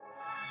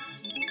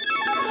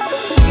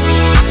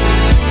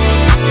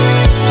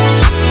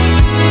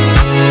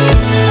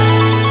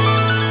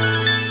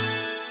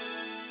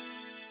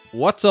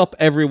What's up,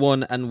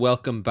 everyone, and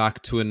welcome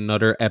back to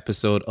another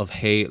episode of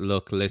Hey,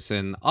 Look,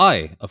 Listen.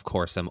 I, of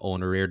course, am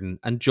Owen Reardon,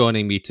 and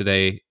joining me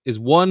today is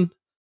one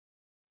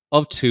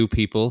of two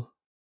people,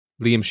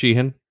 Liam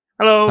Sheehan.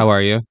 Hello. How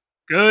are you?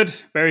 Good,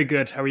 very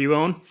good. How are you,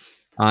 Owen?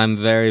 I'm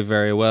very,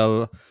 very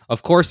well.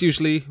 Of course,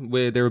 usually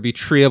there would be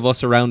three of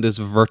us around this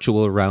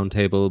virtual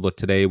roundtable, but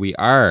today we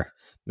are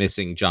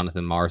missing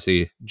Jonathan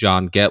Morrissey.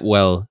 John, get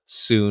well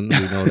soon.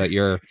 We know that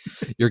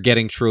you're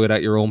getting through it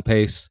at your own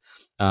pace.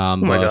 Oh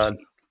my God.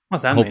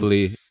 What's that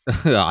hopefully,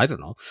 I don't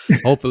know.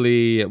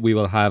 Hopefully, we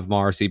will have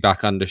Morrissey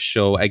back on the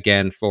show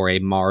again for a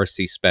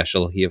Morrissey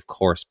special. He, of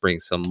course,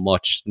 brings some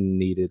much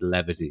needed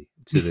levity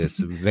to this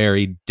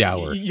very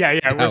dour. Yeah,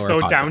 we're so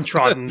podcast.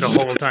 Downtrodden the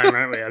whole time,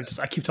 aren't we?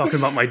 I keep talking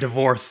about my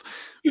divorce.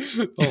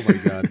 Oh my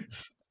God.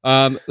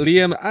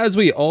 Liam, as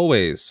we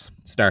always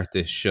start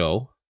this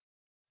show,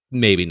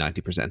 maybe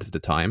 90% of the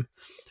time,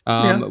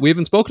 we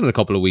haven't spoken in a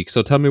couple of weeks,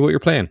 so tell me what you're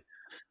playing.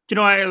 Do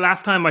you know,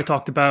 last time I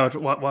talked about,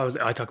 what was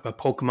it? I talked about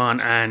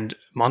Pokemon and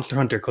Monster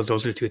Hunter because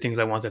those are the two things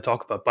I wanted to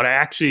talk about. But I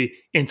actually,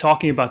 in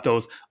talking about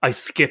those, I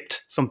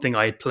skipped something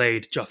I had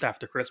played just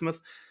after Christmas.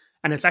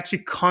 And it's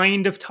actually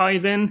kind of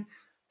ties in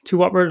to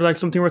what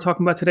something we're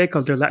talking about today,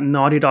 because there's that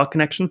Naughty Dog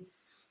connection.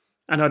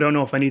 And I don't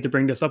know if I need to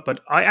bring this up, but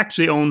I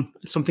actually own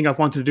something I've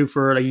wanted to do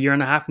for a year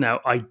and a half now.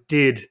 I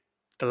did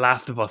The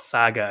Last of Us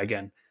saga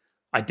again.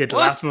 I did The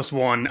Last of Us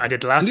 1. I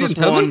did The Last of Us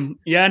 1.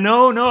 Yeah,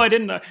 no, I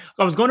didn't. I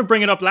was going to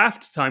bring it up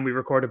last time we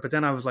recorded, but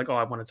then I was like,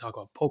 I want to talk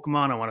about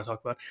Pokemon. I want to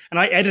talk about... And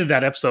I edited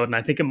that episode, and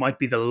I think it might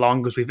be the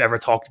longest we've ever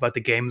talked about the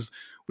games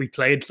we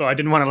played, so I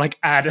didn't want to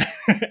add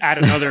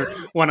another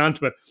one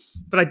onto it.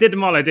 But I did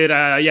them all. I did,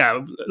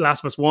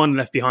 Last of Us 1,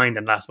 Left Behind,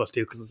 and Last of Us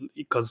 2,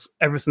 because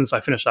ever since I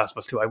finished Last of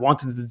Us 2, I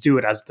wanted to do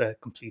it as the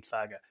complete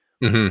saga.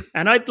 Mm-hmm.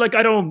 And I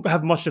don't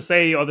have much to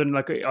say other than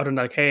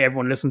hey,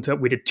 everyone listen to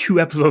it. We did 2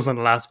 episodes on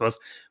The Last of Us.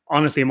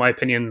 Honestly, my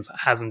opinions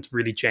hasn't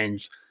really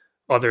changed,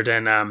 other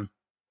than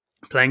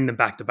playing them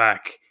back to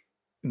back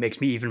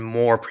makes me even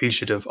more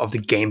appreciative of the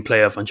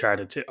gameplay of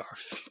Uncharted 2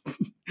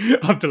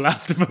 of The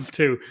Last of Us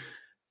 2.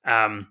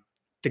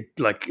 The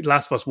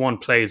Last of Us 1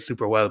 plays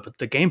super well, but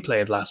the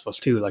gameplay of The Last of Us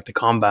 2, the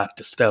combat,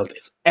 the stealth,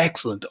 is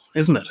excellent,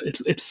 isn't it?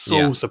 It's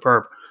so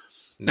superb.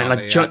 No,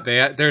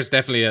 there's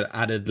definitely an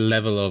added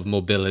level of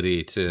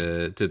mobility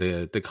to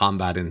the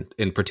combat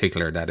in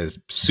particular that is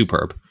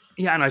superb.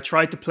 Yeah, and I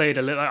tried to play it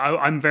a little.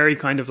 I'm very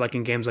kind of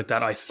in games like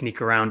that, I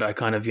sneak around. I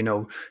kind of,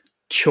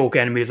 choke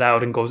enemies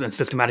out and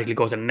systematically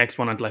go to the next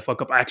one until I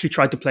fuck up. I actually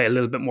tried to play a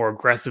little bit more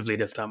aggressively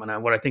this time,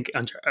 and what I think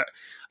I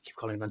keep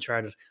calling it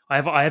Uncharted.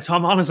 I have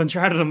Tom Holland's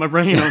Uncharted on my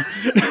brain.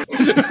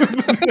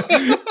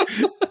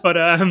 But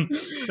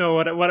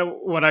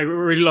what I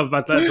really love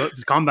about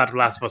this combat of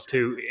Last of Us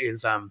 2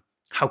 is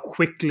how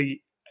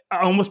quickly,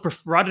 I almost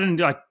prefer, rather than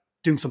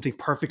doing something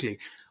perfectly,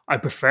 I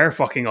prefer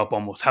fucking up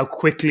almost. How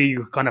quickly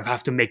you kind of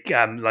have to make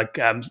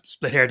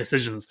split hair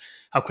decisions.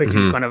 How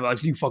quickly you kind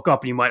of you fuck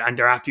up and you might, and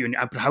they're after you.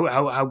 But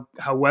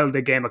how well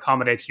the game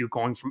accommodates you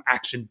going from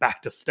action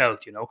back to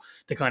stealth.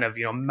 The kind of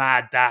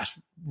mad dash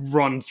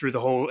run through the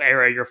whole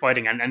area you're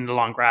fighting and the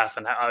long grass,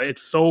 and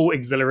it's so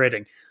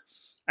exhilarating.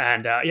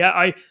 And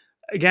I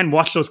again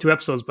watched those 2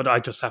 episodes, but I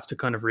just have to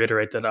kind of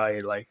reiterate that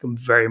I'm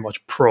very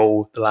much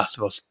pro The Last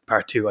of Us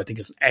Part 2. I think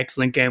it's an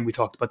excellent game. We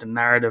talked about the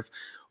narrative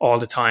all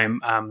the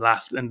time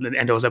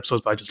in those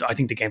episodes, but I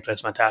think the gameplay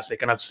is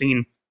fantastic. And I've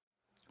seen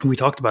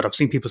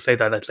people say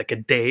that it's a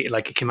day,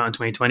 it came out in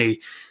 2020,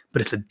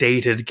 but it's a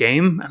dated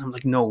game, and I'm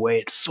like, no way,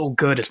 it's so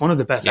good. It's one of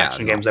the best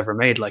action games ever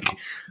made.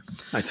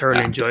 I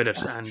thoroughly enjoyed it.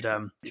 And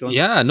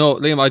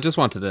Liam, I just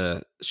wanted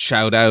to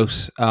shout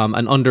out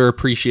an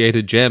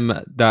underappreciated gem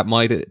that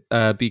might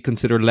be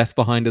considered Left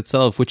Behind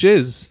itself, which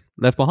is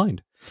Left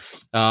Behind,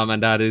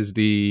 and that is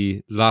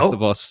the Last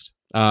of Us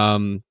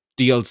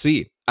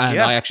DLC. And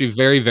I actually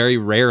very, very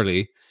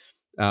rarely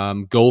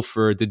go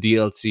for the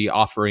DLC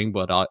offering,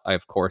 but I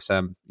of course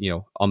am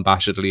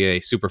unabashedly a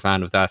super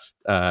fan of that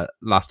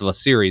Last of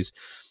Us series,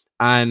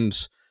 and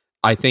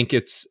I think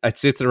it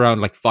sits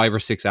around 5 or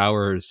 6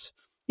 hours,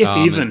 if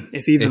even.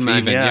 I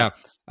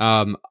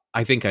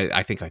think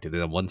I did it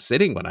in one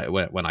sitting when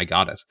I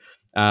got it,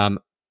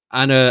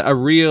 and a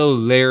real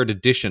layered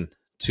addition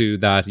to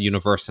that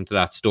universe and to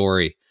that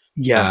story.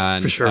 Yeah,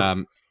 and, for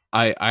sure.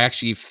 I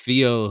actually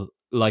feel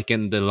like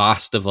in the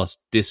Last of Us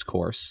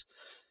discourse,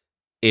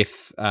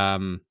 if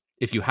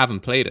you haven't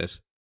played it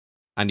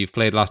and you've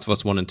played Last of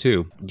Us 1 and 2,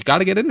 you got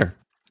to get in there.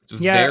 It's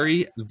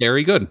very,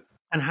 very good.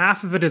 And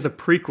half of it is a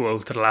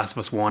prequel to The Last of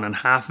Us 1, and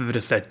half of it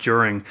is set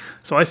during.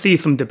 So I see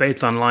some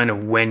debates online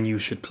of when you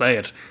should play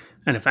it.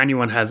 And if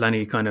anyone has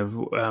any kind of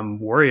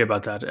worry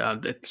about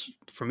that,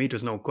 for me,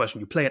 there's no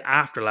question. You play it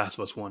after Last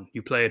of Us 1.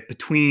 You play it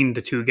between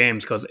the 2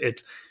 games, because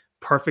it's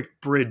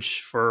perfect bridge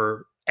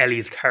for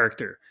Ellie's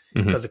character.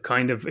 Because it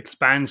kind of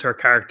expands her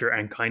character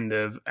and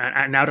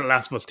now that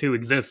Last of Us 2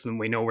 exists and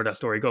we know where that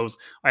story goes,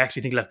 I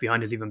actually think Left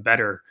Behind is even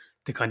better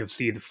to kind of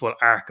see the full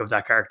arc of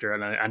that character.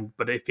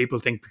 But if people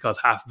think because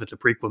half of it's a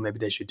prequel, maybe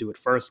they should do it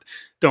first.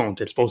 Don't.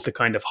 It's supposed to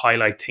kind of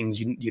highlight things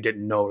you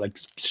didn't know, like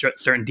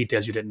certain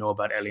details you didn't know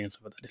about Ellie and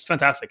stuff like that. It's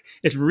fantastic.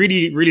 It's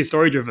really, really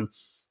story driven.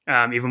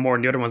 Even more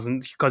than the other ones,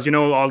 and because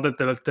all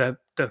the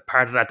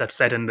part of that's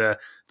set in the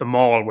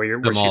mall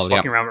where she's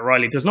fucking around with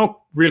Riley. There's no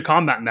real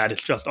combat in that.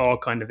 It's just all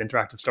kind of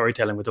interactive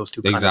storytelling with those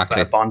two kind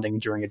of bonding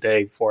during a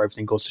day before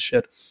everything goes to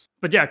shit.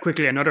 But yeah,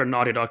 quickly, another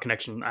Naughty Dog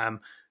connection.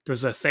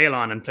 There's a sale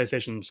on in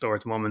PlayStation Store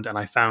at the moment, and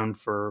I found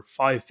for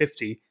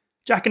 $5.50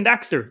 Jak and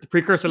Daxter, the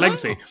precursor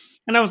Legacy.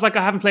 And I was like,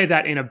 I haven't played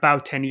that in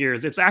about 10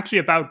 years. It's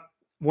actually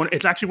one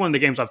of the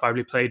games I've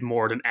probably played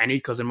more than any,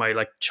 because in my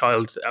like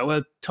child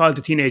to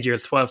teenage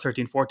years, 12,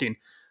 13, 14,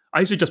 I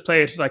used to just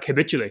play it like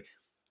habitually.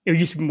 It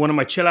used to be one of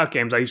my chill out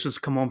games. I used to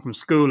just come home from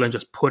school and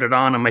just put it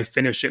on, and I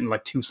finish it in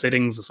like 2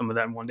 sittings or some of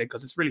that in one day,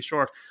 because it's really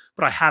short.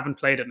 But I haven't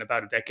played it in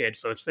about a decade,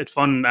 so it's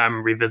fun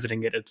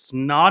revisiting it. It's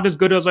not as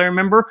good as I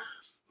remember,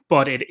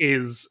 but it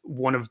is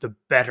one of the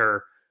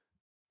better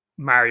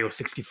Mario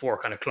 64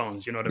 kind of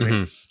clones, you know what I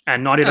mean?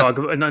 And Naughty Dog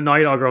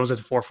was at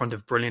the forefront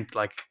of brilliant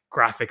like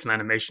graphics and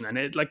animation, and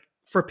it, like,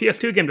 for a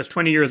PS2 game that's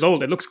 20 years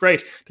old, it looks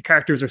great. The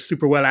characters are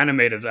super well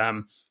animated,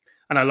 and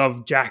I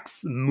love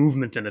Jack's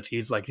movement in it.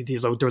 There's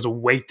a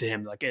weight to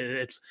him. Like,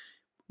 it's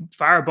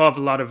far above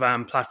a lot of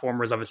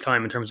platformers of its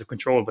time in terms of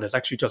control, but it's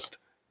actually just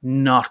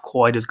not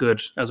quite as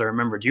good as I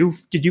remember.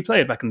 Did you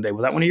play it back in the day?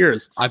 Was that one of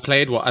yours? I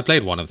played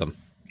one of them.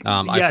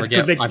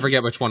 I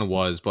forget which one it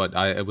was, but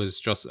it was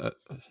just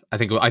I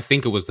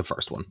think it was the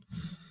first one.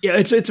 Yeah,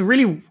 it's a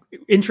really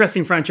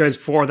interesting franchise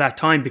for that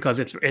time, because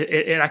it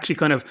actually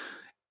kind of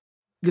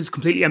is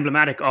completely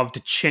emblematic of the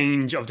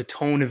change of the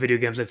tone of video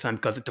games at the time,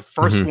 because the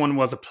first one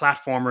was a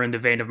platformer in the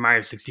vein of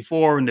Mario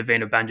 64, in the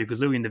vein of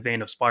Banjo-Kazooie, in the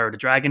vein of Spyro the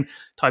Dragon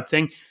type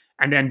thing.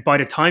 And then by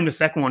the time the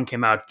second one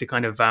came out, the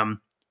kind of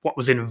what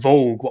was in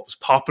vogue, what was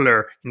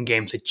popular in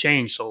games had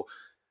changed. So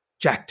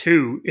Jak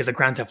 2 is a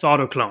Grand Theft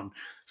Auto clone.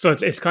 So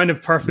it's kind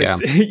of perfect. Yeah.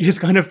 It's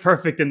kind of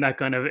perfect in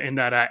that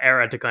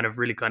era to kind of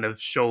really kind of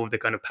show the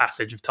kind of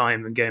passage of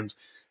time in games.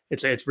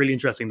 It's really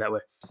interesting that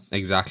way.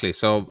 Exactly.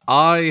 So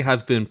I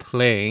have been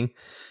playing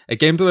a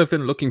game that I've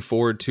been looking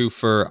forward to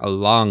for a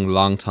long,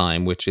 long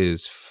time, which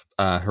is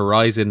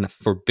Horizon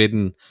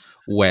Forbidden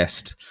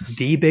West.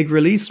 The big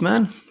release,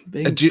 man. First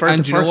big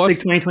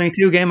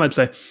 2022 game, I'd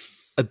say.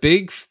 A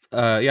big,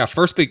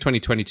 first big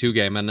 2022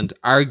 game, and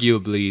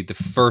arguably the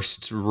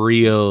first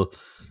real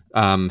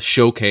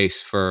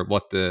showcase for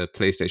what the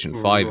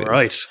PlayStation 5 is.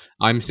 Right.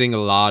 I'm seeing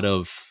a lot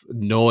of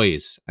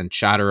noise and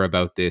chatter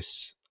about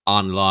this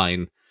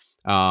online,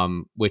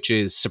 which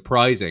is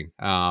surprising.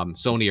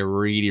 Sony are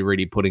really,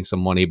 really putting some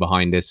money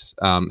behind this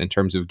in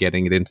terms of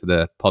getting it into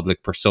the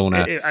public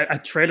persona. A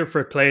trailer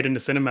for it played in the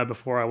cinema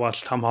before I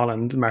watched Tom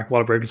Holland and Mark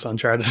Wahlberg's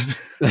Uncharted.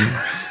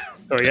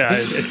 So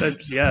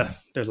yeah,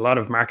 there's a lot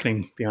of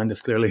marketing behind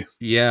this, clearly.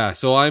 Yeah,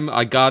 so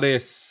I got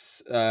it.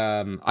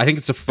 I think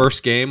it's the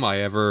first game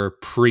I ever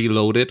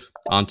preloaded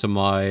onto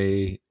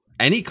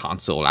any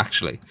console,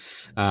 actually.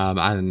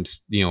 And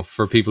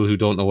for people who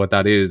don't know what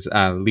that is,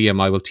 Liam,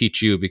 I will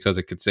teach you, because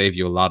it could save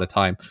you a lot of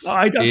time.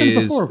 I've done it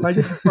before.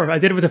 I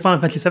did it with the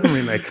Final Fantasy VII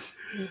remake.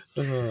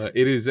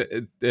 It is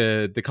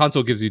the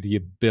console gives you the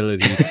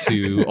ability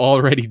to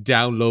already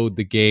download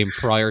the game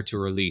prior to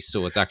release,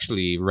 so it's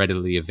actually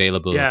readily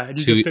available to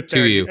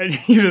you.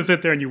 And you just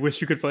sit there and you wish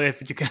you could play it,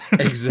 but you can't.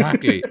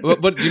 Exactly.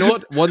 But you know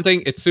what? One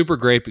thing, it's super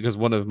great, because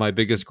one of my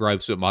biggest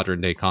gripes with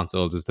modern day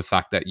consoles is the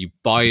fact that you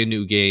buy a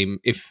new game,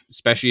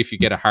 especially if you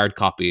get a hard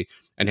copy,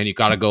 and then you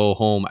got to go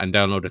home and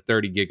download a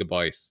 30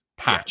 gigabyte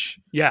patch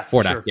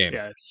for that game.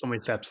 Yeah, so many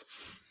steps.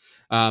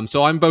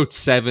 So I'm about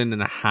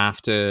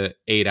 7.5 to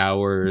 8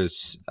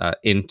 hours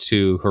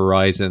into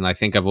Horizon. I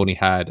think I've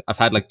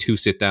had like 2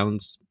 sit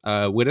downs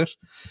with it.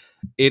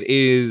 It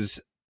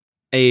is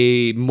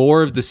a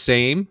more of the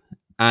same,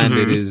 and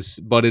it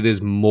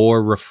is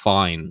more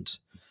refined,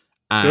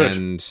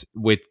 and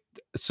with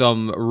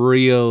some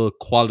real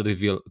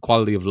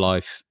quality of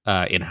life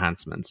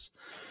enhancements.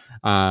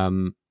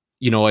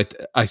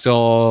 I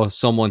saw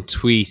someone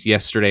tweet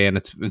yesterday, and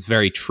it's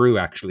very true,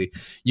 actually.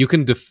 You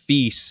can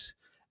defeat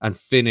and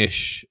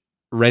finish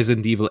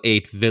Resident Evil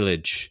 8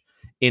 Village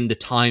in the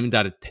time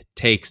that it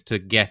takes to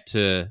get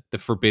to the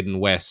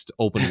Forbidden West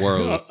open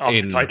world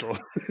in the title.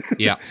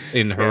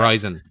 in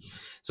Horizon.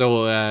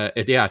 So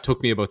it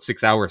took me about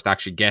 6 hours to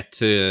actually get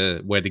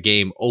to where the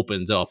game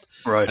opens up.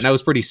 Right. And that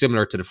was pretty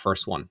similar to the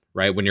first one,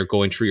 right? When you're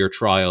going through your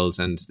trials,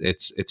 and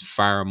it's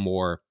far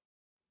more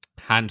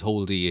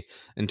handholdy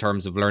in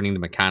terms of learning the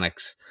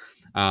mechanics.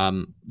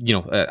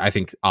 I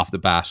think off the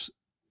bat,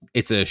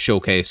 it's a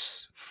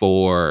showcase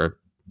for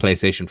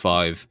PlayStation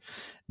 5.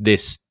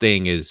 This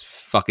thing is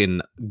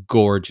fucking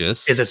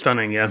gorgeous. Is it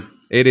stunning? Yeah,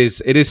 it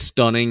is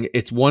stunning.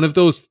 It's one of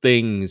those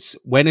things,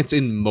 when it's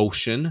in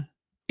motion,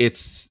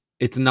 it's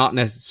not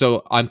necessary.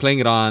 So I'm playing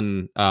it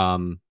on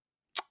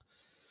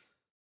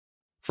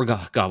what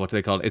do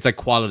they call it? It's like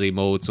quality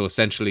mode. So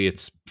essentially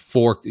it's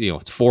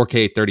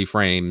 4K 30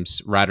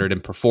 frames, rather than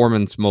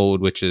performance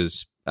mode, which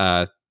is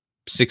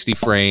 60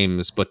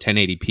 frames but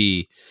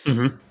 1080p,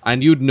 Mm-hmm.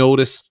 and you'd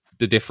notice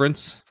the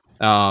difference,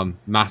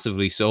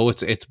 massively. So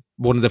it's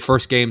one of the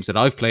first games that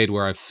I've played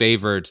where I've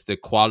favored the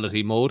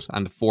quality mode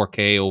and the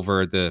 4K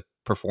over the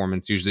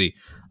performance. Usually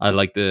I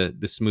like the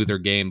smoother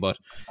game, but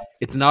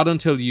it's not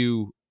until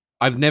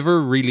I've never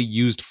really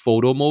used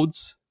photo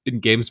modes in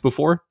games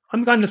before.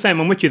 I'm kind of the same.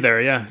 I'm with you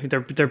there. Yeah,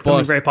 they're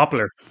becoming very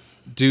popular.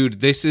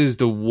 Dude, this is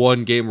the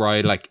one game where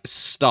I like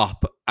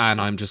stop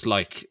and I'm just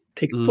like,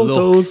 Take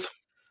photos.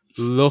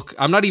 Look,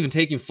 I'm not even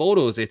taking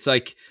photos. It's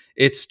like,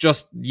 it's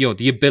just,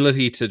 the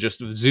ability to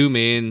just zoom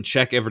in,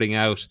 check everything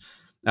out.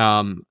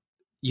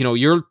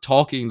 You're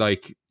talking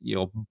like,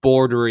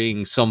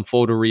 bordering some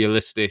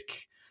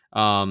photorealistic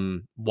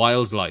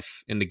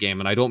wildlife in the game.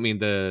 And I don't mean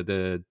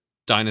the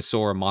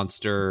dinosaur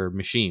monster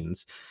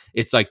machines.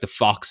 It's like the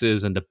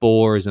foxes and the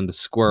boars and the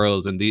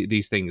squirrels and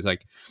these things.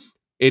 Like,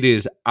 it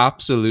is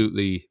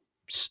absolutely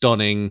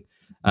stunning.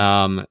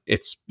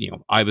 It's,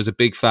 I was a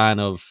big fan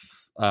of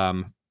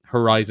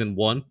Horizon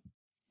 1.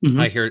 Mm-hmm.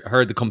 I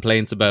heard the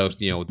complaints about,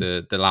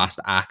 the last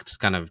act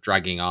kind of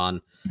dragging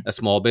on a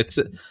small bit,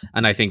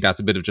 and I think that's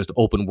a bit of just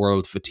open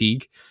world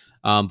fatigue.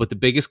 But the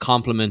biggest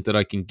compliment that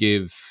I can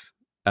give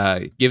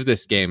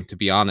this game, to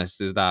be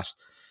honest, is that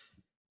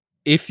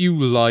if you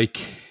like,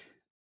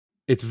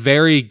 it's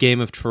very Game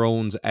of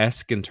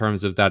Thrones-esque in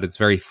terms of that it's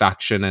very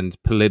faction and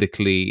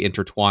politically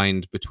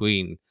intertwined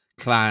between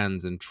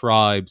clans and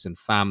tribes and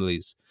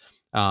families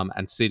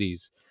and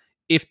cities.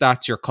 If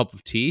that's your cup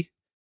of tea,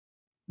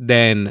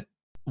 then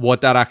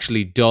what that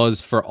actually does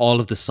for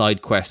all of the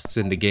side quests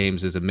in the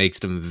games is it makes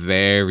them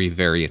very,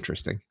 very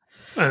interesting.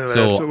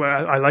 So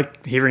I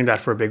like hearing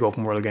that for a big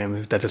open world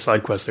game, that the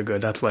side quests are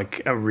good. That's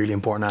like a really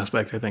important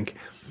aspect, I think.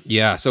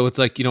 Yeah, so it's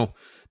like,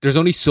 there's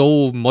only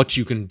so much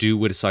you can do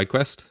with a side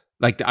quest.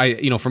 Like, from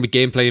a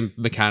gameplay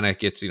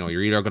mechanic, it's,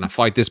 you're either going to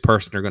fight this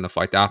person or going to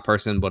fight that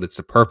person, but it's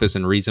the purpose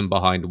and reason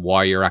behind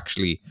why you're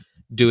actually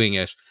doing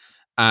it.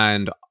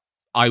 And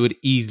I would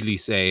easily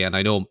say, and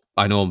I know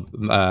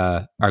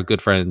our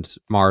good friend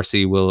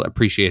Morrissey will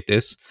appreciate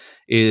this,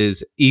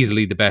 is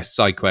easily the best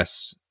side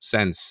quests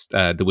since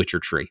The Witcher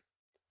 3.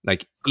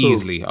 Like, cool.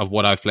 Easily, of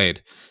what I've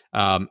played.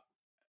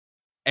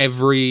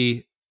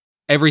 Everything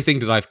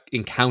that I've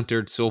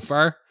encountered so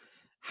far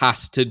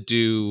has to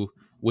do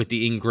with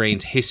the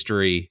ingrained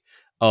history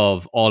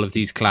of all of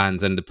these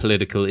clans and the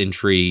political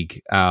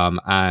intrigue,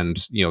 and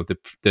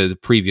the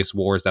previous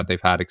wars that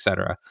they've had,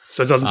 etc.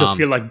 So it doesn't just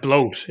feel like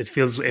bloat. It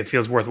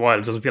feels worthwhile.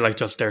 It doesn't feel like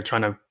just they're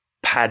trying to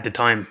pad the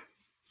time.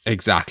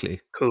 Exactly.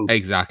 Cool.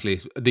 Exactly.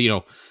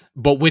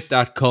 But with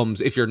that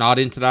comes, if you're not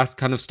into that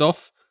kind of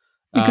stuff,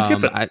 you can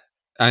skip it.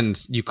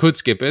 And you could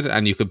skip it,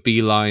 and you could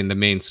beeline the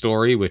main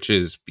story, which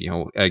is,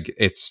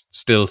 it's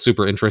still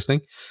super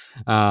interesting.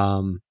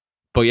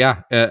 But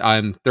yeah,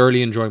 I'm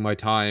thoroughly enjoying my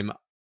time.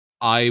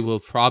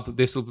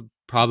 This will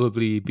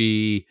probably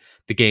be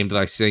the game that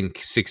I sink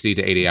 60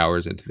 to 80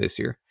 hours into this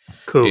year.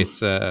 Cool.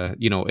 It's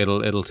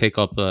it'll take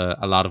up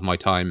a lot of my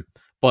time,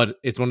 but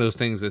it's one of those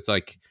things that's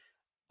like,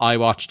 I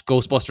watched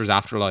Ghostbusters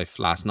Afterlife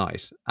last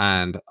night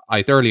and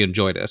I thoroughly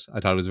enjoyed it. I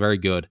thought it was very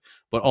good.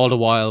 But all the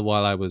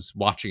while I was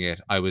watching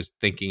it, I was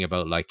thinking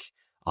about like,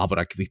 but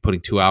I could be putting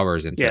 2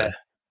 hours into it.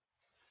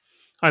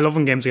 I love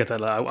when games get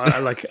that.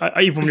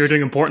 I even when you're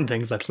doing important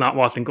things, that's not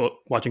watching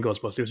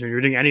Ghostbusters. When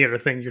you're doing any other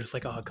thing, you're just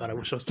like, oh God, I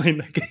wish I was playing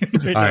that game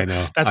right now. I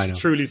know. That's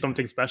truly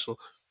something special.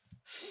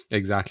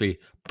 Exactly.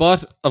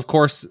 But of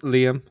course,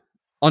 Liam,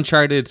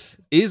 Uncharted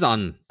is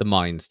on the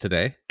minds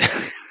today.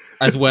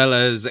 As well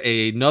as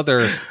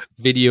another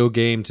video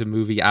game to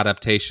movie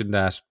adaptation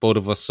that both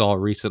of us saw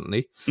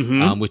recently,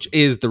 which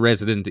is the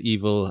Resident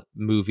Evil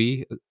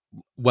movie.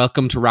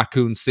 Welcome to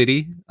Raccoon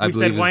City. I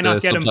believe. Why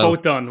not get them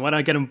both done? Why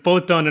not get them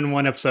both done in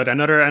one episode?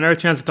 Another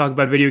chance to talk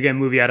about video game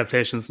movie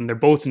adaptations, and they're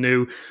both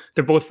new.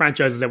 They're both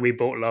franchises that we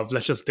both love.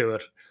 Let's just do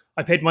it.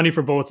 I paid money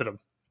for both of them.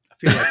 I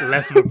feel like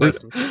less of a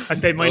person. I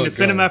paid money in the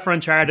cinema for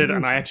Uncharted,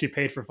 and I actually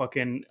paid for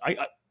fucking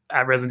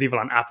Resident Evil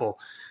on Apple.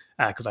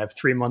 Because I have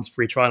 3 months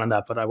free trial on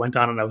that, but I went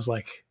on and I was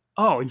like,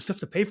 "Oh, you still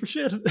have to pay for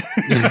shit," because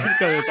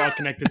it's all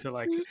connected to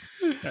like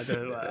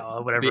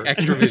whatever the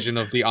extra vision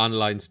of the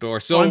online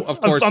store. So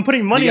of course, I'm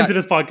putting money into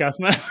this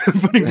podcast, man. I'm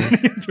putting money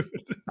into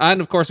it,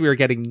 and of course, we are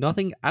getting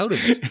nothing out of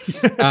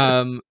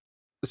it.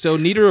 So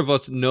neither of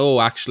us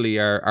know actually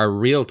our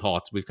real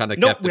thoughts. We've kind of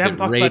kept we haven't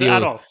talked about it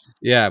at all.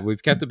 Yeah,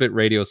 we've kept a bit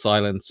radio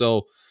silent.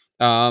 So,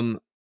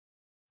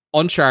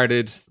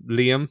 Uncharted,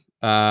 Liam.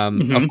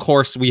 Of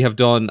course, we have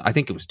done, I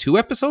think it was 2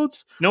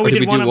 episodes. No, we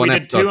did one. We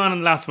did 2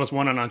 on Last of Us,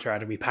 1 on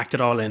Uncharted. We packed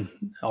it all in,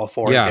 all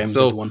 4 games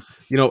into one.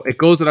 It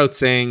goes without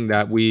saying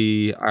that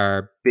we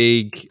are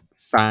big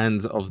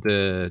fans of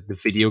the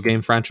video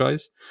game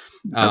franchise.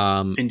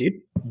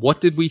 Indeed.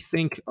 What did we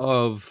think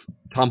of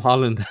Tom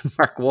Holland and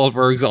Mark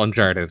Wahlberg's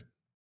Uncharted?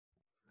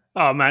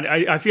 Oh man,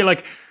 I feel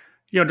like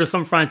there's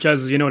some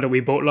franchises, that we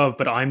both love,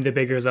 but I'm the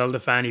bigger Zelda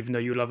fan, even though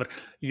you love it.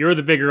 You're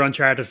the bigger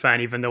Uncharted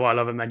fan, even though I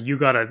love it, man.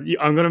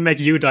 I'm going to make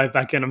you dive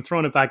back in. I'm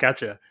throwing it back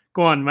at you.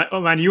 Go on, man.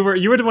 Oh, man, you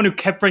were the one who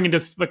kept bringing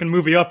this fucking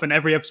movie up in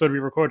every episode we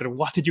recorded.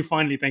 What did you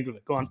finally think of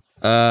it? Go on.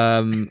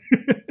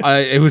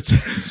 It was a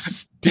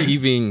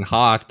steaming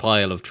hot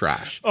pile of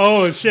trash.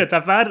 Oh, shit,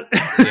 that bad?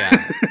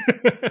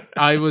 Yeah.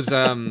 I was...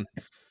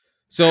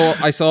 So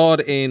I saw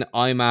it in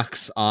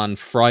IMAX on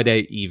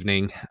Friday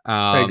evening.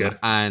 Very good.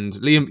 And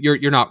Liam,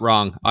 you're not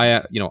wrong.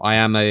 I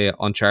am a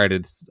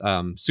Uncharted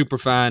super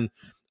fan.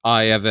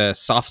 I have a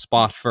soft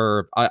spot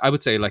for I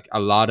would say like a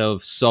lot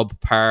of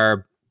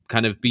subpar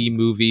kind of B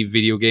movie,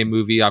 video game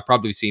movie. I've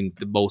probably seen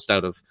the most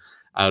out of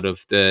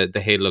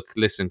the Hey Look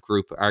Listen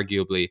group,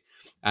 arguably.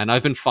 And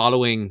I've been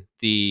following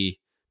the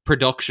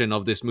production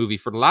of this movie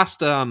for the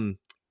last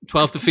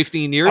 12 to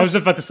 15 years. I was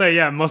about to say,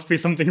 it must be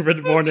something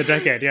written more than a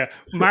decade. Yeah,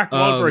 Mark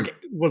Wahlberg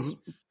was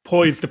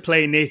poised to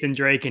play Nathan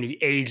Drake, and he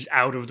aged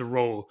out of the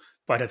role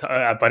by the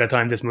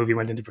time this movie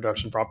went into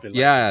production properly.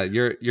 Yeah,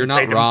 you're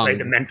not wrong. Played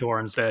the mentor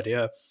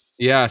instead.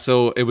 Yeah.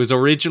 So it was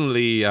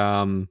originally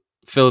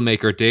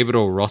filmmaker David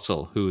O.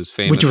 Russell, who was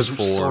famous, which was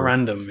for so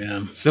random.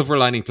 Yeah, Silver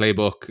Lining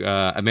Playbook,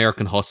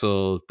 American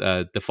Hustle,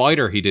 The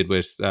Fighter. He did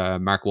with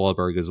Mark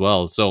Wahlberg as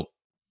well. So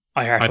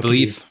I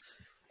believe.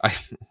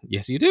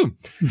 Yes, you do.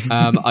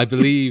 I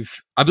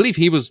believe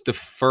he was the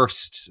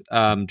first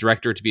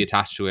director to be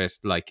attached to it,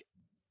 like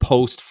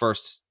post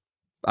first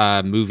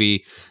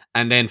movie,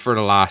 and then for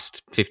the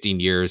last 15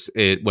 years,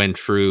 it went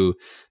through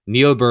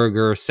Neil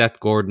Berger, Seth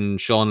Gordon,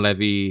 Sean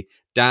Levy,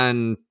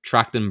 Dan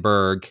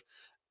Trachtenberg,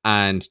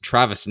 and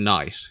Travis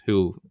Knight,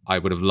 who I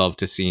would have loved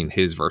to seen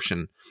his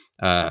version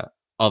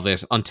of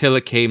it, until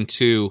it came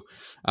to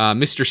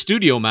Mr.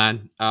 Studio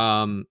Man,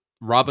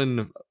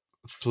 Robin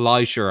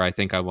Fleischer. I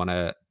think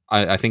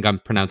I'm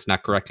pronouncing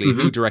that correctly.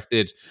 Mm-hmm. Who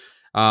directed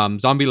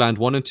Zombieland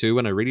 1 and 2,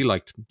 and I really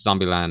liked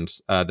Zombieland,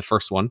 the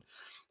first one.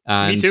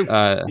 And,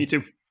 Me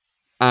too.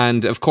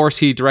 And of course,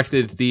 he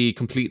directed the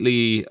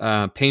completely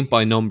paint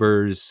by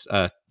numbers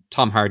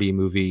Tom Hardy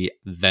movie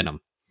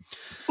Venom.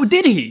 Oh,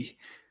 did he?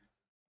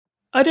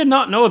 I did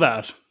not know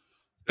that.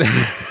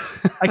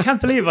 I can't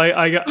believe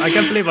I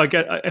can't believe I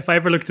get, if I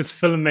ever look at this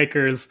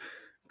filmmaker's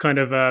kind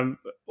of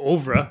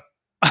oeuvre,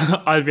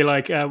 I'll be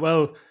like,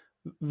 well,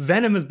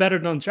 Venom is better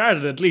than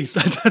Uncharted, at least.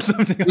 That's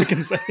something I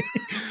can say.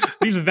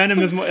 At least Venom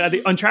is more...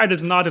 Uncharted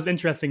is not as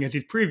interesting as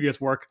his previous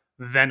work,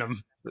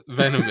 Venom.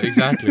 Venom,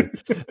 exactly.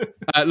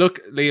 Look,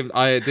 Liam,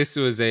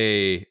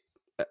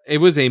 it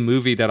was a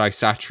movie that I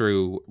sat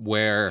through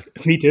where...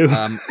 Me too.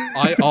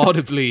 I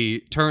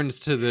audibly turned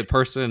to the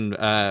person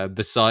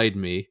beside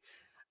me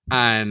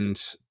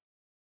and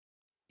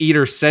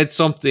either said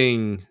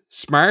something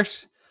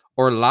smart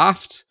or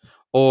laughed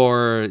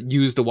or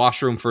used the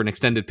washroom for an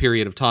extended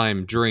period of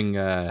time during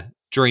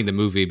the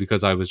movie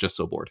because I was just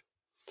so bored.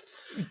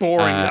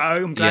 Boring.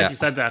 I'm glad you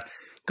said that,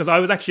 because I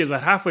was actually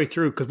about halfway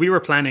through, because we were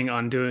planning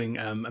on doing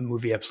a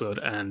movie episode,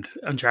 and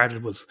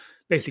Uncharted was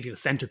basically the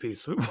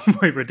centerpiece while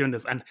we were doing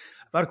this. And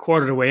about a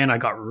quarter of the way in, I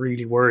got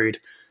really worried,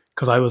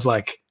 because I was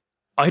like,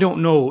 I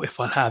don't know if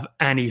I'll have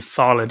any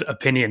solid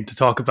opinion to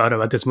talk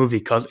about this movie,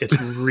 because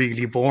it's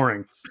really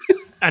boring.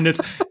 And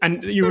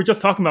you were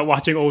just talking about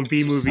watching old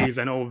B movies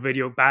and old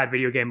bad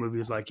video game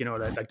movies, like,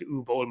 like the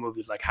Uwe Boll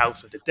movies like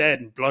House of the Dead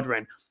and Blood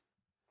Rain.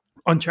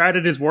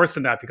 Uncharted is worse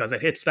than that, because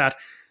it hits that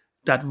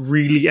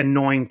really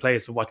annoying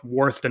place of what's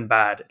worse than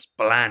bad. It's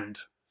bland.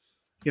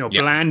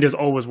 Bland is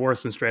always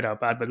worse than straight out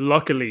bad. But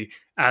luckily,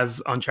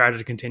 as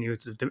Uncharted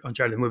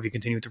movie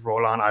continued to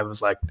roll on, I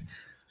was like,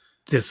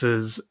 this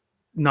is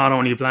not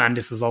only bland,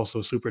 this is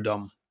also super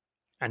dumb.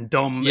 And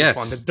dumb is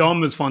fun. The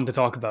dumb is fun to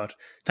talk about.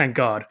 Thank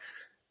God.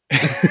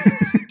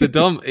 The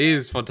dumb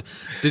is fun.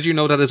 Did you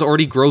know that it's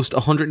already grossed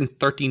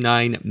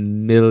 $139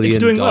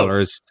 million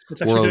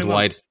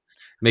worldwide?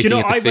 Making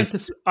it the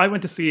fifth. I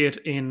went to see it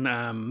in.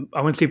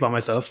 I went to see it by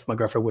myself. My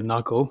girlfriend would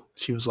not go.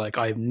 She was like,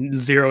 "I have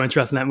zero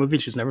interest in that movie."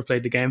 She's never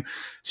played the game.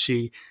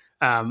 She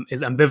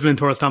is ambivalent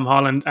towards Tom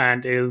Holland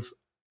and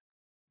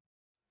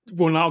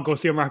will not go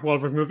see a Mark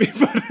Wahlberg movie.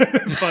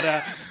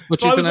 But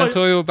she's an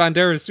Antonio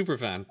Banderas super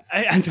fan.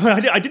 I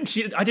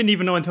didn't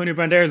even know Antonio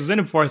Banderas was in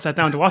it before I sat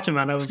down to watch him,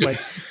 and I was like,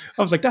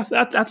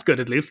 that's good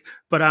at least.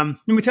 But let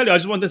me tell you, I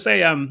just wanted to say,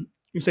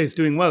 you say it's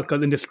doing well,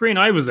 because in the screen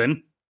I was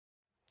in,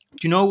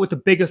 do you know what the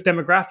biggest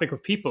demographic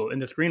of people in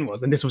the screen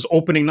was? And this was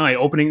opening night.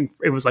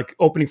 It was like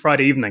opening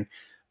Friday evening.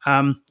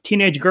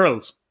 Teenage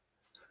girls.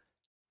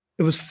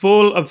 It was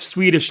full of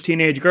Swedish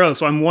teenage girls.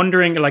 So I'm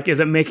wondering, like, is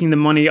it making the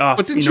money off?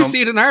 But didn't you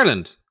see it in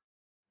Ireland?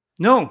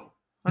 No,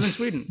 I'm in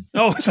Sweden.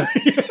 Oh, sorry.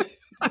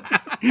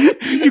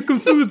 You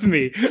confused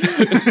me.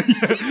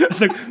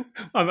 It's like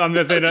I'm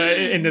just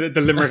in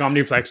the Limerick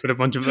Omniplex with a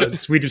bunch of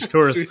Swedish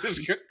tourists. This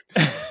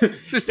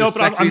is the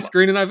sexiest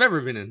screening I've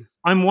ever been in.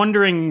 I'm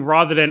wondering,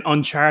 rather than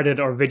Uncharted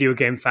or video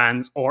game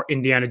fans or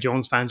Indiana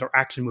Jones fans or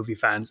action movie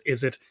fans,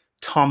 is it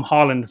Tom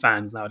Holland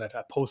fans now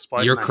that post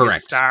Spider-Man, you're correct,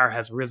 his star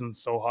has risen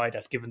so high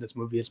that's given this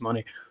movie its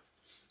money?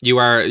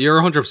 You're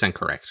 100%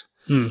 correct.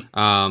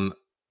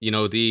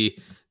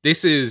 The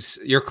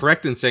you're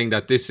correct in saying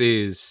that this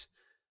is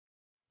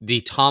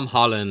the Tom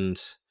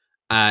Holland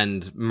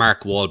and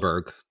Mark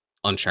Wahlberg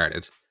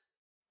Uncharted.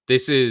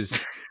 This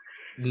is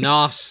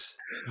not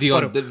the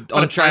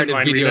Uncharted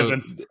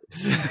video.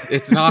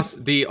 It's not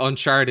the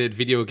Uncharted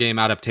video game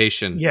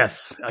adaptation.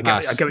 Yes, I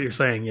get what you're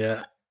saying.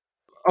 Yeah.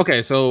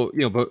 Okay, so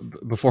but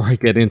before I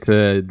get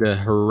into the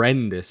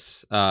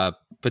horrendous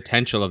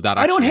potential of that,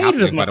 I don't hate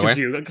it as much as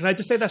you. Can I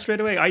just say that straight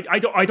away? I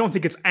don't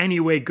think it's any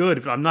way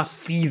good, but I'm not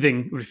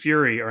seething with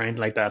fury or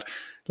anything like that,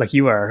 like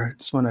you are.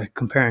 Just want to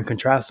compare and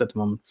contrast at the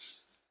moment.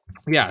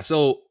 Yeah.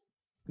 So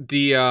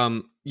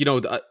the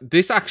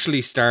this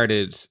actually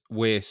started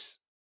with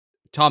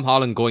Tom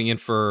Holland going in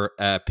for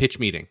a pitch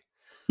meeting,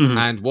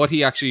 and what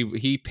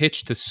he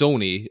pitched to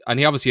Sony, and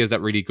he obviously has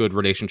that really good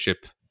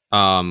relationship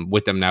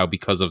with them now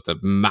because of the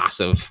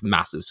massive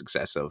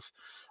success of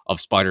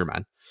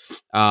Spider-Man.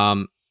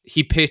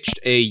 He pitched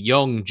a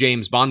young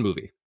James Bond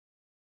movie,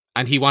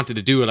 and he wanted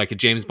to do like a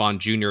James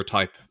Bond Jr.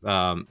 type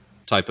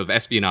of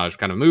espionage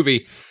kind of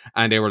movie,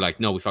 and they were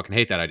like, no, we fucking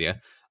hate that idea,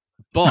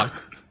 but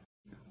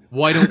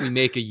why don't we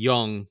make a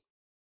young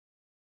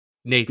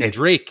Nathan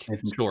Drake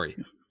story?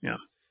 Yeah.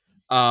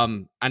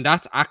 And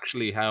that's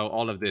actually how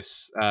all of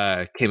this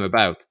came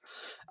about.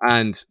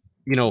 And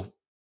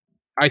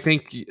I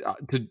think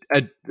to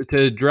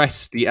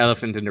address the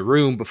elephant in the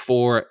room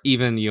before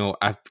even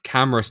a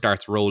camera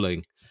starts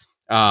rolling,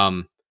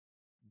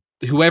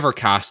 whoever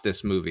cast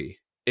this movie,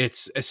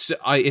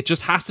 it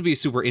just has to be a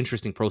super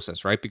interesting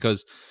process, right?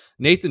 Because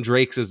Nathan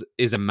Drake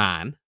is a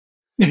man,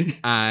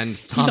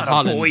 and Tom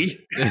Holland,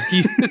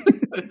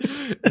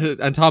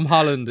 and Tom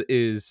Holland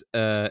is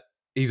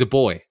he's a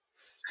boy.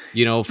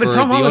 But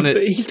Tom Holland,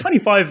 he's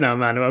 25 now,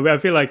 man. I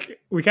feel like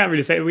we can't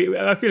really say.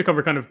 I feel like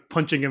we're kind of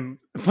punching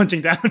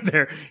down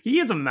there. He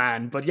is a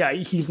man, but yeah,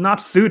 he's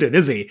not suited,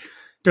 is he?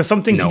 There's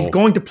something he's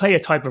going to play a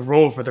type of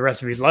role for the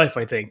rest of his life,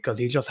 I think, because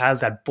he just has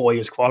that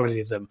boyish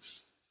quality to him.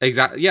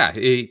 Exactly. Yeah,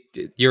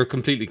 you're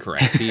completely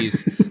correct.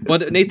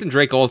 But Nathan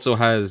Drake also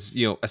has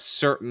a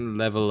certain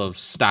level of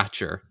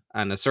stature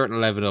and a certain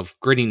level of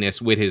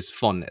grittiness with his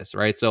funness,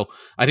 right? So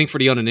I think for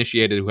the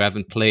uninitiated who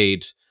haven't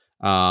played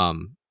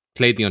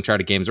the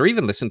Uncharted games or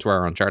even listened to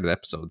our Uncharted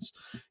episodes,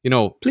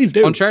 please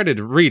do. Uncharted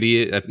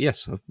really,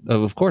 yes,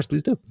 of course,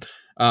 please do.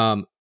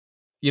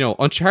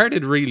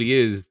 Uncharted really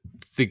is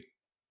the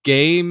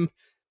game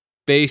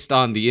based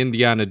on the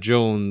Indiana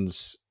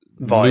Jones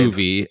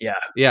movie.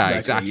 Yeah,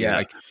 exactly.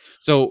 Yeah.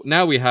 So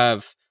now we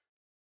have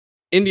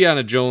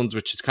Indiana Jones,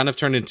 which is kind of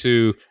turned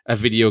into a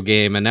video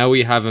game, and now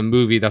we have a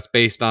movie that's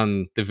based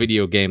on the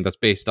video game that's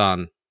based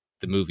on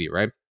the movie,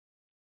 right?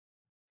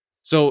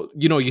 So,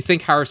 you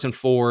think Harrison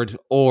Ford,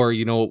 or,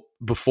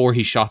 before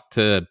he shot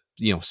to,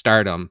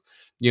 stardom,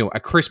 a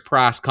Chris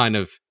Pratt kind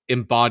of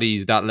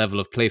embodies that level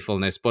of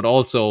playfulness, but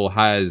also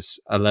has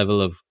a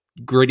level of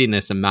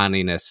grittiness and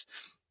manliness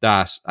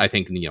that I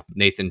think,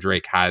 Nathan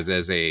Drake has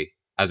as a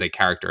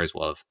character as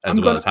well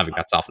as having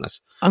that softness.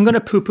 I'm going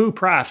to poo-poo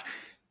Pratt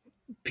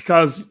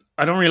because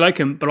I don't really like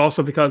him, but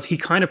also because he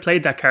kind of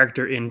played that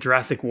character in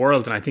Jurassic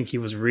World, and I think he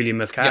was really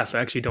miscast. Yeah.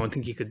 I actually don't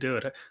think he could do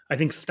it. I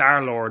think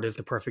Star-Lord is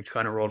the perfect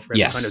kind of role for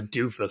him, kind of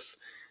doofus.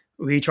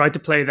 He tried to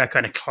play that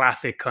kind of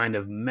classic kind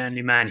of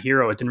manly man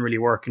hero. It didn't really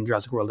work in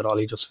Jurassic World at all.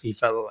 He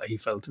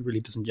felt really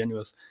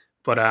disingenuous.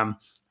 But a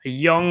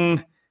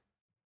young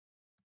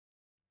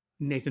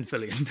Nathan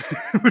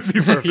Fillion would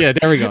be perfect. Yeah,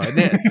 there we go.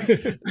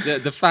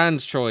 The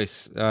fans'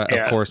 choice,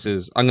 of course,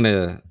 is I'm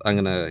gonna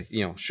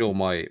show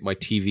my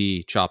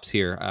TV chops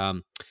here.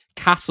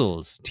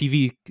 Castles,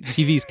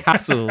 TV's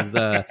Castles.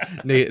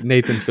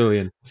 Nathan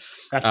Fillion.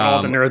 That's what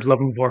all the nerds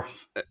love him for.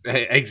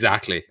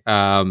 Exactly.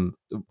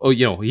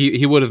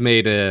 He would have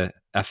made a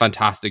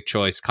fantastic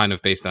choice, kind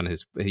of based on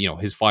his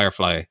his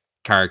Firefly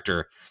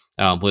character.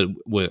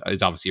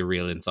 Is obviously a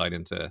real insight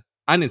into.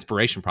 And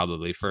inspiration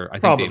probably for I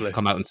think they've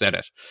come out and said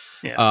it.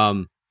 Yeah.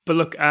 But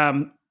look,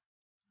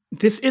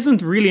 this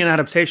isn't really an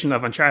adaptation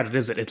of Uncharted,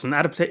 is it? It's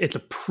It's a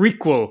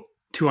prequel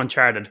to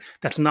Uncharted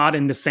that's not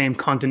in the same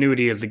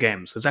continuity as the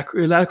games. Is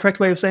that a correct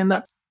way of saying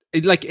that?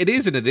 It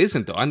is and it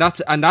isn't though, and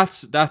that's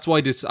why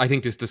I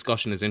think this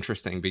discussion is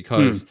interesting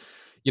because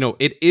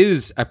it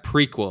is a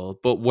prequel,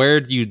 but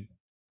where do you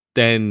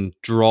then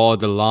draw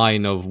the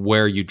line of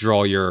where you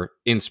draw your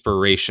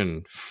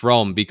inspiration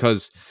from?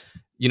 Because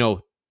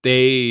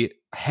they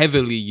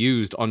heavily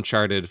used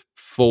Uncharted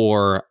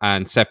 4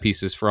 and set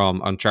pieces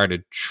from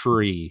Uncharted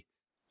 3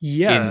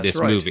 in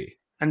this movie.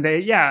 And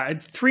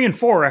 3 and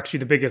 4 are actually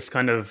the biggest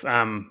kind of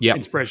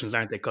inspirations,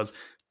 aren't they? Because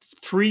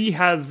 3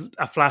 has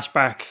a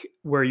flashback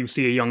where you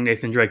see a young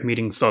Nathan Drake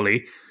meeting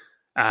Sully,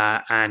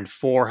 and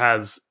 4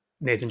 has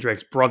Nathan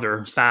Drake's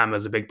brother, Sam,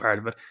 as a big part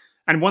of it.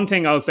 And one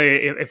thing I'll say,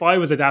 if I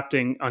was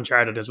adapting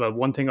Uncharted as well,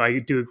 one thing I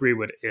do agree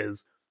with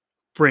is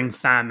bring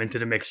Sam into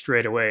the mix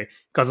straight away,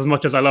 because as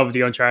much as I love the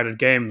Uncharted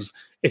games,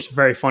 it's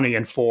very funny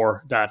in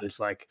 4 that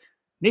it's like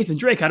Nathan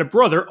Drake had a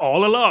brother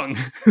all along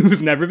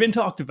who's never been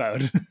talked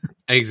about.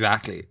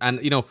 Exactly. And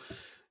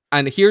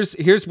and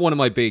here's one of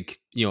my big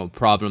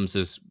problems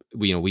is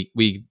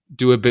we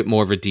do a bit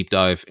more of a deep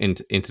dive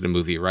into the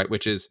movie, right?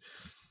 Which is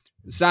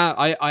Sam.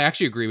 I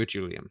actually agree with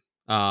you, Liam.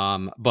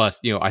 But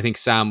I think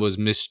Sam was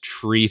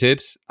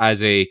mistreated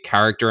as a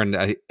character,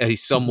 and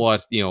he's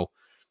somewhat the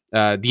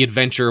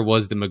adventure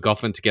was the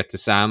MacGuffin to get to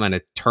Sam, and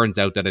it turns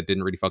out that it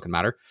didn't really fucking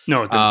matter.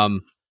 No, it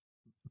didn't.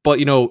 But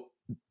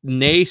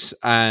Nate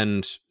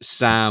and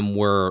Sam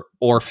were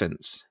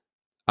orphans.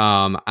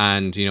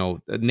 And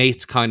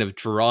Nate's kind of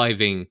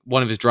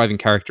one of his driving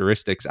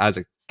characteristics as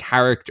a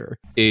character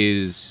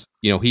is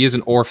he is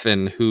an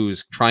orphan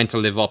who's trying to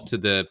live up to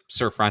the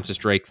Sir Francis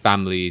Drake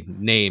family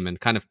name and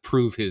kind of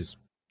prove his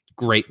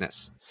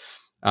greatness.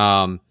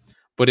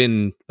 But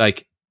in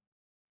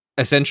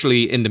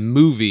essentially in the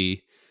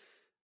movie,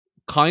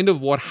 kind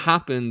of what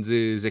happens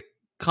is it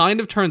kind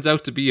of turns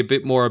out to be a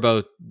bit more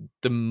about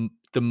the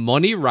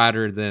money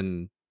rather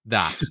than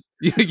that.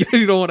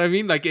 You know what I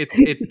mean? Like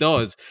it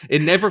does.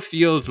 It never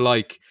feels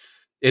like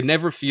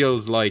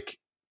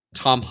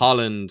Tom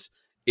Holland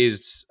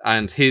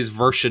and his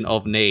version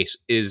of Nate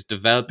is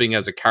developing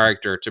as a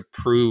character to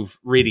prove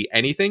really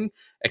anything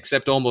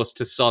except almost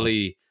to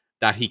Sully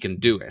that he can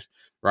do it,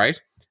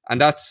 right? And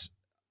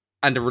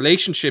the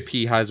relationship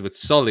he has with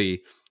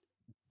Sully,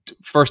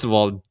 first of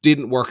all,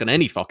 didn't work on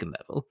any fucking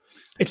level.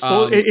 It's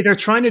they're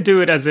trying to do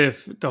it as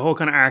if the whole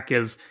kind of arc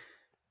is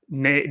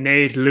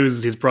Nate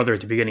loses his brother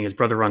at the beginning. His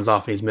brother runs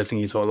off and he's missing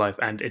his whole life.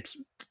 And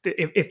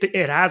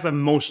it has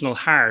emotional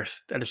heart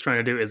that it's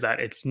trying to do is that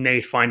it's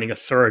Nate finding a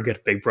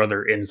surrogate big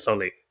brother in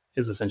Sully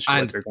is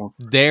essentially what they're going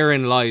for.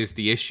 Therein lies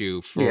the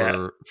issue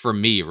for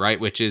me, right?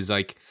 Which is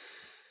like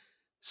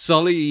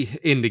Sully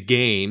in the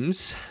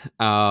games,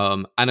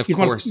 and of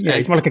course,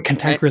 he's more like a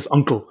cantankerous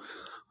uncle.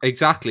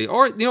 Exactly,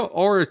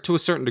 or to a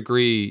certain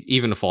degree,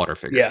 even a father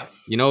figure.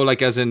 Yeah,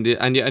 like as in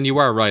and you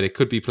are right. It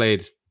could be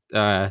played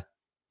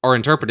or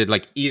interpreted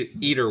like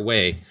either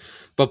way,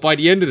 but by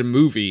the end of the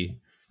movie,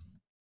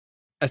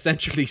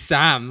 essentially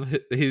Sam,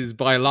 his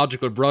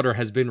biological brother,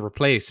 has been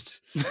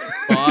replaced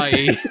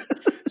by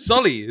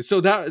Sully.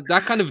 So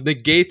that kind of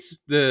negates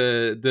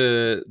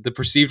the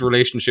perceived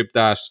relationship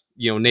that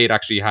Nate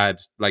actually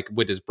had like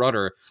with his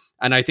brother,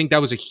 and I think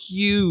that was a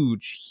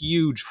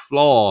huge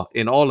flaw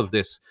in all of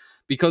this,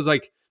 because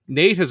like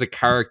Nate as a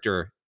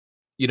character,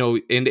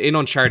 in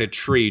Uncharted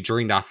 3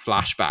 during that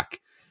flashback,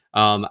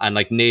 and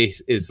like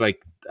Nate is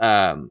like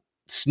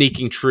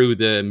sneaking through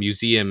the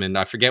museum, and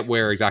I forget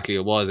where exactly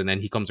it was, and then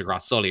he comes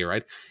across Sully,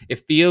 right?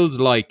 It feels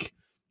like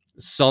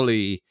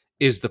Sully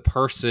is the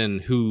person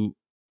who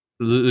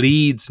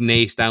leads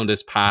Nate down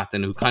this path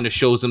and who kind of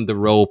shows him the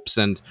ropes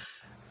and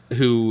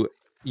who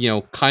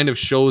kind of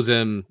shows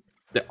him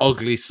the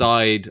ugly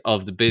side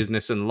of the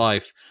business and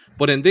life.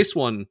 But in this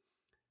one,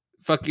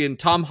 fucking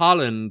Tom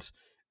Holland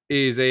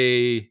is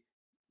a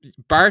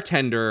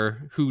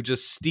bartender who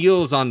just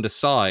steals on the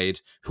side,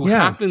 who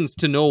happens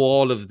to know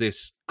all of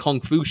this kung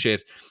fu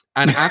shit,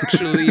 and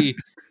actually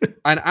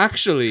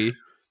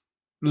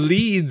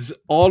leads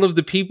all of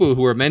the people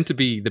who are meant to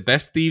be the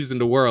best thieves in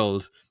the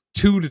world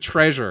to the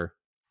treasure.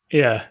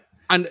 Yeah,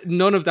 and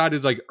none of that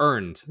is like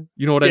earned.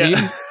 You know what I mean?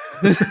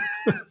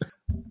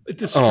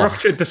 The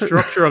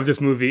structure of this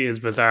movie is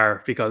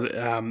bizarre because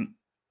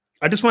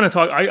I just want to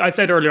talk. I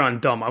said earlier on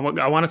dumb. I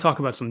want to talk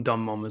about some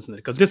dumb moments in it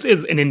because this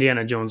is an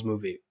Indiana Jones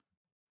movie,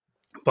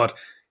 but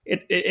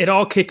it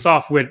all kicks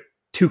off with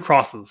two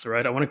crosses,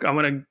 right? I want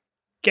to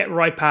get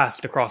right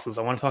past the crosses.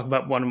 I want to talk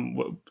about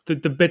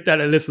the bit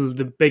that elicits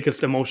the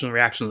biggest emotional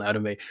reaction out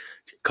of me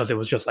because it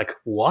was just like,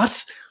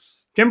 what?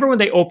 Do you remember when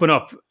they open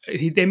up?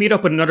 They meet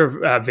up with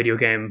another video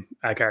game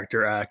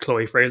character,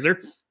 Chloe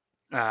Fraser,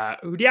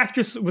 who the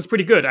actress was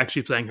pretty good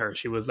actually playing her.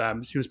 She was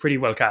pretty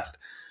well cast.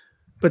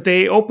 But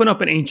they open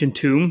up an ancient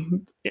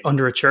tomb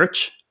under a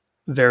church,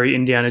 very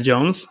Indiana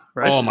Jones,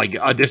 right? Oh my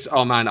god! I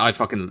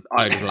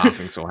was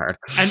laughing so hard.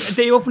 And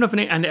they open up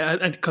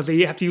and because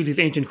they have to use these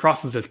ancient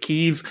crosses as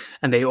keys,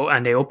 and they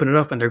open it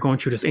up, and they're going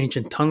through this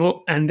ancient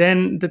tunnel, and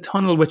then the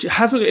tunnel, which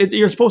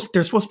they're supposed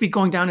to be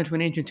going down into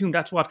an ancient tomb.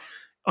 That's what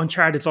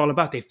Uncharted is all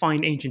about. They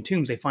find ancient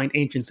tombs, they find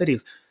ancient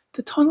cities.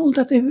 The tunnel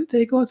that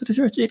they go into the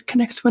church, it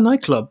connects to a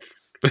nightclub.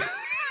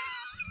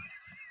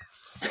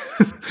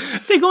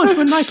 They go into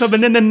a nightclub,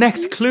 and then the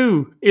next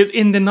clue is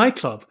in the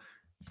nightclub.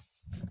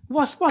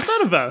 What's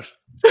that about?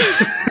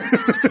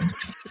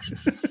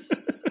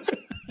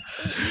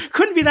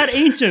 Couldn't be that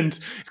ancient.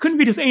 It couldn't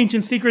be this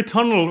ancient secret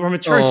tunnel from a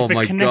church if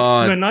it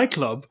connects to a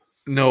nightclub.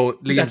 No,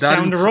 Liam, that's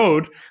down the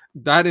road.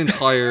 That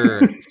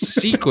entire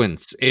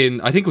sequence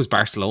I think it was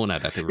Barcelona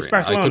that they were in.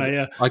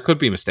 Barcelona, I could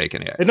be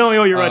mistaken. Yeah. No,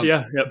 you're right.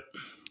 Yeah, yep.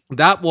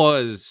 That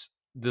was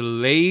the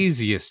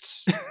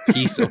laziest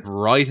piece of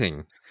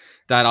writing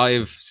that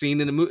I've seen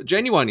in a movie,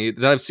 genuinely,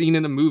 that I've seen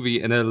in a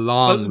movie in a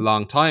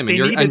long time.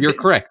 And you're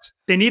correct.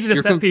 They needed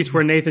a set piece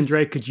where Nathan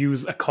Drake could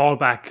use a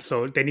callback.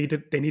 So they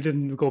needed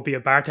him to go be a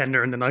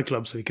bartender in the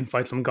nightclub so he can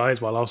fight some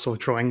guys while also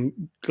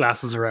throwing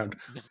glasses around.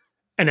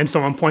 And then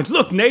someone points,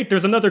 look, Nate,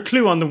 there's another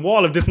clue on the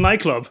wall of this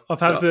nightclub of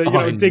how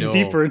to dig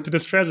deeper into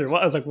this treasure.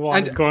 I was like,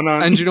 what is going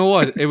on? And you know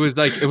what? It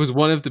was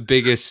one of the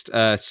biggest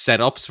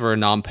setups for a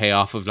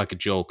non-payoff of like a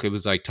joke. It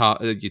was like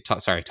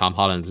Tom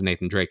Holland's and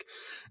Nathan Drake.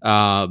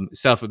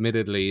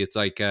 Self-admittedly, it's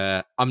like,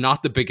 I'm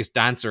not the biggest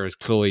dancer, as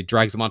Chloe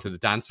drags him onto the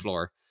dance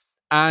floor.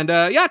 And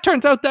it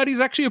turns out that he's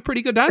actually a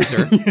pretty good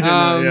dancer.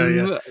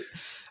 Yeah.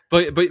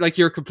 But like,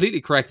 you're completely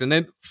correct. And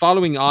then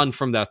following on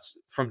from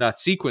that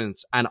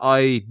sequence, and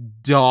I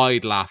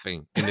died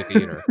laughing in the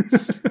theater,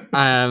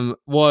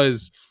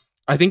 was,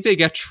 I think they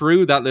get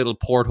through that little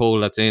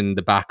porthole that's in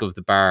the back of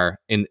the bar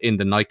in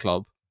the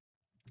nightclub,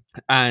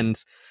 and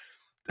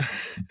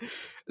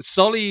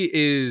Sully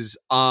is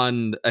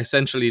on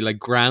essentially like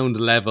ground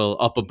level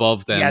up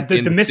above them. Yeah,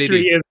 the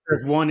mystery is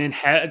there's one in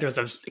hell.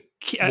 There's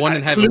one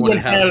in heaven, one in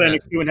hell, and a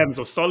clue in heaven.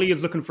 So Sully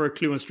is looking for a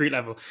clue on street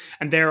level,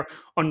 and they're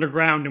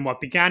underground in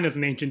what began as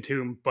an ancient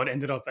tomb, but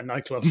ended up a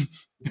nightclub.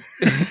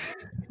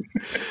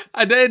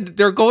 And then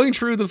they're going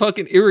through the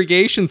fucking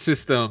irrigation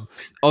system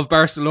of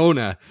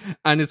Barcelona,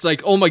 and it's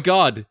like, oh my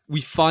god,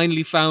 we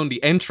finally found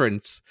the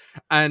entrance.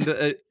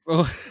 And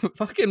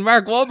fucking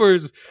Mark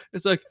Wahlberg,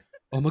 it's like,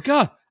 oh my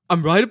god,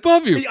 I'm right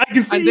above you. I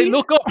can see. And they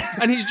look up,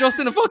 and he's just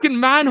in a fucking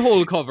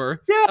manhole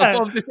cover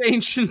above this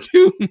ancient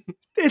tomb.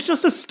 It's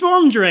just a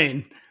storm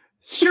drain.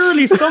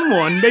 Surely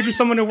maybe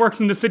someone who works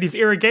in the city's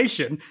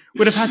irrigation,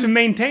 would have had to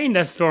maintain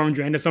that storm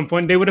drain at some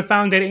point. They would have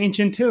found that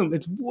ancient tomb.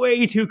 It's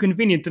way too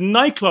convenient. The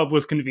nightclub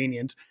was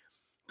convenient.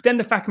 But then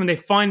the fact when they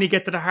finally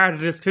get to the heart of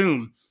this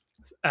tomb,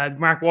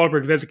 Mark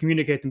Wahlberg is able to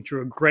communicate them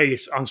through a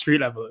grate on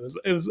street level.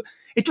 It's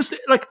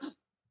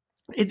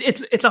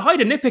a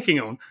height of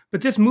nitpicking on,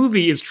 but this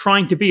movie is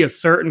trying to be a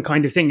certain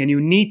kind of thing, and you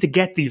need to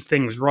get these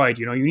things right.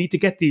 You need to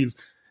get these.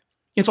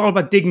 It's all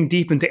about digging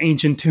deep into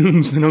ancient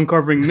tombs and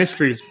uncovering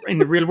mysteries in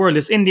the real world.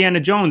 It's Indiana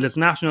Jones. It's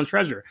National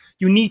Treasure.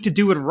 You need to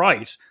do it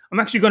right. I'm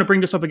actually going to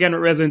bring this up again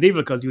with Resident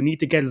Evil because you need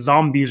to get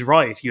zombies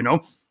right.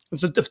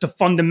 It's the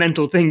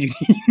fundamental thing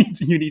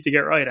you need to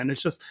get right, and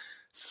it's just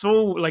so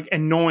like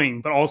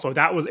annoying. But also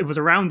it was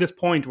around this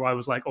point where I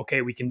was like,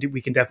 okay, we can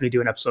definitely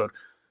do an episode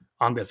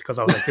on this, because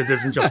I was like, this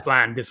isn't just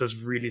planned. This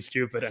is really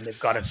stupid, and they've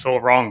got it so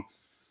wrong.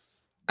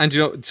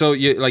 And so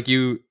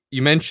you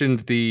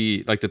mentioned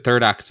the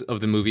third act of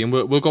the movie, and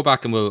we'll go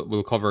back and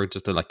we'll cover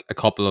just a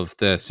couple of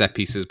the set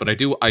pieces. But I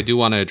do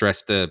want to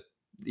address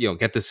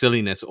get the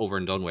silliness over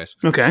and done with.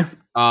 Okay.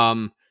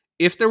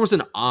 If there was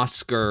an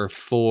Oscar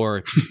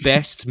for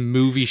best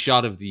movie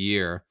shot of the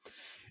year,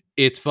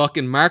 it's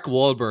fucking Mark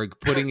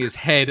Wahlberg putting his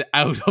head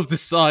out of the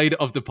side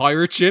of the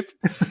pirate ship,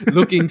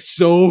 looking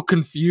so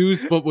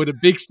confused, but with a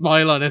big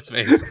smile on his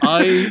face.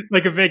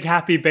 Like a big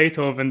happy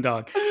Beethoven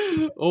dog.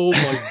 Oh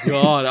my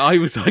god! I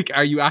was like,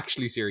 "Are you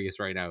actually serious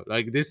right now?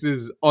 Like, this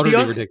is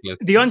utterly ridiculous."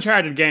 The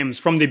Uncharted games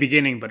from the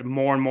beginning, but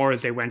more and more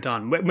as they went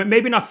on.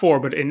 Maybe not 4,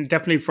 but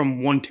definitely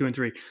from 1, 2, and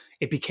 3,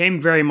 it became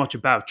very much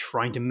about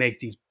trying to make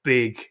these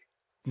big,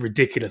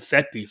 ridiculous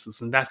set pieces,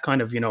 and that's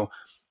kind of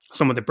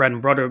some of the bread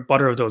and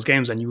butter of those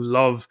games. And you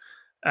love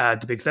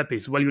the big set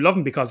pieces. Well, you love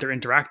them because they're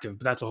interactive,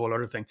 but that's a whole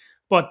other thing.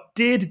 But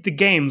did the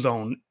Game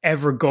Zone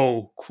ever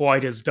go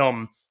quite as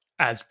dumb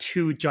as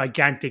 2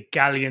 gigantic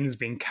galleons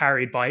being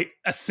carried by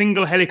a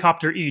single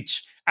helicopter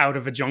each out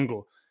of a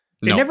jungle?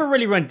 They never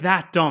really went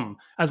that dumb.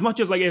 As much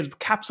as it was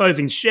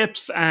capsizing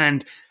ships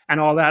and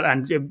all that,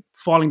 and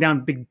falling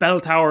down big bell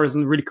towers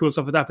and really cool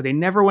stuff like that. But they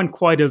never went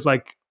quite as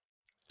the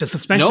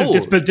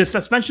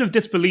suspension of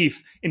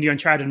disbelief in the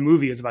Uncharted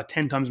movie is about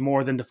 10 times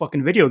more than the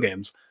fucking video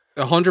games.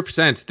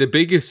 100%. The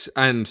biggest,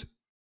 and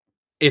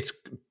it's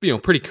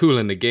pretty cool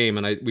in the game,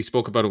 and we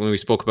spoke about it when we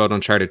spoke about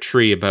Uncharted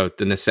 3 about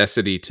the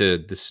necessity to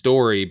the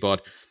story.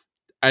 But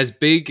as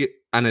big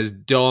and as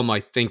dumb I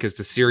think as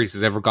the series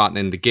has ever gotten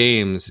in the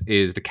games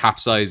is the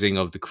capsizing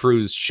of the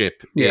cruise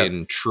ship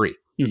in 3.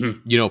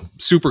 Mm-hmm.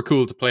 Super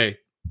cool to play.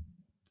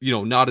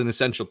 Not an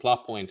essential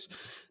plot point.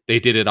 They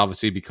did it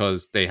obviously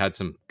because they had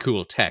some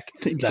cool tech.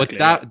 Exactly,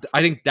 but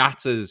I think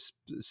that's as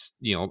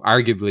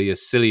arguably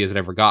as silly as it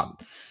ever gotten.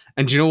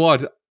 And you know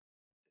what?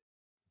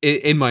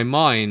 In my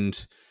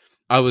mind,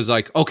 I was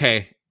like,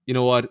 okay, you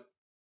know what?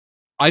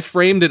 I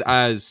framed it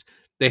as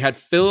they had a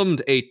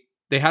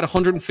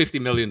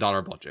 $150 million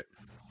budget.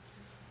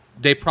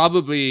 They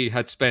probably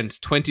had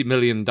spent $20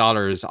 million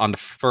on the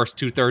first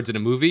 2/3 of the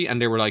movie,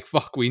 and they were like,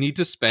 fuck, we need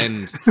to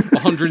spend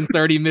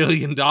 $130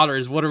 million.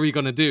 What are we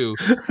going to do?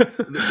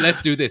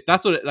 Let's do this.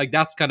 That's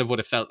that's kind of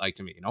what it felt like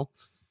to me,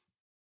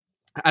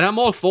 And I'm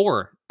all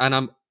for, and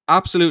I'm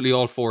absolutely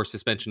all for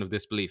suspension of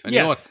disbelief. And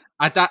you know what?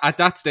 At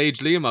that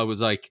stage, Liam, I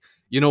was like,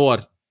 you know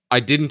what? I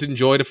didn't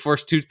enjoy the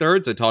first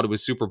 2/3. I thought it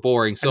was super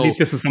boring. So at least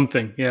this is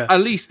something. Yeah.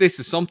 At least this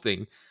is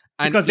something.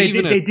 And because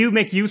they do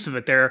make use of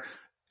it.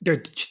 They're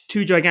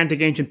 2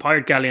 gigantic ancient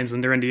pirate galleons,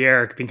 and they're in the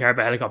air being carried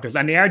by helicopters,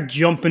 and they are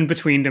jumping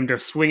between them. They're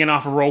swinging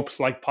off ropes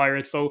like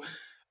pirates. So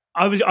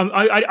I'm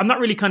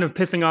not really kind of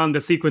pissing on the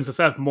sequence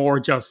itself.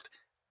 More just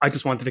I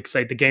just wanted to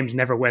say the games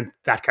never went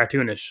that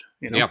cartoonish.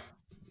 Yeah,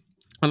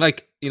 and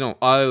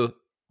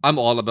I'm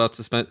all about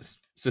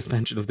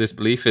suspension of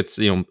disbelief. It's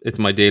it's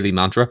my daily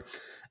mantra.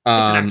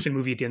 It's an action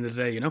movie at the end of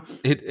the day,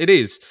 It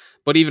is,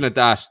 but even at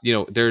that,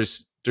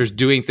 there's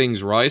doing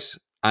things right,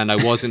 and I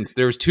wasn't.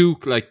 There's two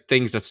like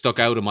things that stuck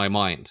out in my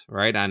mind,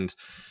 right? And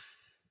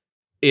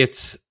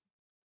it's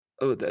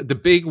the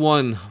big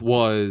one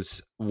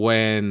was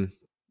when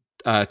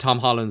Tom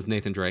Holland's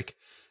Nathan Drake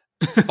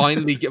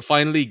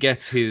finally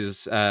gets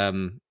his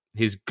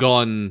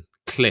gun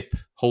clip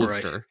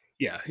holster. Right.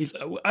 Yeah, he's.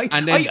 Nathan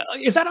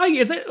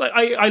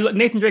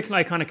Drake's an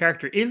iconic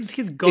character. Is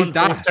his gun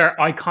holster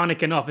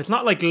iconic enough? It's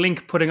not like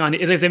Link putting on.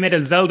 If they made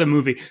a Zelda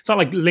movie, it's not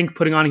like Link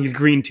putting on his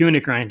green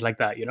tunic or anything like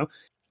that.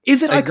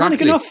 Is it iconic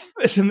enough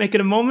to make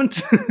it a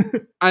moment?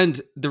 And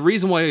the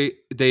reason why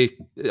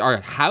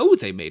how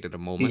they made it a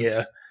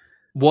moment,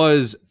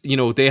 was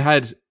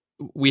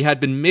we had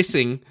been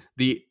missing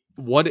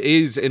what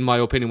is, in my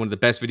opinion, one of the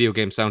best video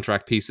game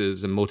soundtrack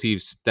pieces and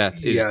motifs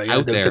that is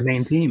out there. The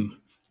main theme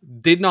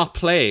did not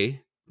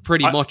play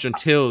pretty much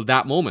until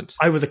that moment.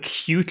 I was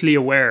acutely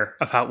aware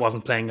of how it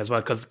wasn't playing as well,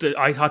 because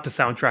I thought the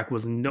soundtrack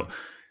was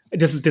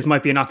this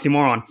might be an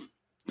oxymoron,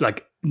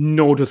 like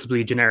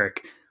noticeably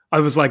generic. I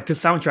was like, the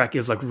soundtrack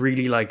is like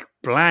really like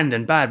bland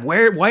and bad.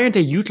 Why aren't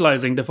they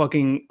utilizing the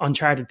fucking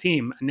Uncharted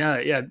theme? And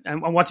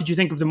and what did you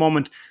think of the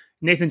moment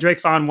Nathan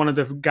Drake's on one of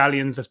the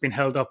galleons that's been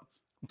held up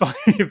by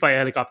a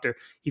helicopter?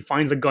 He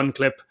finds a gun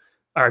clip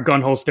or a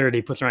gun holster that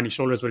he puts around his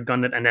shoulders with a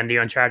gun, and then the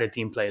Uncharted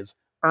theme plays.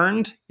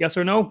 Earned? Yes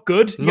or no?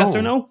 Good? No. Yes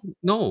or no?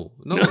 No,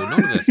 none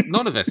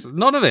of this.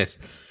 None of it.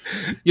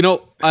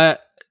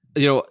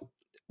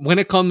 When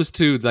it comes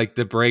to like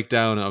the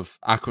breakdown of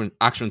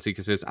action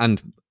sequences,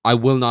 and I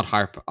will not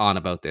harp on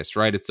about this,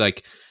 right? It's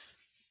like,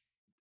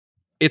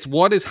 it's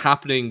what is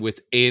happening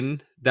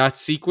within that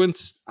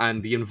sequence,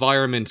 and the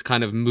environment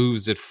kind of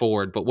moves it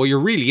forward. But what you're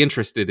really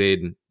interested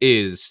in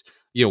is,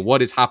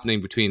 what is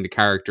happening between the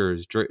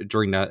characters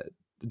during that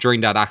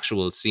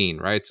actual scene,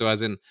 right? So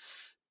as in,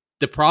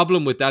 the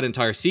problem with that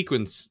entire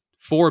sequence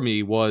for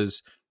me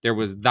was there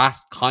was that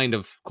kind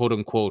of quote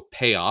unquote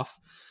payoff,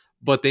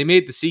 but they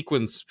made the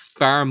sequence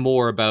far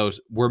more about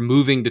we're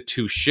moving the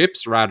two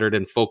ships rather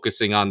than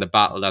focusing on the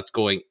battle that's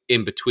going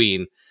in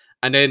between.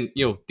 And then,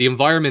 the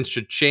environment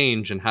should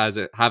change and have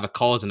a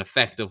cause and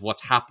effect of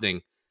what's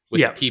happening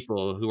with the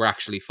people who are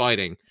actually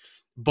fighting.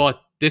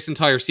 But this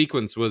entire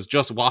sequence was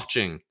just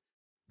watching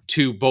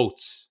two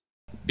boats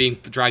being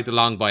dragged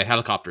along by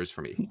helicopters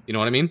for me. You know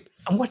what I mean?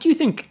 And what do you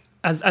think,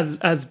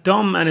 as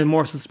dumb and in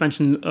more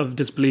suspension of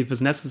disbelief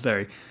as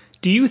necessary,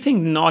 do you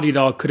think Naughty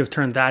Dog could have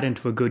turned that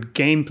into a good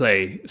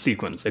gameplay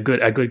sequence, a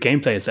good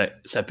gameplay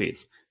set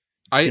piece?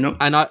 I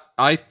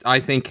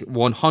think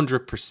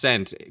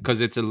 100%,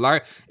 because it's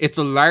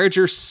a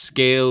larger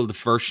scaled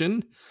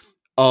version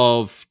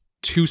of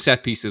two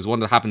set pieces, one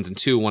that happens in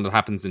 2, one that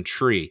happens in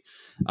 3.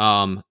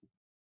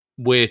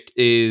 Which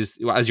is,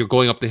 as you're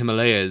going up the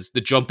Himalayas, the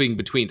jumping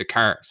between the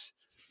cars.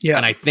 Yeah.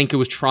 And I think it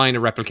was trying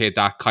to replicate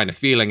that kind of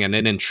feeling. And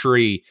then in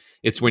 3,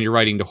 it's when you're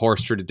riding the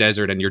horse through the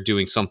desert and you're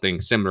doing something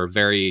similar,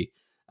 very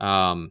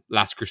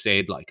Last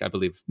Crusade like, I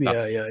believe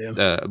that's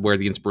where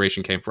the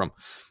inspiration came from.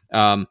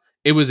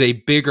 It was a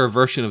bigger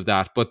version of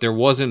that, but there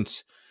was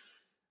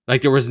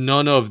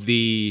none of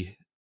the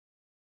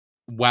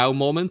wow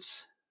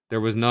moments. There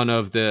was none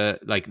of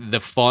the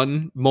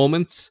fun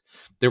moments.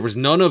 There was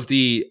none of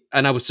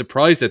and I was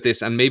surprised at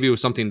this, and maybe it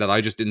was something that I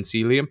just didn't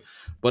see, Liam,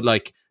 but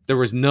there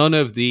was none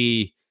of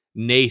the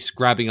Nate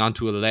grabbing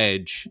onto a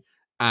ledge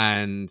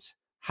and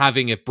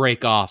having it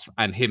break off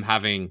and him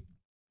having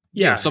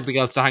something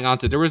else to hang on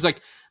to. There was none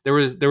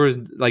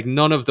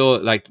of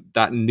the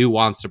that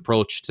nuanced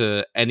approach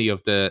to any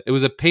of it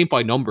was a paint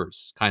by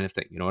numbers kind of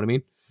thing. You know what I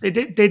mean? They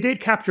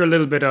did capture a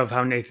little bit of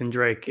how Nathan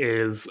Drake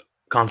is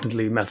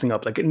constantly messing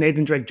up. Like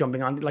Nathan Drake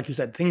jumping on, like you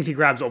said, things he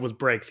grabs always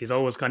breaks. He's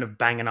always kind of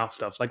banging off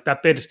stuff. Like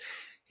that bit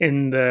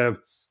in the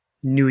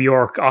New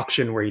York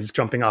auction where he's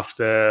jumping off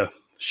the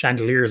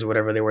chandeliers or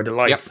whatever they were, the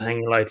lights,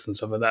 hanging lights and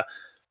stuff like that.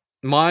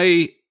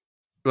 My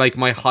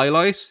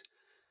highlight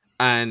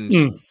and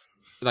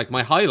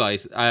my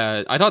highlight,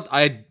 I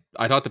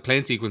thought the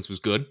plane sequence was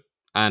good,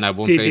 and I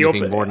won't say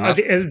anything more than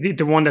that.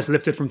 The one that's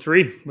lifted from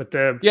 3 with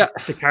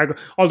the cargo.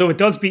 Although it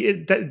does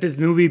this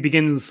movie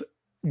begins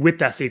with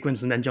that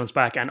sequence and then jumps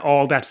back, and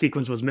all that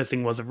sequence was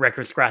missing was a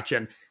record scratch.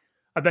 And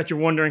I bet you're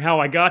wondering how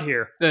I got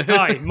here.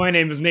 Hi, my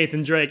name is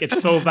Nathan Drake. It's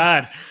so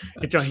bad.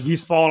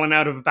 He's falling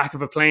out of the back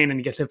of a plane and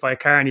he gets hit by a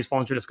car and he's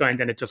falling through the sky, and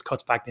then it just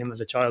cuts back to him as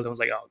a child. I was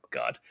like, oh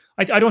God.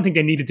 I don't think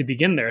they needed to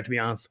begin there, to be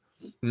honest.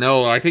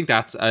 No, I think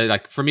that's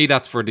for me,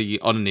 that's for the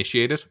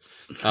uninitiated,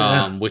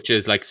 which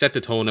is set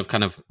the tone of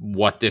kind of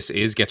what this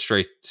is, get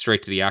straight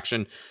to the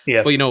action.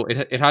 Yeah. But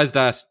it has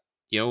that,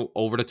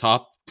 over the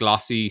top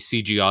glossy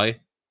CGI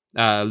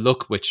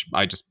look, which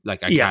I just I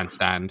can't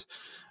stand.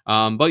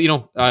 But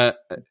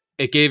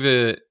it gave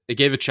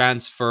a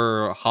chance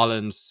for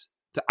Holland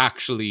to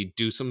actually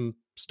do some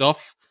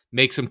stuff,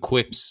 make some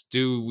quips,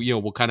 do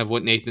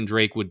what Nathan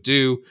Drake would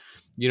do.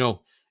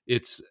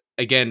 It's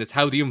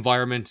how the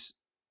environment.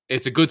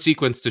 It's a good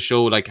sequence to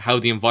show how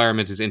the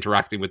environment is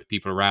interacting with the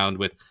people around,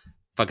 with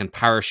fucking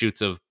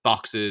parachutes of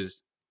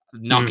boxes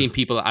knocking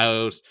people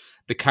out,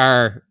 the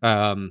car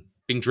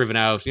being driven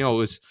out. You know, it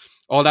was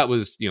all that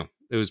was, you know,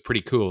 it was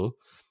pretty cool.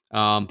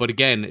 But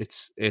again,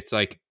 it's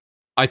like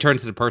I turned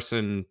to the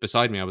person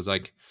beside me. I was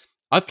like,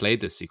 I've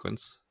played this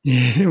sequence.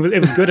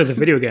 It was good as a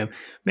video game.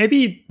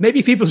 Maybe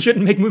people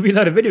shouldn't make movies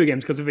out of video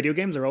games, because the video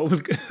games are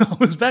always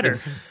better.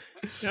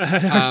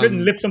 I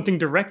shouldn't lift something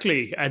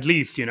directly, at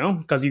least, you know,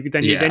 because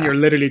then you're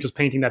literally just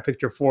painting that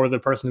picture for the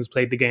person who's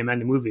played the game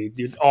and the movie.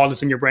 All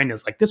that's in your brain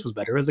is like, this was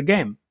better as a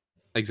game.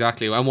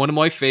 Exactly. And one of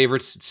my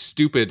favorite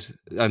stupid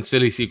and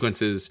silly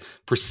sequences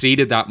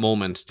preceded that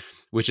moment,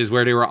 which is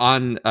where they were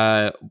on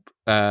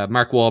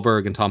Mark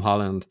Wahlberg and Tom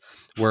Holland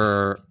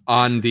were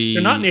on the...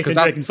 They're not Nathan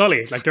Drake and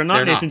Sully. Like, they're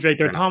not Nathan Drake.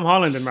 They're Tom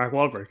Holland and Mark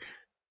Wahlberg.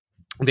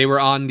 They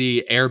were on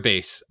the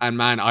airbase. And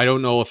man, I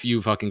don't know if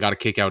you fucking got a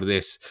kick out of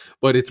this,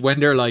 but it's when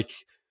they're like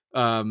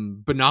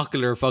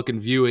binocular fucking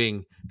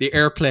viewing the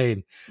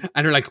airplane,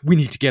 and they're like, we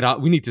need to get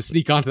out, we need to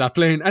sneak onto that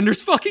plane, and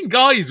there's fucking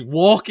guys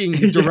walking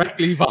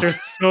directly by. They're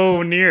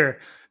so near.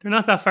 They're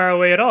not that far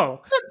away at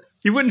all.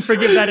 You wouldn't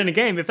forgive that in a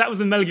game. If that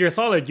was in Metal Gear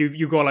Solid,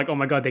 you go like, oh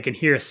my god, they can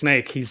hear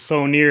Snake, he's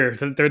so near,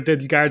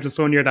 the guards are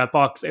so near that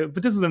box.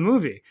 But this is a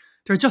movie.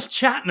 They're just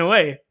chatting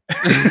away.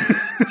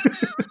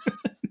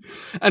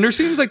 And there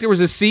seems like there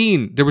was a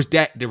scene, there was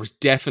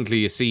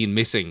definitely a scene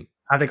missing.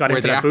 How they got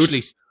into that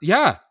boot?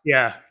 Yeah.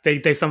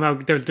 They somehow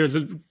there's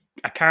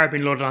a car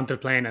being loaded onto the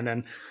plane, and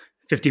then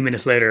 15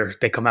 minutes later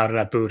they come out of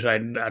that boot. I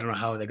don't know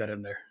how they got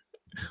in there,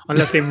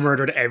 unless they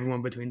murdered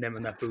everyone between them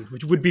and that boot,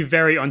 which would be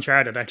very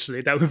Uncharted.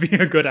 Actually, that would be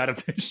a good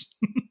adaptation.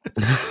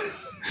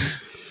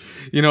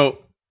 You know,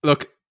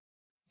 look,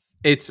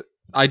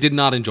 I did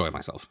not enjoy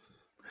myself.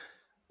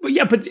 But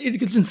yeah, but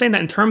it's insane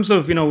that in terms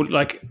of, you know,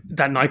 like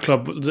that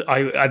nightclub,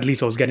 at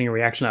least I was getting a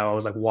reaction out. I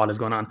was like, what is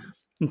going on?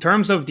 In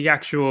terms of the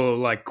actual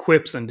like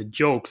quips and the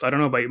jokes, I don't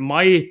know, but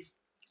my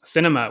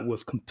cinema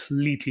was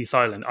completely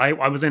silent.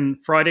 I was in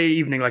Friday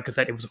evening, like I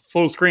said, it was a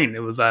full screen.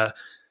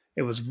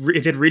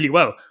 It did really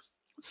well.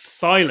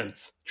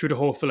 Silence through the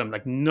whole film.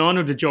 Like none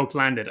of the jokes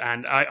landed.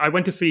 And I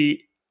went to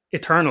see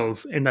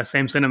Eternals in that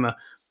same cinema.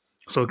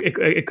 So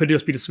it could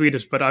just be the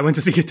Swedish, but I went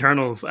to see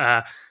Eternals,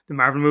 the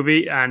Marvel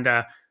movie, and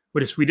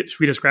with a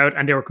Swedish crowd,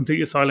 and they were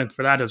completely silent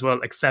for that as well,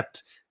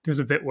 except there's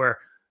a bit where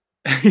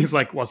he's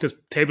like, what's this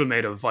table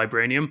made of?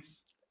 Vibranium?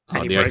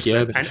 And he breaks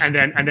it. And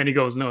then he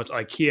goes, no, it's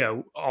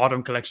IKEA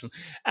Autumn Collection.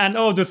 And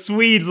the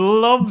Swedes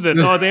loved it.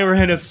 They were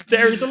in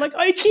hysterics. They're like,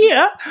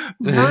 IKEA?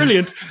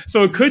 Brilliant.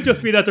 So it could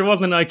just be that there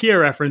was an IKEA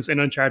reference in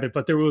Uncharted,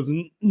 but there was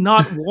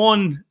not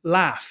one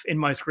laugh in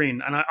my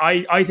screen. And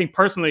I think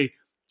personally,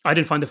 I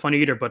didn't find it funny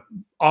either, but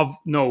of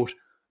note,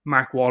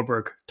 Mark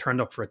Wahlberg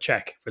turned up for a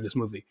check for this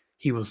movie.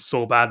 He was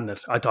so bad in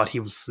it. I thought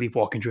he was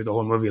sleepwalking through the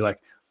whole movie. Like,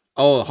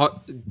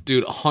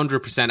 dude,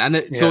 100%.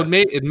 And so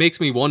it makes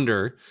me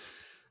wonder,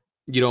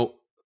 you know,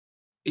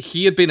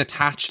 he had been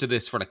attached to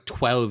this for like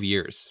 12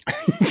 years.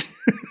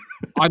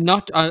 I'm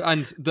not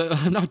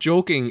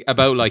joking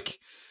about like,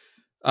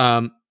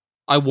 I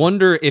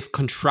wonder if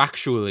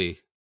contractually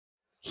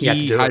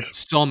he had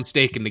some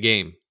stake in the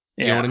game.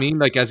 You know what I mean?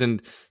 Like, as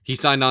in, he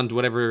signed on to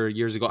whatever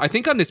years ago. I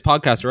think on this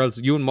podcast, or else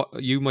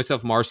you,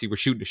 myself, Marcy were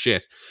shooting the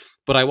shit.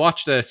 But I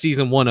watched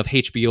season 1 of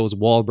HBO's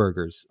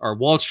Wahlburgers, or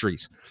Wall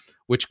Street,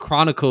 which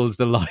chronicles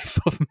the life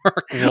of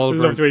Mark Wahlberg.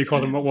 I love the way you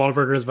call them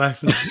Wahlburgers back.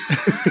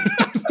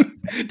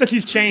 That's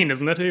his chain,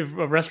 isn't it? Of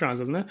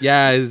restaurants, isn't it?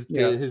 Yeah,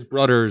 his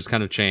brother's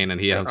kind of chain,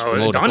 and he helps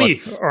promote Donnie,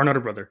 it. Or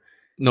another brother?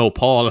 No,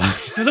 Paul.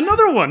 There's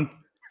another one.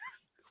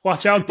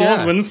 Watch out,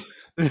 Baldwin's.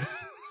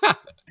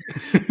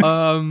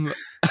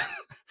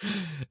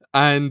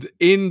 And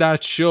in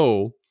that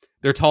show,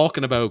 they're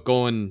talking about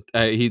going.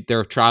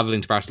 They're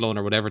traveling to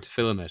Barcelona or whatever to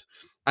film it,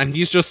 and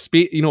he's just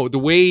the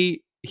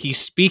way he's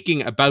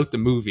speaking about the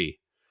movie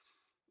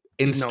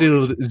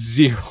instilled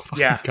zero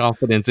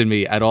confidence in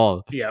me at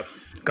all. Yeah,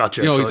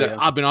 gotcha. You know, he's like,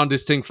 I've been on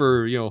this thing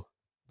for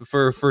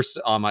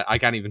I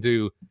can't even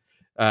do.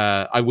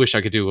 I wish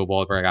I could do a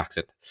Wahlberg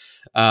accent.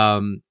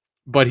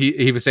 But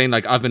he was saying,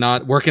 like, I've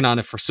been working on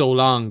it for so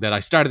long that I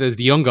started as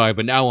the young guy,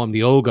 but now I'm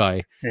the old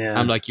guy. Yeah.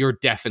 I'm like, you're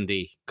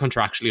definitely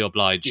contractually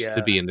obliged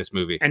to be in this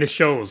movie. And it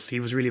shows.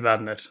 He was really bad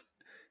in it.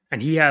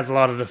 And he has a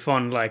lot of the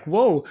fun, like,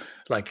 whoa,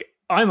 like,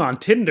 I'm on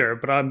Tinder,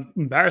 but I'm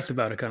embarrassed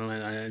about it, kind of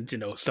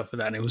like, stuff like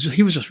that. And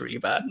he was just really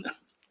bad.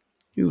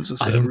 He was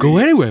just, I don't go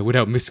anywhere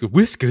without Mr.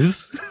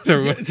 Whiskers.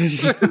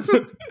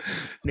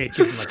 Nate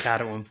gives him a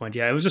cat at one point.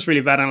 Yeah, it was just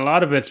really bad. And a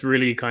lot of it's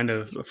really kind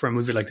of, for a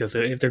movie like this,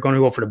 if they're going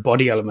to go for the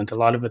body element, a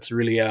lot of it's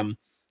really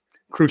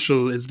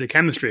crucial is the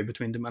chemistry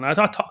between them. And I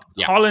thought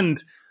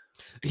Holland,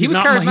 he was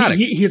charismatic.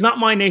 He's not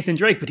my Nathan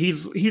Drake, but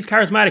he's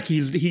charismatic.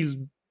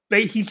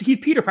 He's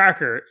Peter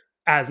Parker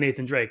as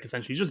Nathan Drake,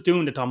 essentially, just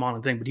doing the Tom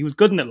Holland thing. But he was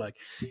good in it. Like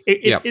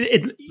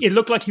it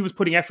looked like he was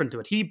putting effort into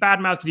it. He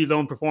badmouthed his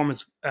own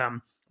performance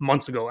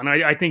months ago, and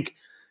I think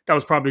that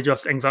was probably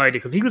just anxiety,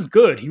 because he was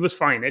good. He was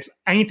fine. It's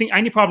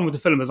any problem with the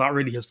film is not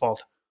really his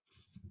fault.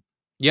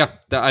 Yeah,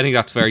 I think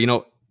that's fair. You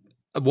know,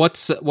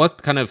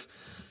 what kind of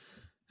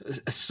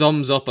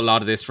sums up a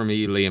lot of this for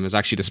me, Liam, is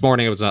actually this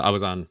morning I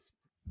was on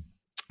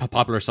a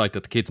popular site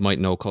that the kids might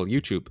know called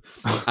YouTube.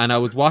 And I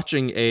was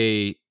watching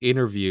a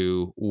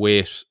interview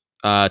with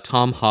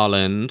Tom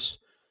Holland,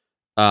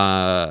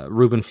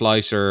 Ruben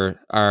Fleischer,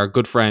 our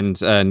good friend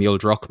Neil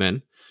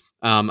Druckmann,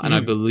 and I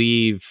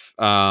believe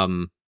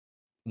one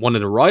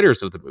of the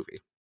writers of the movie.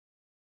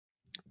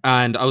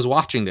 And I was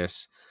watching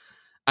this,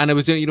 and it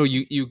was,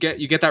 you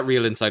get that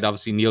real insight.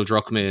 Obviously, Neil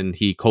Druckmann,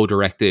 he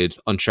co-directed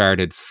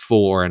Uncharted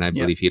 4, and I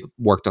believe he had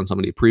worked on some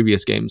of the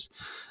previous games.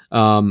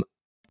 Holland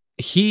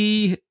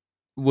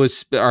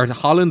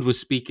was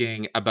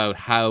speaking about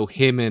how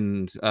him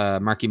and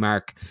Marky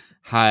Mark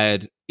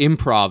had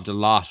improv'd a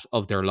lot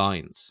of their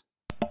lines.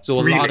 So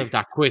a lot of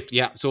that quip,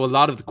 so a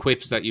lot of the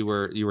quips that you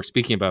were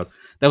speaking about,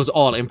 that was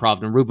all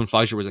improv. And Ruben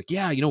Fleischer was like,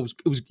 it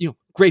was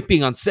great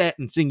being on set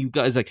and seeing you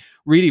guys like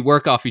really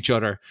work off each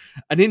other.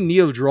 And then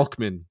Neil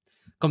Druckmann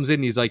comes in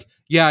and he's like,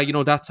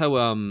 that's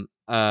how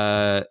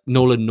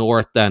Nolan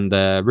North and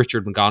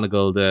Richard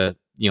McGonigal, the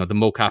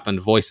mocap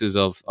and voices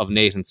of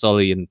Nate and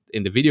Sully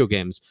in the video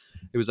games.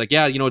 It was like,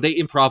 they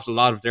improv'd a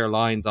lot of their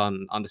lines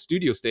on the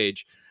studio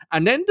stage.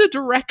 And then the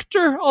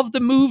director of the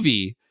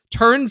movie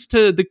turns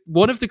to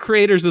one of the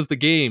creators of the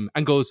game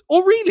and goes,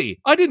 "Oh, really?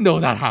 I didn't know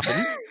that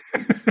happened."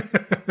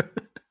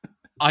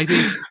 I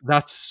think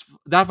that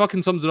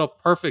fucking sums it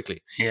up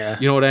perfectly. Yeah.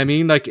 You know what I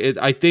mean? Like,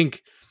 I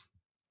think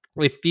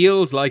it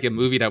feels like a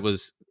movie that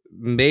was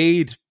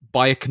made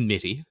by a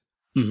committee,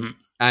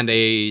 and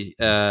a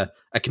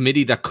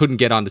committee that couldn't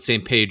get on the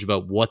same page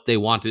about what they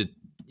wanted,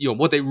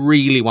 what they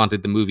really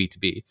wanted the movie to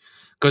be,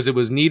 because it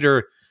was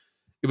neither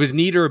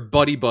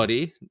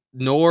buddy,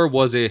 nor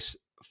was it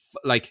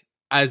like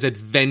as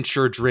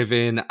adventure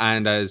driven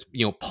and as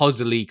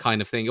puzzly kind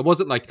of thing. It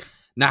wasn't like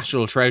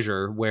National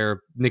Treasure,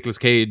 where Nicolas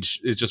Cage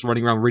is just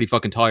running around really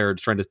fucking tired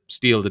trying to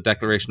steal the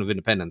Declaration of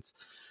Independence,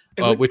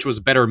 which was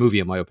a better movie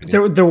in my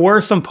opinion. There were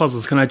some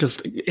puzzles. Can I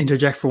just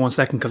interject for 1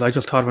 second, because I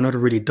just thought of another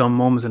really dumb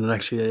moment in it.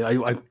 Actually,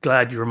 I'm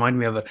glad you reminded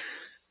me of it.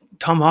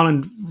 Tom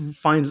Holland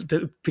finds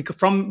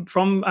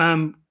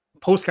from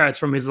postcards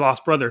from his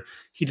lost brother,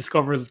 he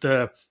discovers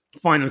the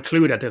final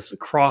clue that this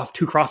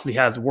two crosses he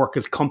has work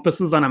as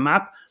compasses on a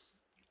map.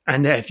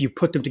 And if you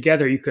put them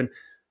together, you can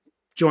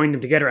join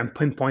them together and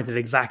pinpoint the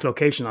exact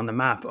location on the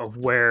map of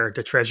where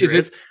the treasure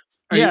is.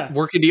 Are you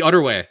working the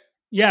other way?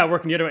 Yeah,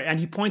 working the other way. And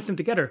he points them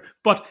together.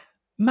 But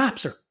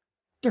maps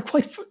they're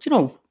quite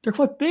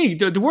big.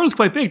 The world's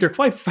quite big. They're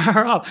quite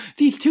far off.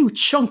 These two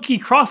chunky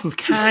crosses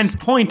can't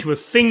point to a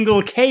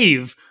single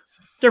cave.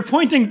 They're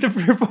pointing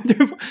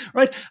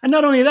right. And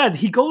not only that,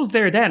 he goes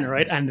there then,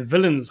 right? And the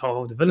villains have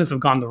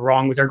gone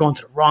they're going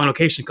to the wrong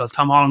location, because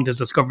Tom Holland has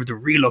discovered the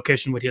real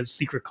location with his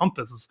secret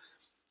compasses.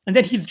 And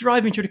then he's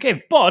driving through the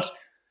cave. But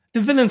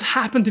the villains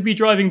happen to be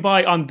driving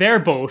by on their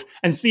boat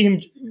and see him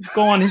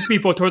go on his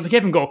speedboat towards the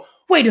cave and go,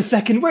 "Wait a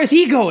second, where's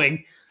he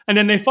going?" And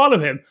then they follow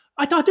him.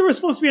 I thought they were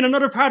supposed to be in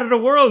another part of the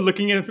world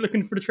looking for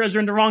the treasure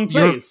in the wrong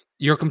place.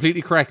 You're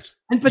completely correct.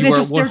 But they're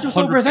just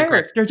over there.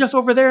 Correct. They're just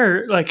over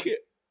there, like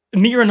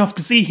near enough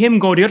to see him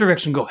go the other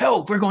direction and go,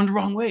 "Help, we're going the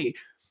wrong way."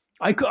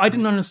 I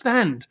didn't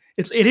understand.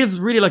 It is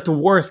really like the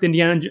worst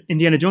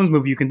Indiana Jones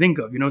movie you can think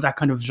of, that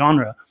kind of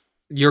genre.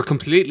 You're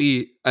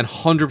completely and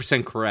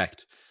 100%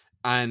 correct.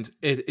 And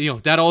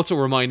it, that also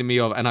reminded me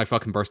of, and I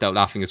fucking burst out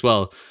laughing as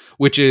well,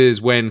 which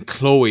is when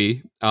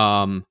Chloe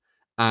and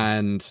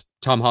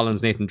Tom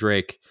Holland's Nathan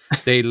Drake,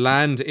 they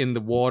land in the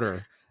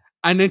water,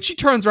 and then she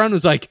turns around and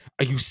is like,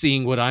 "Are you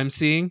seeing what I'm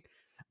seeing?"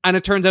 And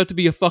it turns out to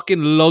be a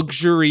fucking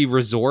luxury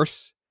resort.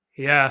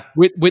 Yeah,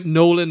 with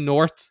Nolan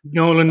North.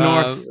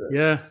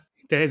 Yeah,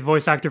 the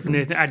voice actor for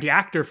Nathan, the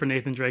actor for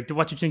Nathan Drake.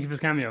 What did you think of his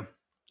cameo?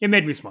 It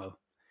made me smile.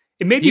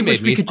 It made me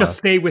wish we could just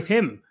stay with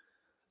him.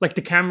 Like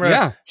the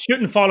camera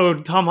shouldn't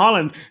follow Tom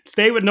Holland.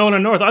 Stay with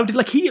Nolan North. I would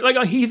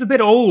he's a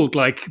bit old,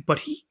 but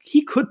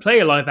he could play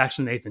a live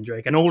action Nathan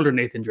Drake, an older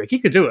Nathan Drake. He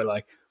could do it.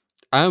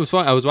 I was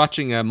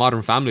watching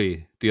Modern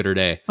Family the other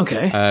day.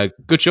 Okay,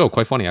 good show,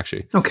 quite funny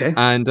actually. Okay,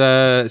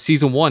 and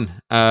season 1,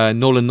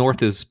 Nolan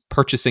North is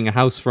purchasing a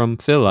house from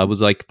Phil. I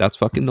was like, that's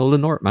fucking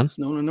Nolan North, man. It's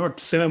Nolan North.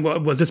 So,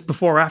 was this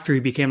before or after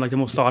he became like the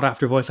most sought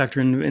after voice actor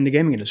in the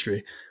gaming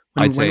industry?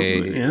 I'd say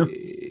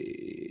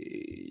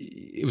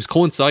it was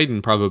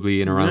coinciding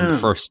probably in around the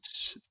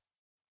first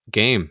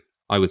game,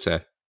 I would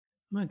say.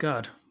 My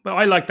God. Well,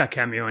 I liked that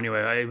cameo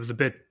anyway. It was a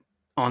bit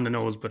on the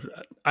nose, but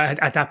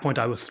at that point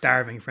I was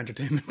starving for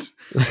entertainment.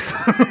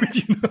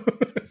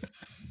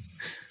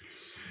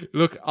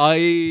 Look,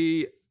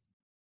 I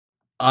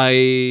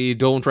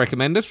don't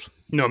recommend it.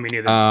 No, me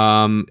neither.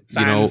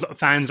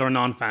 Fans or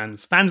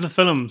non-fans. Fans of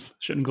films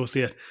shouldn't go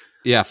see it.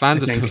 Yeah,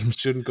 fans of films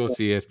shouldn't go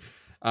see it.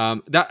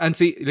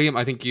 Liam,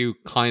 I think you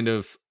kind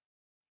of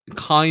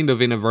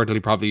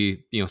inadvertently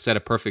probably said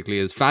it perfectly.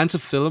 Is fans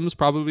of films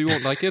probably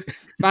won't like it.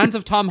 Fans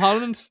of Tom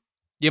Holland,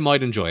 you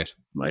might enjoy it.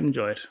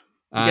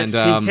 And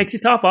he takes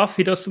his top off.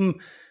 He does some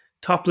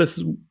topless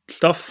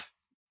stuff.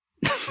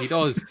 He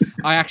does.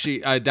 I actually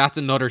that's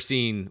another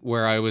scene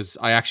where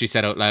I actually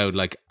said out loud,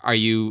 like, "Are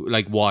you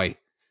like why?"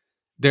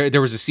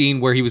 There was a scene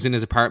where he was in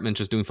his apartment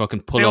just doing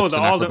fucking pull-ups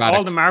and acrobatics.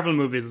 All the Marvel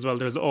movies as well.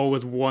 There's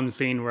always one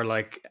scene where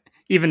like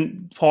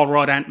even Paul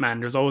Rudd Ant-Man,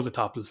 there's always a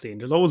topless scene.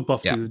 There's always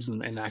buff Yeah. dudes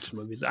in action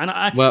movies, and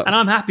Well,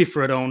 I'm happy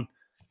for it. Own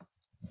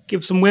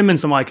give some women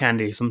some eye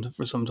candy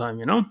for some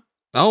time.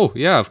 oh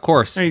yeah, of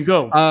course. There you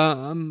go.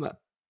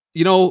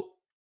 You know,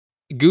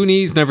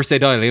 Goonies never say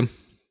die, Liam.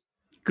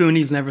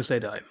 Goonies never say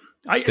die.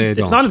 They It's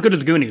don't. not as good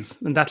as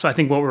Goonies, and that's I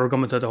think what we were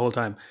coming to the whole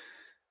time.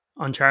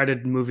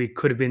 Uncharted movie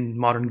could have been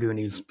modern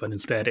Goonies, but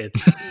instead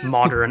it's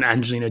modern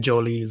Angelina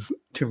Jolie's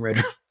Tomb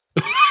Raider.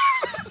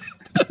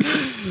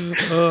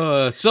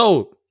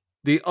 So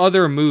the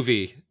other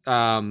movie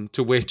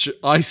to which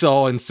I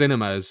saw in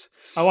cinemas.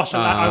 I watched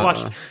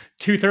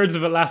 2/3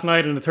 of it last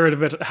night and a third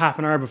of it half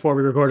an hour before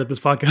we recorded this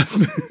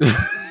podcast.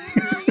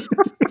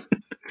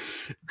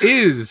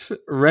 Is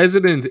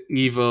Resident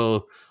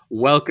Evil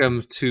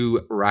Welcome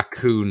to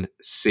Raccoon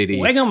City.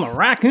 Welcome to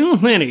Raccoon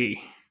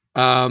City.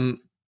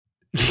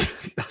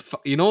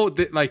 You know,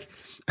 like,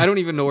 I don't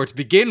even know where to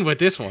begin with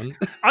this one.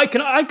 I'm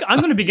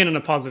going to begin on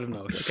a positive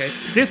note, okay?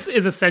 This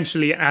is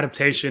essentially an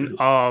adaptation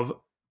of...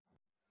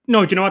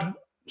 No, do you know what?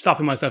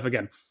 Stopping myself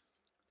again.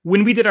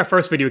 When we did our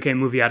first video game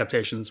movie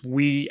adaptations,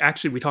 we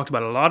talked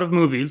about a lot of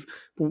movies,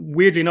 but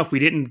weirdly enough, we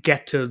didn't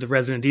get to the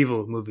Resident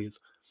Evil movies.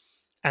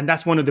 And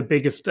that's one of the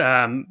biggest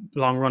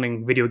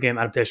long-running video game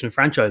adaptation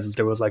franchises.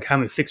 There was like, how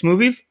many? 6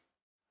 movies?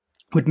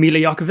 With Mila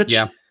Jovovich?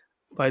 Yeah.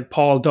 By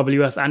Paul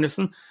W.S.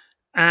 Anderson.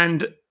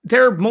 And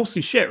they're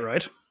mostly shit,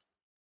 right?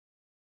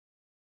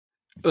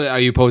 Are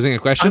you posing a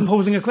question? I'm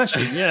posing a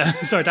question, yeah.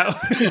 Sorry, they are.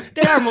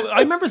 I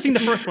remember seeing the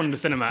first one in the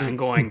cinema and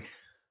going,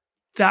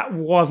 that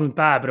wasn't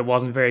bad, but it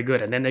wasn't very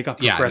good. And then they got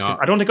progressive. Yeah,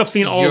 no, I don't think I've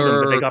seen all of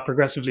them, but they got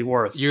progressively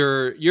worse.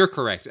 You're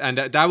correct. And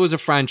that was a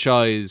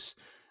franchise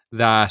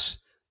that,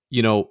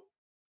 you know,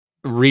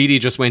 really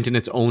just went in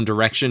its own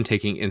direction,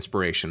 taking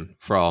inspiration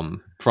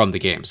from the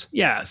games.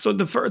 Yeah, so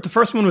the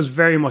first one was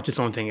very much its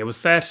own thing. It was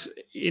set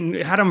in,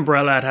 it had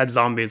Umbrella, it had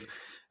zombies,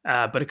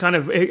 but it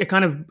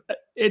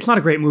it's not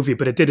a great movie,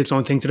 but it did its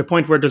own thing to the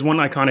point where there's one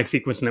iconic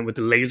sequence in it with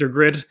the laser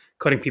grid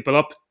cutting people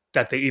up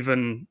that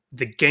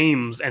the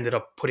games ended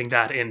up putting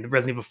that in.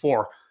 Resident Evil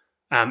 4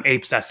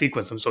 apes that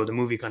sequence, and so the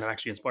movie kind of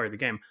actually inspired the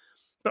game.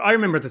 But I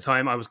remember at the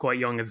time, I was quite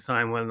young at the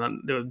time,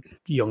 when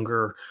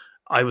younger,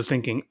 I was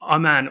thinking, oh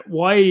man,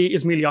 why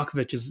is Mila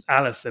Jovovich as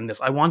Alice in this?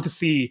 I want to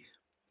see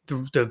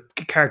the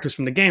characters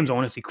from the games. I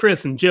want to see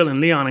Chris and Jill and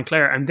Leon and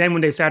Claire. And then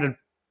when they started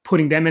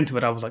putting them into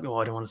it, I was like, oh,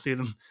 I don't want to see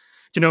them.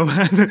 You know,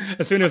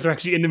 as soon as they're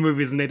actually in the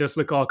movies and they just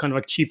look all kind of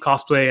like cheap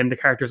cosplay and the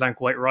characters aren't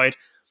quite right.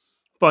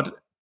 But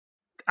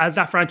as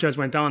that franchise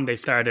went on, they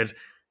started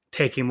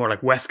taking more,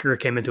 like Wesker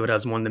came into it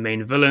as one of the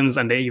main villains,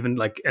 and they even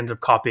like ended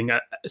up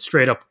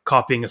straight up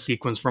copying a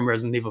sequence from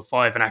Resident Evil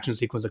 5, an action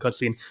sequence, a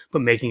cutscene,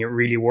 but making it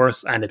really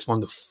worse. And it's one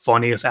of the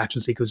funniest action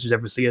sequences you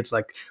ever see. It's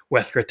like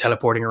Wesker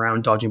teleporting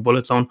around, dodging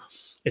bullets on.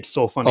 It's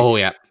so funny. Oh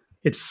yeah,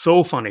 it's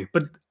so funny.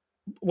 But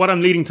what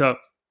I'm leading to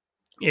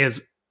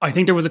is, I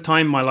think there was a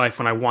time in my life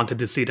when I wanted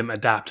to see them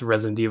adapt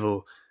Resident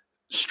Evil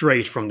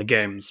straight from the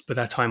games, but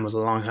that time was a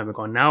long time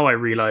ago. Now I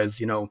realize,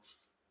 you know,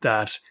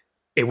 that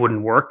it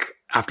wouldn't work.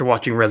 After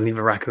watching Resident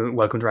Evil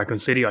Welcome to Raccoon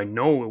City, I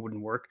know it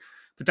wouldn't work.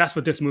 But that's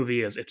what this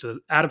movie is. It's a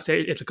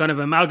kind of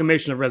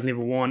amalgamation of Resident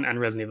Evil 1 and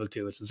Resident Evil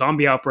 2. It's a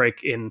zombie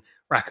outbreak in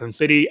Raccoon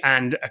City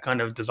and a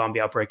kind of the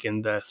zombie outbreak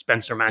in the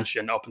Spencer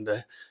Mansion up in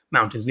the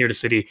mountains near the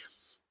city,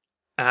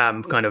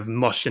 kind of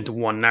mushed into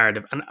one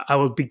narrative. And I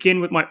will begin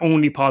with my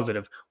only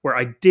positive, where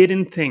I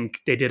didn't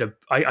think they did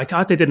I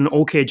thought they did an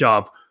okay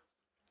job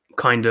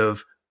kind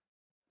of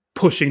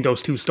pushing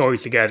those two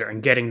stories together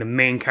and getting the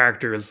main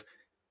characters,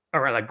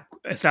 or like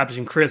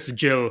establishing Chris,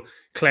 Jill,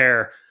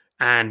 Claire,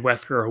 and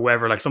Wesker, or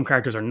whoever. Like, some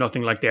characters are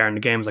nothing like they are in the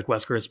games, like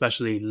Wesker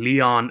especially,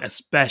 Leon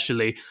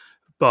especially.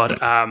 But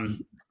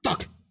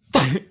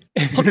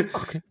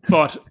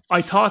but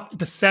I thought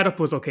the setup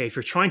was okay if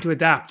you're trying to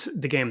adapt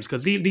the games,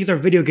 because these are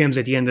video games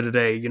at the end of the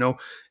day. You know,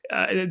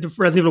 the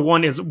Resident Evil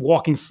 1 is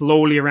walking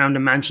slowly around a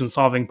mansion,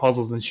 solving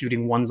puzzles and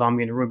shooting one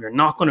zombie in a room. You're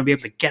not going to be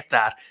able to get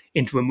that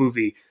into a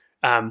movie,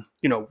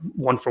 you know,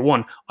 one for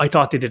one. I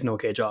thought they did an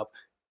okay job.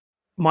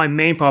 My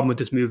main problem with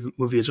this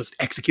movie is just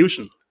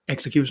execution.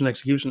 It's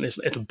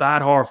a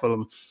bad horror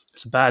film.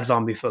 It's a bad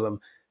zombie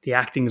film. The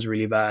acting is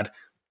really bad.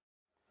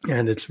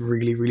 And it's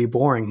really, really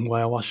boring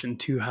while I watch it in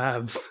two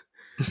halves.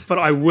 But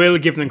I will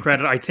give them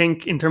credit. I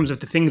think in terms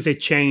of the things they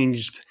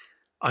changed,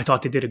 I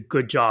thought they did a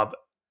good job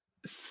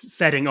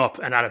setting up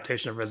an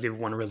adaptation of Resident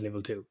Evil 1 and Resident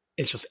Evil 2.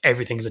 It's just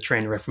everything's a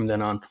train wreck from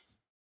then on.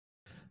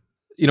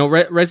 You know,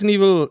 Resident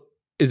Evil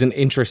is an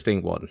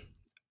interesting one.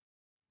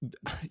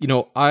 You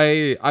know,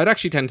 I'd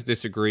actually tend to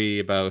disagree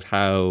about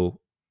how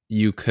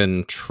you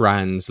can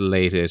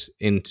translate it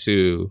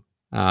into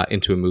a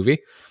movie.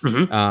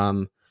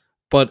 Mm-hmm.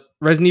 But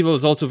Resident Evil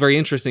is also very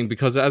interesting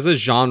because as a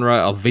genre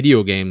of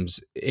video games,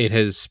 it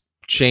has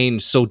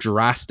changed so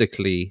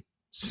drastically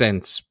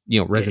since, you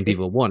know, Resident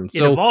Evil 1.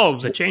 So it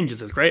evolves, it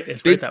changes. It's great.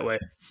 It's great that way.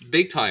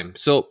 Big time.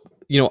 So,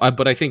 you know,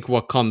 but I think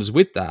what comes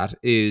with that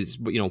is,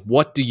 you know,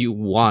 what do you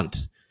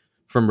want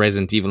from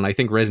Resident Evil? And I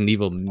think Resident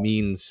Evil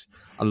means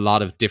a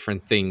lot of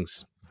different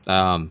things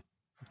to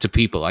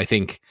people. I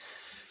think,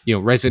 you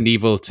know, Resident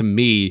Evil to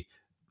me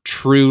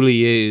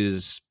truly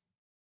is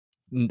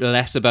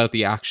less about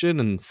the action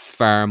and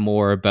far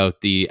more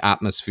about the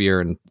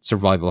atmosphere and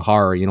survival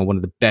horror. You know, one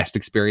of the best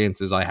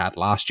experiences I had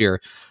last year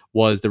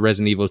was the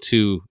Resident Evil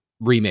 2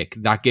 remake.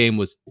 That game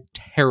was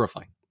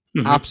terrifying.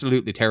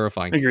 Absolutely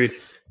terrifying. Agreed.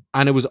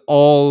 And it was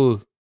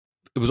all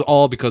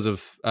because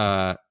of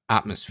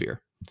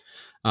atmosphere.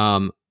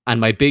 And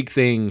my big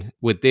thing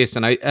with this,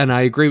 and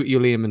I agree with you,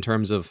 Liam, in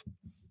terms of,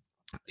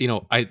 you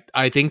know,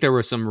 I think there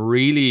was some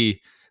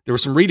really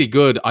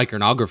good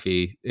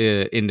iconography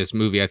in this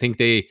movie. I think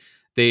they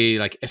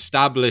like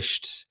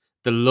established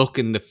the look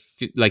and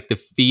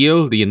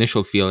the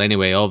initial feel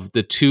anyway of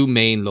the two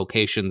main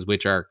locations,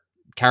 which are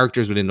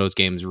characters within those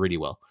games, really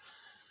well.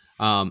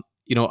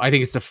 You know, I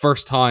think it's the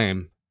first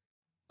time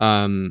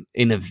in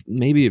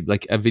maybe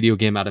like a video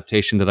game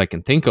adaptation that I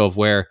can think of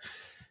where,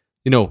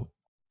 you know,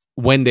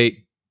 when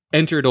they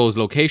enter those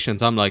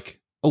locations, I'm like,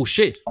 oh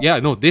shit, yeah,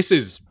 no, this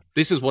is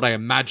what I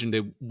imagined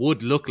it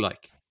would look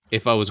like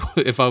if I was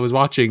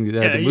watching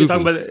the movie. You're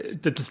talking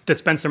about the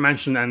Spencer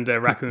Mansion and the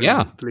Raccoon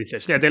Police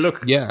Station. Yeah, they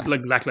look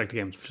exactly like the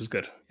games, which is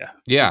good.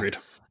 Yeah. Agreed.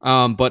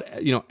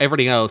 But you know,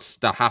 everything else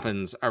that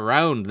happens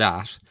around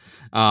that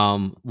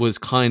was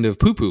kind of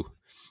poo poo.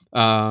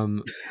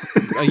 You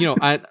know,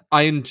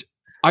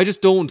 I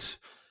just don't.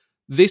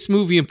 This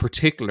movie in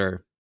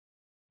particular,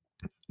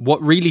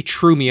 what really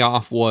threw me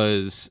off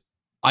was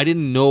I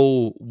didn't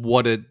know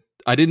what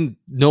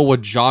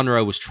genre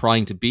it was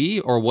trying to be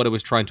or what it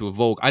was trying to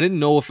evoke. I didn't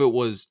know if it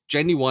was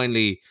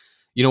genuinely,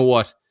 you know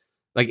what,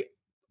 like,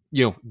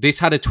 you know, this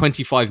had a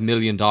 $25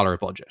 million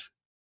budget.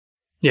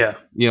 Yeah.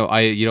 You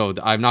know,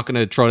 I'm not going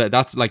to throw that.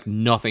 That's like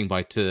nothing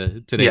by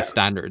today's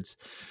standards.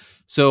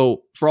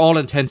 So for all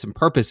intents and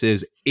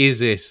purposes,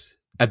 is it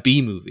a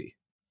B movie?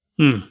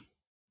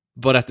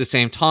 But at the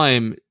same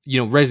time,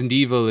 you know, Resident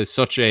Evil is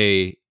such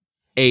a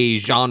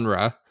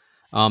genre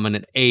and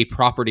an A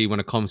property when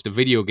it comes to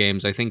video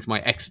games. I think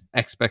my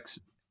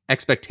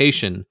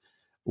expectation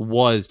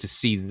was to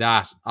see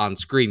that on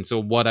screen. So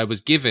what I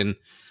was given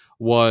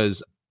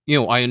was, you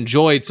know, I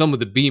enjoyed some of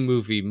the B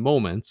movie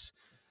moments,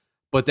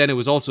 but then it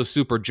was also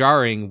super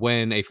jarring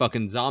when a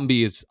fucking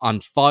zombie is on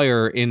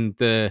fire in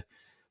the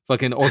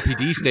fucking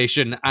RPD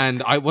station. And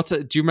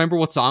do you remember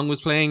what song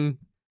was playing?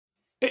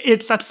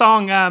 It's that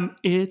song,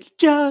 It's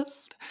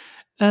Just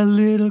a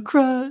Little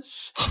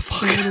Crush. Oh,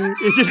 fuck. Do you know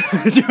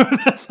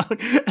that song?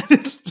 And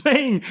it's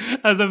playing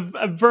as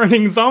a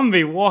burning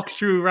zombie walks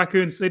through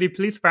Raccoon City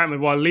Police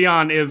Department while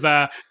Leon is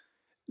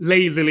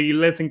lazily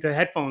listening to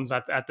headphones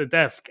at the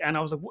desk. And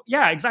I was like,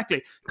 yeah,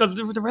 exactly. Because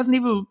the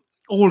Resident Evil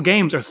old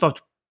games are such,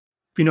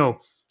 you know,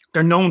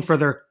 they're known for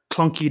their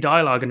clunky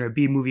dialogue and their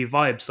B-movie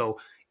vibe. So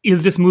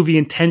is this movie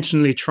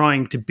intentionally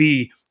trying to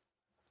be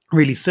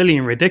really silly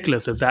and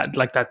ridiculous? Is that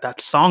like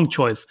that song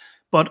choice?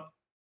 But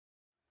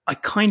I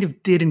kind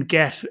of didn't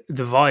get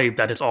the vibe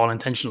that it's all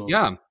intentional.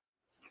 Yeah,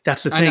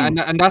 that's the thing,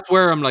 and that's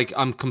where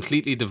I'm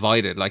completely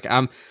divided. Like,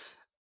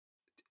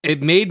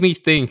 it made me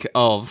think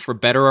of, for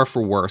better or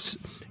for worse,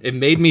 it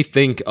made me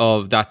think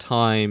of that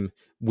time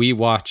we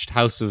watched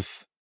House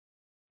of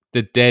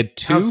the Dead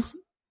 2.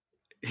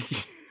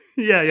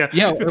 Yeah.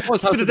 It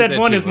was House of the Dead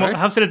 1 is right?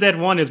 House of the Dead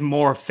 1 is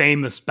more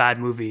famous bad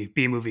movie,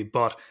 B movie,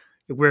 but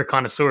we're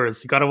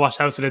connoisseurs. You got to watch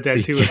House of the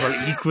Dead 2 as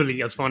well,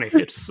 equally as funny.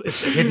 It's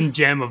a hidden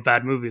gem of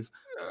bad movies.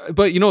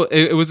 But you know,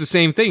 it was the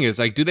same thing. It's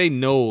like, do they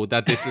know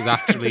that this is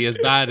actually as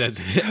bad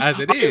as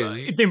it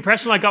is? The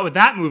impression I got with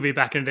that movie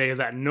back in the day is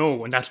that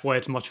no, and that's why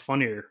it's much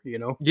funnier. You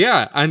know?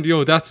 Yeah, and you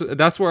know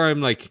that's where I'm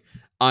like,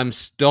 I'm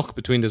stuck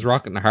between this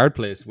rock and a hard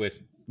place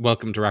with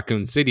Welcome to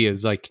Raccoon City.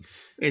 Is like,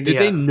 did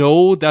they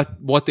know that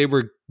what they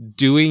were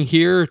doing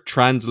here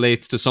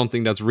translates to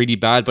something that's really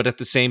bad? But at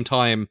the same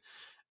time,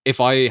 if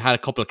I had a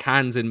couple of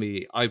cans in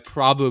me, I'd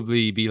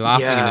probably be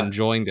laughing and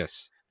enjoying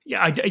this.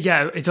 Yeah,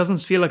 it doesn't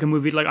feel like a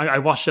movie. Like I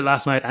watched it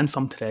last night and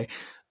some today.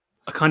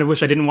 I kind of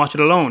wish I didn't watch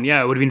it alone.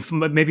 Yeah, it would have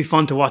been maybe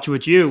fun to watch it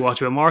with you,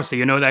 watch it with Marcy.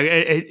 You know, that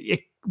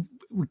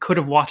we could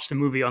have watched the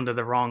movie under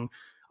the wrong.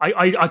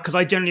 Because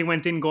I generally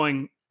went in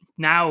going,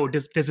 now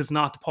this is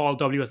not Paul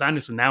W.S.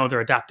 Anderson. Now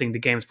they're adapting the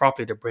games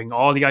properly. They're bringing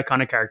all the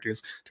iconic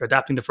characters. They're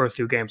adapting the first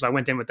two games. I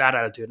went in with that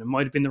attitude. It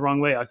might have been the wrong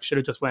way. I should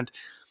have just went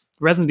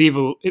Resident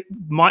Evil. It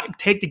might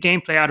take the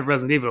gameplay out of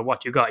Resident Evil.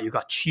 What you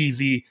got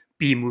cheesy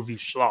B movie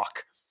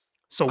schlock.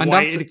 So and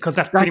why? Because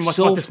that's pretty much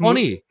so what this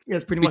funny.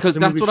 It's pretty because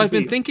much that's what I've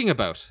been thinking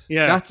about.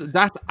 Yeah,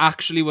 that's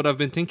actually what I've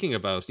been thinking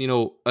about. You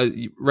know,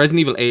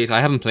 Resident Evil 8.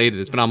 I haven't played it.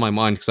 It's been on my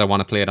mind because I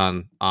want to play it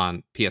on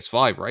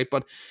PS5, right?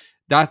 But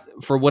that,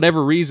 for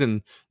whatever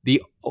reason,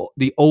 the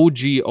OG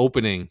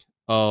opening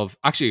of,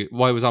 actually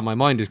why it was on my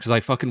mind is because I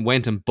fucking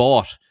went and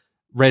bought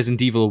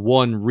Resident Evil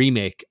 1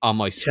 remake on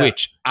my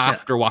Switch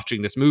after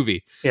watching this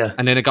movie. Yeah.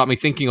 And then it got me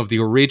thinking of the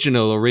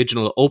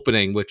original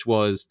opening, which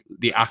was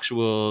the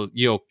actual,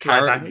 you know,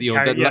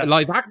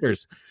 live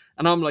actors.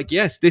 And I'm like,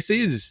 yes, this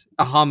is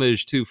a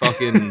homage to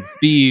fucking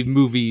B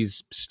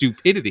movies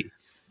stupidity.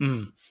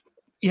 Mm.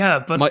 Yeah,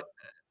 but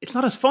it's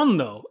not as fun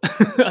though.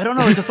 I don't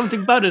know, there's just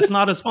something about it. It's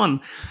not as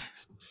fun.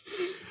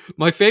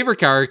 My favorite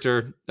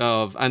character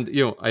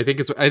and I think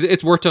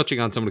it's worth touching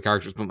on some of the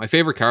characters, but my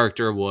favorite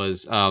character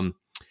was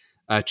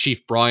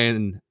Chief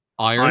Brian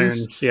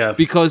Irons, yeah,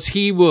 because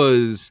he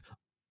was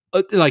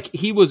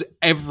he was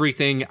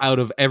everything out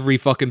of every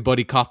fucking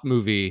buddy cop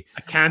movie.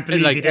 I can't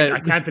believe he didn't. I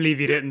can't believe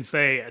he didn't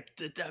say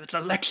it's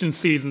election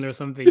season or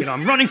something.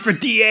 I'm running for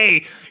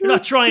DA. You're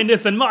not trying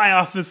this in my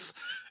office.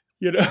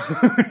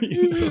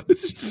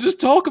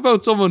 Just talk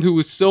about someone who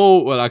was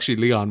so well. Actually,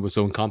 Leon was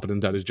so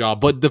incompetent at his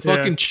job, but the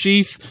fucking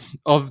chief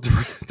of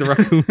the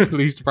Raccoon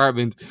Police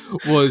Department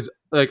was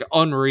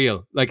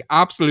unreal,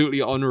 absolutely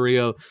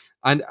unreal.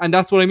 And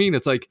that's what I mean.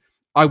 It's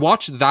I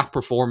watched that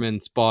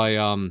performance by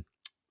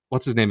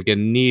what's his name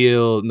again?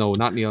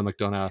 Not Neil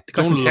McDonough.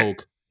 Donald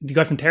Logue. The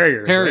guy from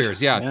Terriers.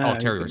 Terriers, right? yeah.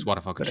 Terriers. What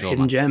a fucking show.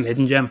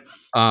 Hidden gem.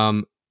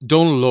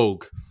 Donald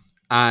Logue.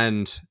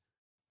 And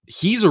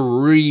he's a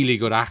really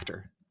good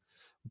actor.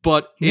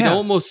 But it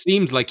almost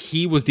seemed like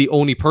he was the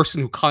only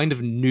person who kind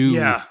of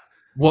knew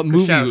what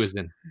movie he was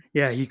in.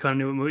 Yeah, he kind of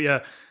knew what movie,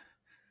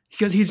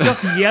 because he's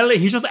just yelling,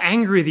 he's just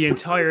angry the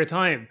entire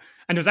time.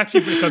 And it was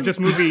actually because this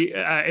movie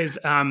is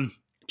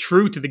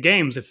true to the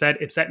games. It's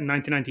set in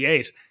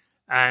 1998.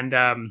 And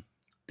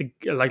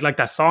like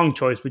that song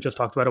choice we just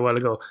talked about a while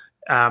ago,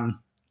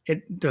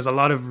 there's a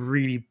lot of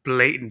really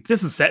blatant,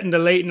 this is set in the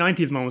late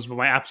 90s moments, but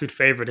my absolute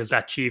favorite is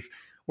that Chief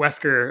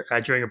Wesker,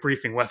 during a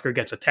briefing, Wesker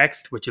gets a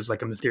text, which is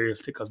a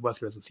mysterious, because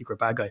Wesker is a secret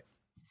bad guy.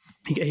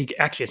 He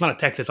actually, it's not a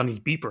text, it's on his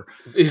beeper.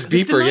 His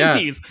beeper, yeah.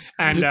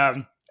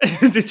 And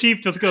the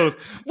chief just goes,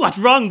 "What's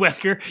wrong,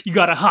 Wesker? You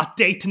got a hot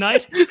date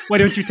tonight? Why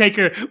don't you take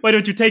her,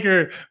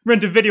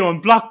 rent a video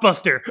on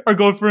Blockbuster, or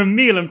go for a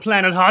meal in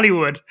Planet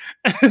Hollywood?"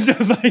 It's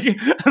just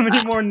how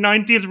many more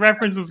 90s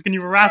references can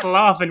you rattle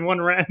off in one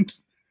rant?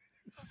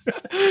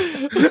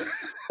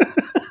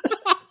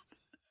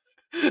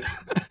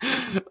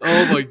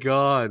 Oh my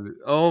god.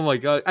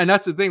 And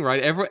that's the thing,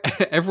 right?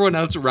 Everyone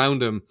else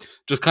around him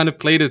just kind of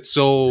played it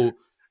so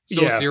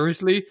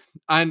seriously.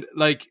 And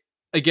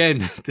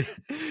again,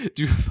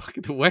 do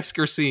fucking the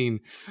Wesker scene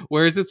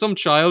where is it some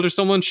child or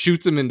someone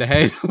shoots him in the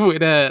head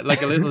with a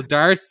little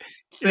dart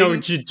thing? No,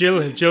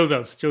 Jill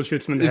does. Jill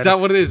shoots him in the head. Is that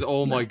what it is?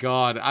 Oh my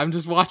god. I'm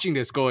just watching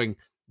this going,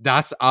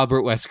 that's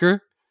Albert Wesker?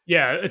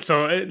 Yeah,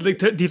 so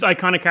these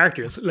iconic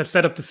characters. Let's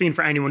set up the scene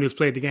for anyone who's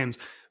played the games.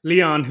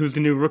 Leon, who's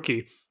the new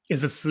rookie,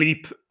 is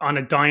asleep on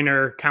a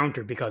diner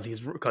counter because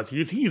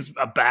he's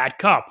a bad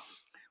cop.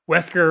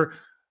 Wesker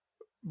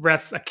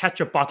rests a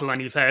ketchup bottle on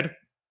his head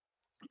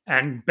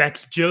and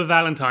bets Jill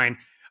Valentine,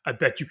 "I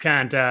bet you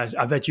can't.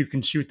 I bet you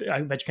can shoot.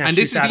 I bet you can't." And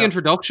shoot this is the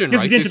introduction, right?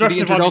 This is the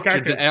introduction to all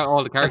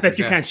the characters. I bet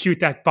you can't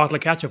shoot that bottle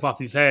of ketchup off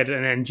his head.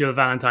 And then Jill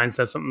Valentine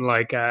says something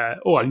like,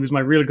 "Oh, I'll use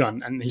my real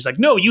gun." And he's like,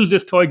 "No, use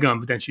this toy gun."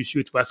 But then she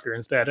shoots Wesker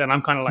instead. And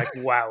I'm kind of like,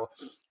 wow.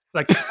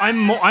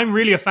 I'm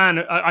really a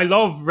fan. I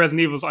love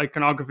Resident Evil's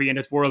iconography and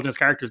its world and its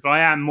characters, but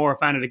I am more a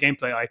fan of the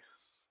gameplay.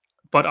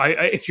 But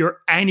if you're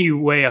any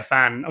way a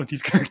fan of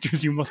these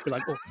characters, you must be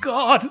like, "Oh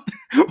God,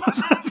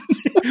 what's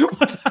happening?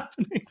 What's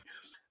happening?"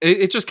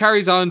 It just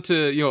carries on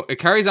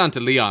to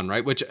Leon,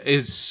 right? Which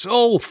is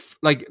so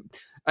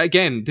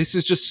again, this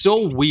is just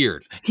so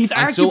weird. He's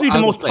arguably the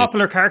most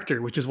popular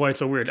character, which is why it's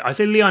so weird. I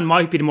say Leon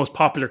might be the most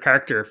popular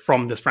character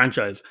from this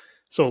franchise,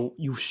 so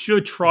you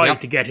should try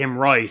to get him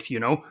right,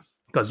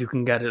 because you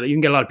can get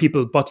a lot of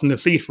people butts in their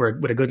seat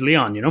with a good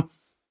Leon,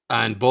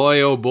 And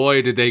boy, oh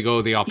boy, did they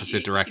go the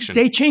opposite direction.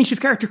 They changed his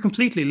character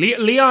completely.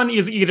 Leon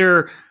is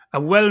either a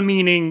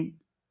well-meaning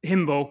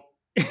himbo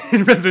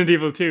in Resident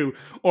Evil 2,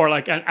 or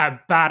a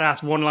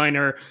badass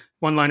one-liner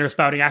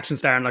spouting action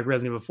star in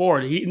Resident Evil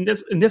 4. In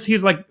this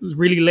he's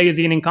really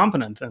lazy and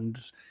incompetent. And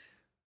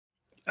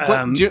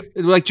but do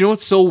you know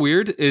what's so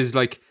weird is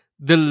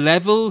the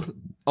level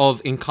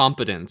of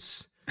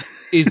incompetence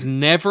is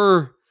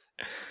never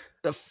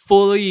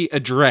fully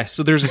addressed.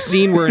 So there's a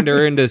scene where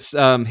they're in this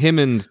him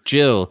and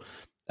Jill,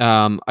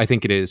 I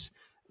think it is,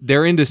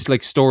 they're in this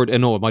stored,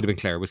 no, it might have been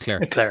Claire. It was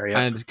Claire. Claire,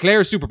 yeah. And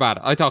Claire's super bad.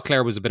 I thought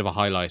Claire was a bit of a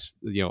highlight,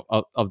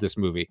 of this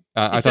movie.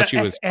 I thought she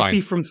was fine.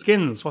 Effie from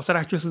Skins. What's that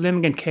actress's name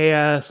again?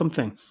 Kea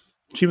something.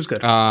 She was good.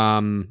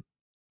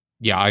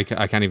 Yeah, I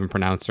can't even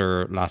pronounce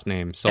her last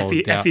name. So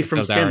Effie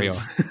from Skins.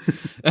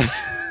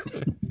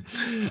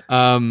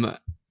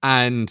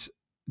 And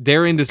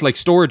they're in this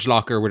storage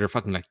locker where they're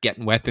fucking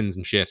getting weapons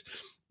and shit.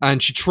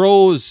 And she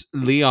throws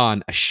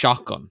Leon a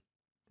shotgun.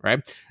 Right.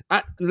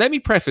 Let me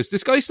preface: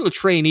 this guy's still a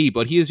trainee,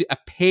 but he is a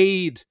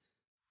paid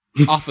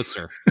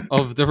officer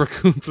of the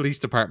Raccoon Police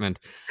Department,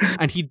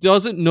 and he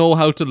doesn't know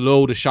how to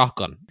load a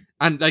shotgun.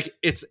 And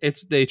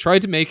they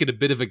tried to make it a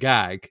bit of a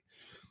gag,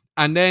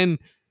 and then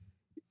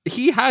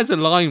he has a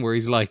line where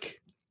he's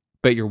like,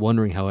 "Bet you're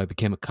wondering how I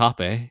became a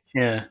cop, eh?"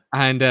 Yeah.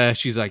 And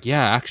she's like,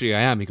 "Yeah, actually,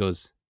 I am." He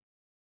goes,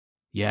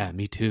 "Yeah,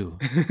 me too."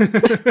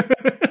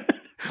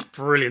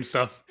 Brilliant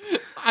stuff.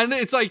 And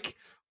it's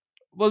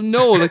well,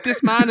 no,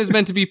 this man is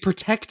meant to be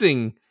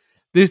protecting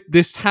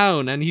this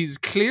town, and he's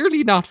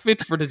clearly not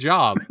fit for the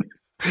job.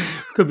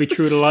 Could be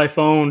true to life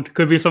owned.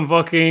 Could be some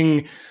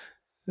fucking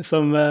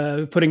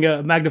putting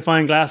a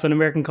magnifying glass on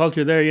American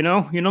culture there, you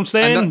know what I'm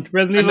saying?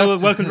 Resident Evil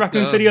welcomed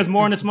Raccoon City has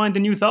more in its mind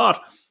than you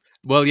thought.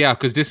 Well, yeah,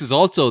 because this is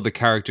also the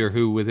character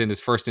who, within his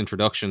first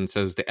introduction,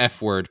 says the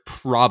F word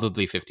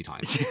probably 50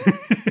 times.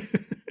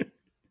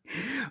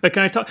 Like,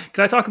 can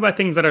I talk about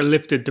things that are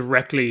lifted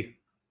directly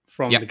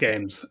from the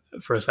games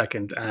for a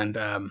second? And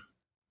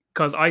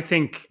because I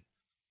think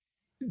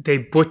they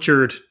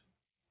butchered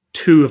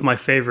two of my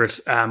favorite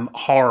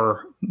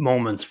horror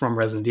moments from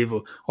Resident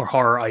Evil, or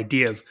horror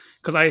ideas.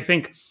 Because I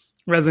think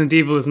Resident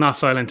Evil is not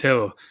Silent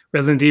Hill.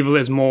 Resident Evil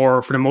is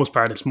more, for the most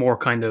part, it's more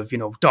kind of,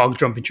 dog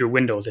jumping through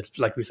windows. It's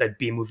like we said,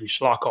 B-movie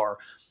schlock horror.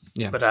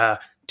 Yeah.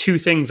 But two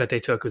things that they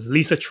took was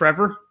Lisa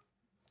Trevor,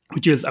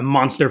 which is a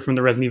monster from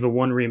the Resident Evil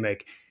 1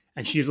 remake.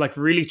 And she's like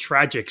really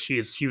tragic. She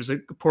was a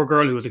poor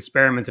girl who was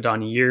experimented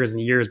on years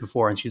and years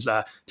before. And she's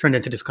turned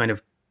into this kind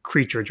of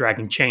creature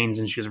dragging chains,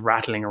 and she's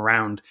rattling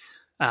around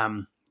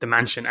the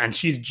mansion. And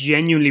she's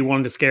genuinely one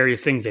of the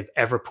scariest things they've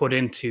ever put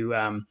into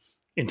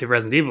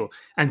Resident Evil.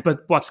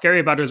 But what's scary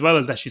about her as well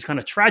is that she's kind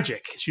of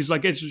tragic. She's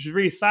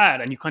really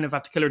sad, and you kind of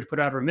have to kill her to put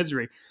her out of her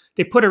misery.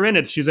 They put her in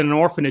it. She's in an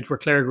orphanage where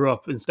Claire grew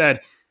up instead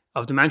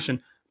of the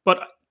mansion.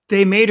 But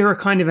they made her a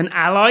kind of an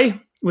ally,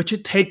 which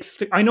it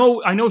takes. I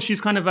know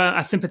she's kind of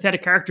a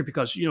sympathetic character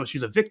because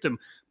she's a victim.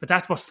 But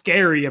that's what's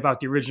scary about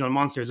the original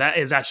monsters. That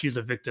is that she's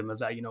a victim. Is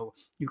that you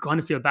kind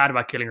of feel bad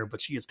about killing her,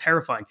 but she is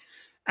terrifying.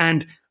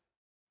 And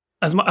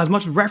as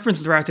much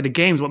references there are to the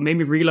games, what made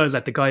me realize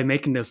that the guy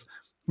making this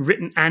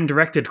written and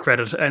directed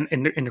credit and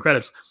in the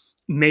credits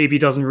maybe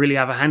doesn't really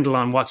have a handle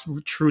on what's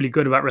truly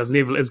good about Resident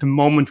Evil is the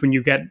moment when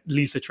you get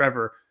Lisa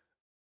Trevor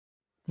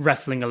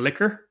wrestling a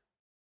liquor.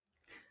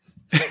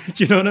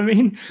 Do you know what I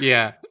mean?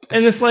 Yeah.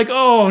 And it's like,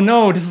 oh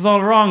no, this is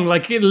all wrong.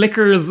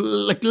 Liquors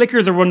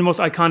are one of the most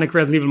iconic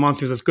Resident Evil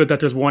monsters. It's good that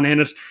there's one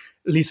in it.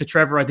 Lisa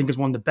Trevor, I think, is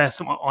one of the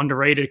best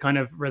underrated kind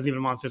of Resident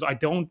Evil monsters. I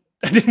didn't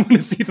want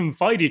to see them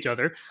fight each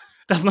other.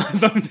 That's not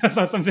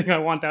something I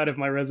want out of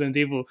my Resident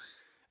Evil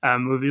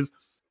movies.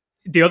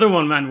 The other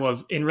one, man,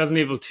 was in Resident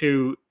Evil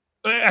 2.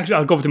 Actually,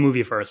 I'll go with the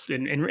movie first.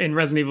 In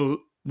Resident Evil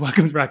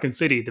Welcome to Raccoon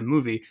City, the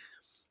movie,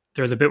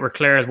 there's a bit where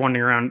Claire is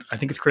wandering around, I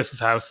think it's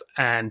Chris's house,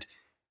 and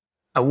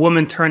a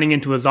woman turning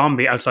into a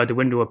zombie outside the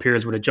window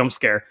appears with a jump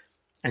scare,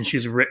 and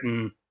she's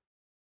written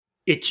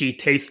 "Itchy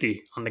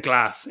Tasty" on the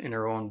glass in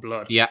her own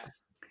blood. Yeah.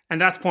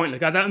 And that's pointless.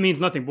 That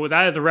means nothing, but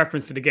that is a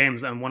reference to the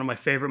games. And one of my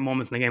favorite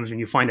moments in the games when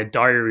you find a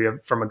diary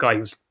from a guy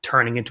who's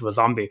turning into a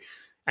zombie,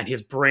 and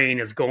his brain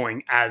is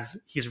going as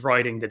he's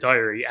writing the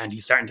diary, and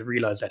he's starting to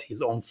realize that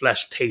his own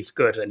flesh tastes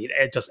good, and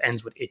it just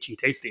ends with "itchy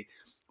tasty."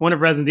 One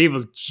of Resident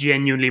Evil's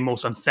genuinely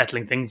most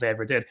unsettling things they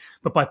ever did.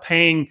 But by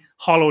paying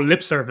hollow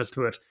lip service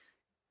to it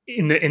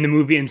in the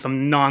movie in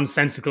some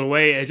nonsensical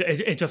way,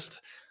 it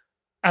just,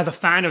 as a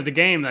fan of the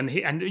game,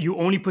 and you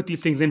only put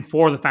these things in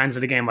for the fans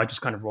of the game, I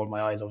just kind of rolled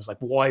my eyes. I was like,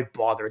 why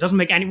bother? It doesn't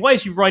make any. Why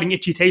is she writing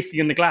 "itchy tasty"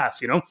 in the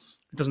glass? It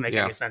doesn't make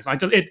any sense.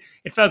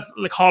 It felt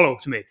like hollow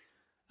to me.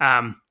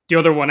 The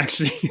other one,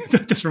 actually,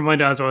 just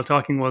reminded as I was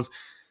talking, was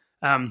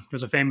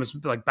there's a famous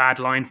bad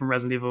line from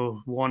Resident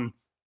Evil 1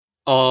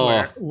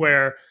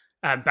 where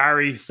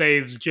Barry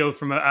saves Jill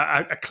from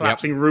a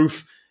collapsing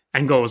roof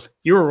and goes,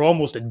 "You were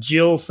almost a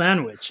Jill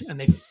sandwich." And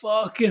they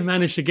fucking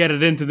managed to get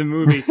it into the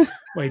movie.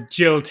 Like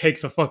Jill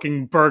takes a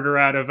fucking burger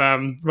out of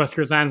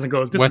Wesker's hands and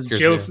goes,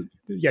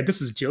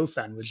 "This is Jill's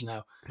sandwich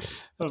now."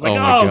 I was like,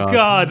 "Oh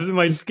God,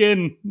 my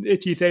skin,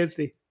 itchy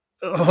tasty."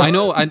 Ugh. I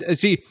know, and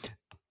see,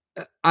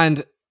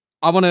 and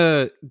I want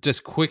to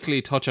just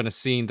quickly touch on a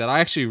scene that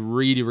I actually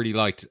really, really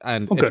liked,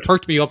 and it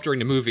perked me up during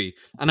the movie.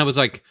 And I was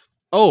like,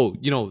 "Oh,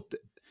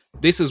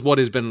 this is what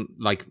has been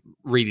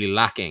really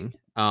lacking."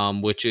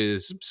 Which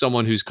is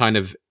someone who's kind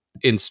of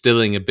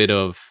instilling a bit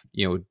of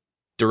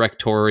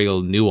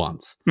directorial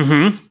nuance.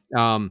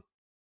 Mm-hmm.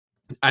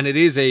 And it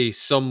is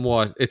it's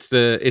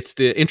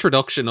the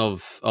introduction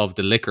of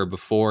the liquor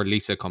before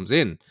Lisa comes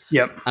in.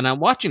 Yep. And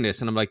I'm watching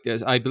this and I'm like,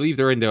 I believe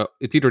they're in the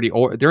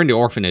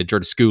orphanage or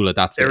the school at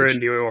that stage. They're in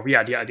the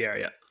orphanage. Yeah, they are.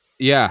 Yeah.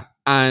 Yeah,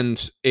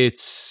 and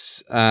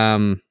it's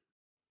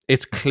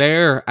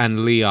Claire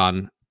and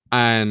Leon,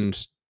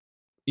 and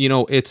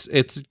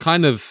it's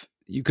kind of,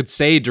 you could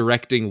say,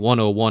 directing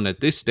 101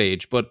 at this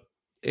stage, but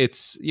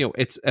it's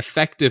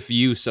effective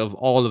use of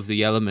all of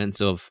the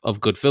elements of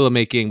good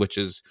filmmaking, which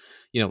is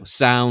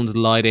sound,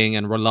 lighting,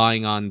 and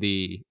relying on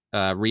the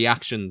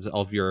reactions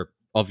of your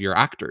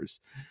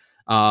actors,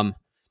 and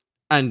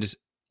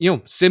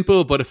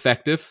simple but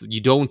effective.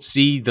 You don't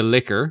see the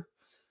liquor,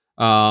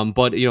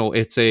 but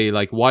it's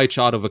a wide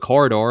shot of a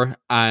corridor,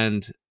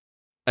 and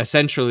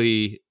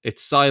essentially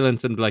it's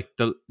silence, and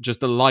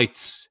the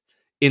lights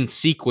in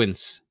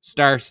sequence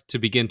start to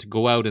begin to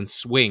go out and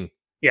swing.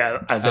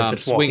 Yeah, as if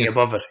it's walking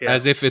above it. Yeah.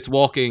 As if it's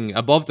walking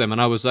above them.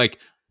 And I was like,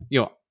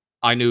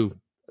 I knew,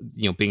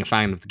 being a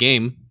fan of the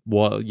game,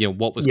 what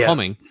was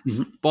coming.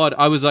 Mm-hmm. But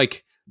I was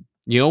like,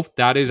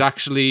 that is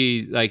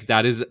actually,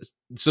 that is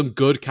some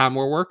good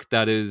camera work.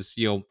 That is,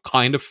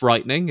 kind of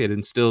frightening. It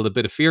instilled a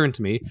bit of fear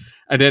into me.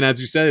 And then, as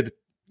you said,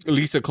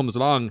 Lisa comes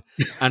along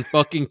and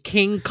fucking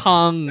King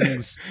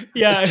Kong's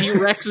Yeah.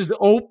 T-Rex's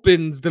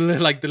opens the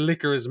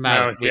liquor's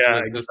mouth, which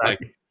yeah, was just like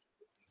exactly.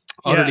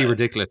 utterly Yeah.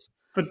 ridiculous.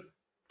 But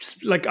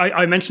like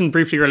I mentioned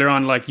briefly earlier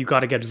on, like you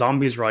got to get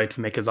zombies right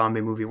to make a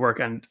zombie movie work,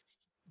 and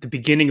the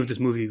beginning of this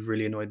movie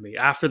really annoyed me.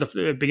 After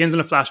it begins in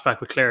a flashback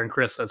with Claire and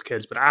Chris as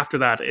kids, but after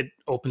that it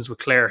opens with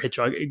Claire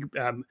hitchhiking,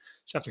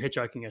 after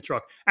hitchhiking a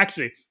truck.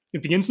 Actually,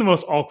 it begins in the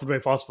most awkward way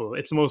possible.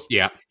 It's the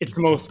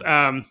most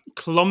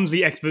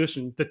clumsy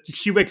exposition. That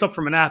she wakes up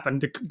from a nap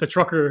and the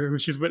trucker who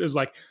she's with is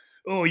like,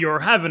 "Oh, you're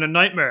having a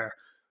nightmare.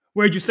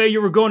 Where'd you say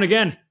you were going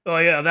again? Oh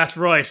yeah, that's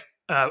right,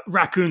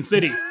 Raccoon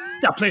City."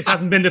 That place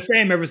hasn't been the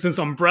same ever since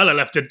Umbrella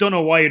left it. Don't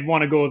know why you'd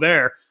want to go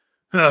there.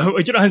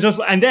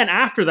 And then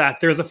after that,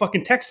 there's a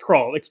fucking text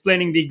crawl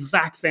explaining the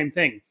exact same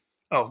thing.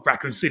 Oh,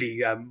 Raccoon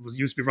City was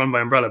used to be run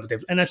by Umbrella,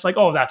 and it's like,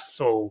 oh, that's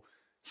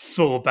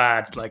so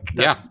bad. Like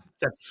that's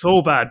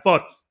so bad.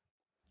 But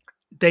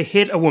they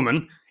hit a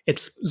woman.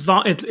 It's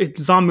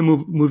zombie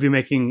movie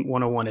making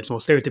 101. It's the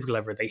most stereotypical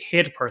ever. They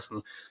hit a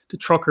person. The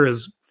trucker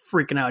is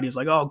freaking out. He's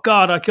like, "Oh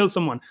God, I killed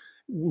someone."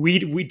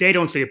 They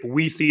don't see it, but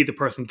we see the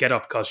person get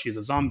up because she's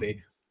a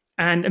zombie.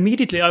 And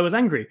immediately I was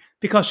angry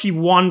because she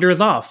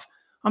wanders off.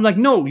 I'm like,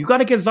 no, you got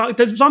to get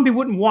the zombie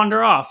wouldn't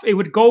wander off. It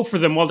would go for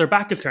them while their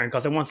back is turned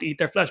because it wants to eat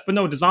their flesh. But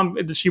no,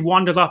 she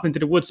wanders off into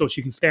the woods so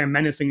she can stare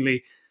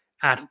menacingly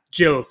at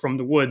Jill from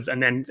the woods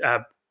and then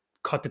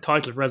cut the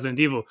title of Resident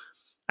Evil.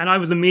 And I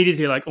was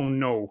immediately like, oh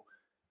no.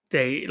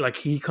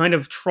 He kind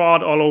of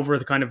trod all over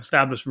the kind of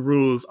established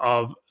rules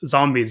of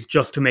zombies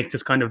just to make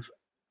this kind of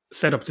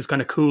set up this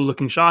kind of cool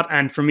looking shot.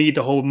 And for me,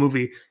 the whole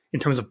movie,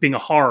 in terms of being a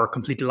horror,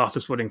 completely lost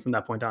its footing from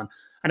that point on.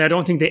 And I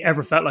don't think they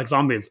ever felt like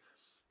zombies.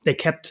 They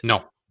kept...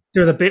 No.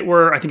 There's a bit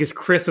where I think it's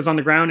Chris is on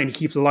the ground and he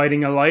keeps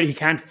lighting a light. He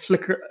can't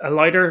flicker a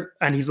lighter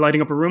and he's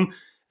lighting up a room.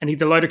 And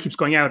the lighter keeps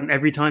going out. And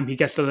every time he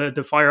gets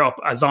the fire up,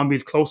 a zombie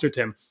is closer to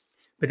him.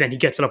 But then he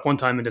gets it up one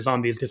time and the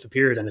zombie has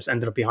disappeared and it's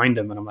ended up behind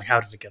him. And I'm like, how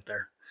did it get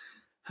there?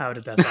 How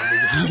did that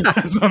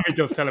zombie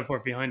just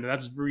teleport behind him?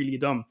 That's really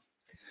dumb.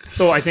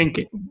 So I think...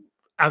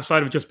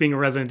 outside of just being a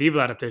Resident Evil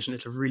adaptation,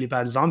 it's a really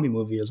bad zombie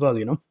movie as well,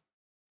 you know?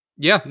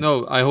 Yeah,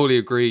 no, I wholly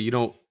agree. You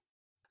know,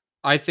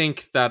 I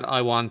think that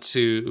I want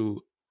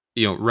to,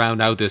 round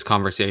out this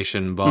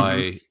conversation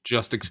by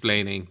just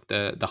explaining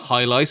the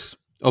highlight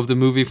of the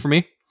movie for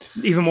me.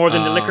 Even more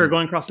than the liquor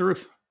going across the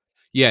roof.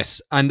 Yes,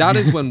 and that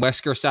is when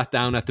Wesker sat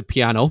down at the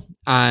piano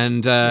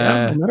and...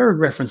 another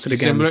reference to the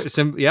game.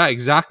 Yeah,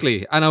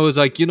 exactly. And I was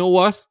like, you know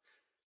what?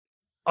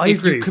 I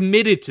agree. You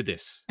committed to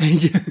this,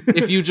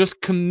 if you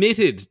just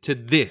committed to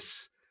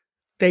this,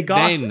 we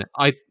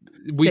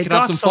could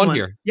have some fun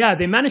here. Yeah,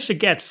 they managed to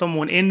get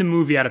someone in the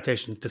movie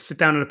adaptation to sit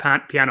down at a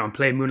piano and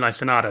play Moonlight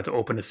Sonata to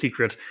open a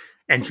secret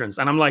entrance.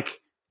 And I'm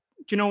like,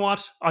 do you know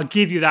what? I'll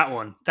give you that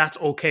one. That's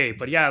okay.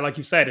 But yeah, like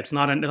you said, it's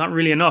not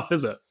really enough,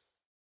 is it?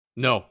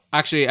 No,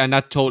 actually, and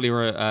that totally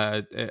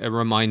it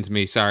reminds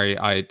me. Sorry,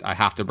 I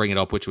have to bring it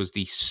up, which was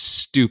the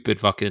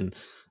stupid fucking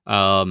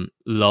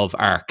love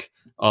arc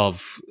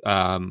of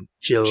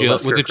Jill.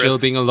 Was it Jill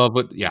being in love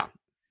with? Yeah,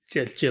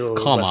 Jill.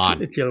 Come on,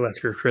 Jill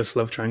Wesker, Chris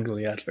love triangle.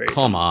 Yeah, it's very.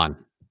 Come on.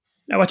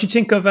 Now, what you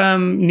think of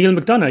Neil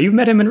McDonough? You've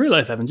met him in real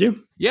life, haven't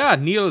you? Yeah,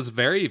 Neil is a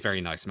very,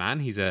 very nice man.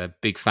 He's a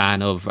big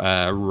fan of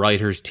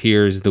Writer's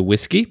Tears, the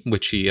whiskey,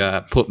 which he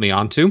put me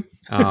onto,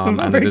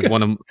 and it is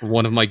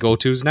one of my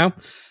go-tos now.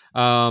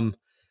 I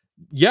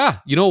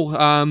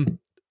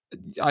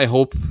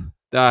hope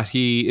that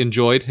he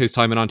enjoyed his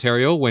time in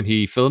Ontario when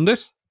he filmed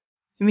it.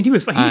 I mean,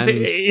 he's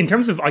in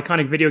terms of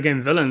iconic video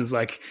game villains,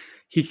 like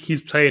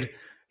he's played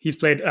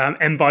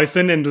M.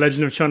 Bison in The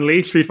Legend of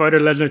Chun-Li, Street Fighter: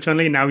 The Legend of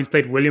Chun-Li. Now he's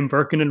played William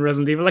Birkin in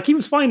Resident Evil. Like, he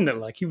was fine though.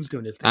 Like, he was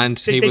doing his thing. And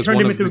he was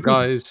one of the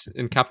guys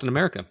in Captain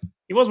America.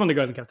 He was one of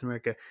the guys in Captain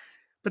America.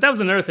 But that was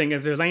another thing.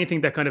 If there's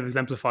anything that kind of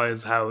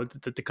exemplifies how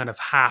the kind of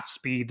half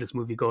speed this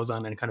movie goes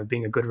on and kind of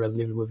being a good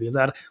Resident Evil movie, is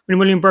that when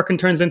William Birkin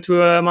turns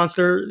into a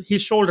monster,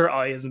 his shoulder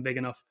eye isn't big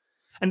enough.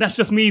 And that's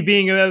just me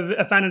being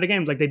a fan of the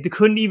games. Like, they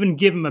couldn't even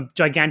give him a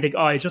gigantic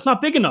eye. It's just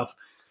not big enough.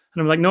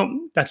 And I'm like,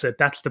 no, that's it.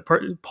 That's the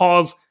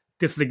pause.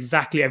 This is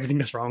exactly everything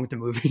that's wrong with the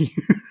movie.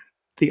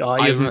 The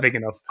eye isn't big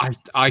enough.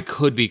 I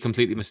could be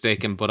completely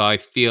mistaken, but I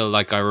feel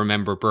like I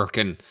remember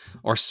Birkin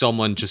or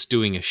someone just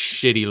doing a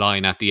shitty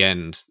line at the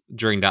end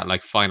during that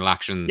like final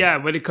action. Yeah,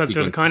 but because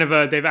there's a kind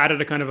of they've added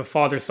a kind of a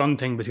father-son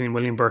thing between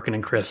William Birkin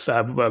and Chris.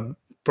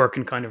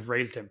 Birkin kind of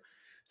raised him.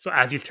 So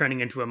as he's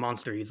turning into a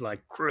monster, he's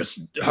like, Chris,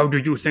 how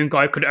did you think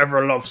I could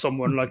ever love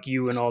someone like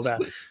you and all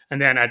that? And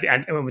then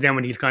then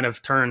when he's kind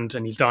of turned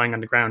and he's dying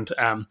on the ground,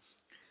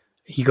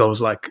 he goes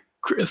like,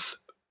 Chris,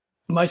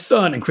 my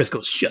son. And Chris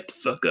goes, shut the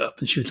fuck up,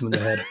 and shoots him in the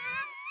head.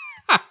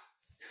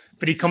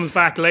 But he comes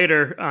back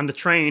later on the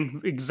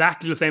train,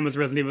 exactly the same as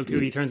Resident Evil 2.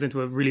 He turns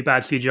into a really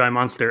bad CGI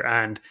monster.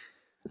 And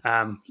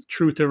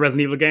true to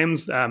Resident Evil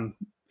games,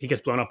 he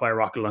gets blown up by a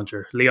rocket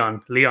launcher.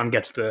 Leon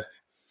gets the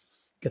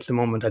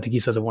moment. I think he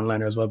says a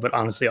one-liner as well, but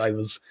honestly, I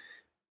was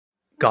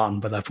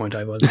gone by that point.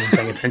 I wasn't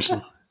paying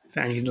attention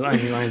to any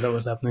lines that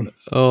was happening.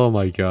 Oh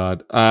my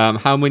god.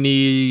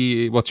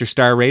 What's your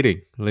star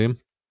rating, Liam?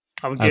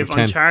 I would Out give of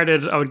 10.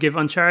 Uncharted. I would give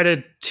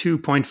Uncharted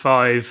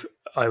 2.5.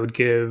 I would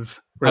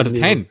give Out of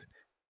 10.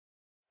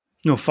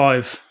 No,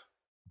 5.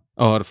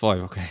 Oh, out of 5.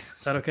 Okay.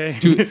 Is that okay?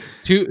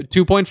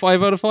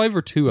 2.5 out of 5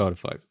 or 2 out of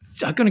 5?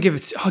 I'm gonna give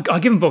it. I'll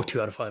give them both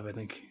 2 out of 5. I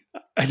think.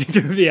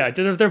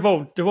 They're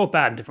both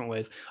bad in different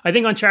ways. I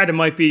think Uncharted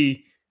might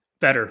be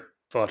better,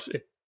 but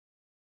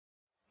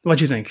what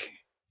do you think?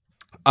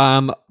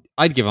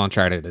 I'd give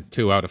Uncharted a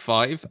 2 out of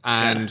 5,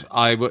 and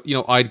I would,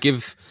 I'd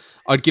give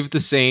the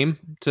same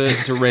to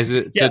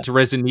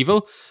Resident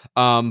Evil.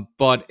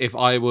 But if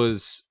I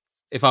was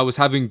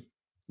having,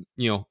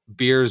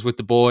 beers with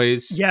the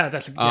boys, I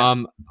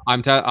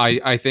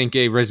think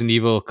a Resident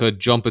Evil could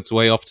jump its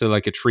way up to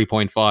like a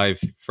 3.5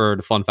 for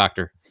the fun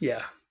factor.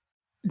 Yeah.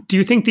 Do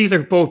you think these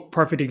are both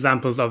perfect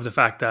examples of the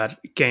fact that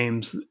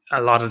games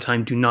a lot of the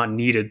time do not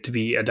need it to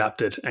be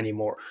adapted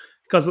anymore?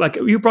 Because like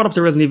you brought up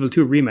the Resident Evil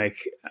 2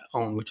 remake,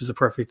 which is a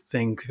perfect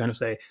thing to kind of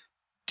say,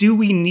 do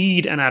we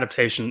need an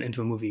adaptation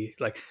into a movie?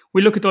 Like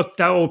we look at that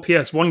old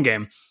PS1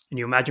 game and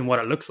you imagine what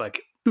it looks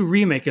like. The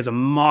remake is a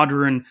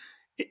modern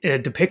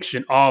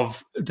depiction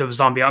of the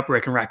zombie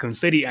outbreak in Raccoon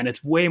City, and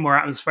it's way more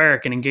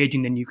atmospheric and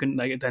engaging than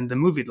the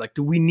movie. Like,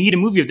 do we need a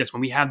movie of this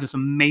when we have this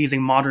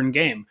amazing modern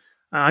game?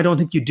 I don't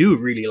think you do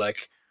really.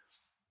 Like,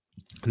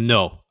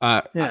 no,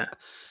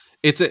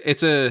 it's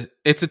a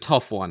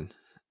tough one.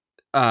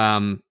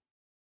 The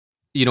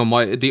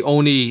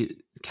only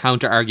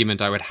counter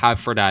argument I would have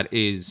for that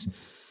is,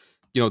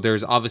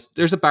 there's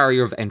a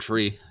barrier of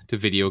entry to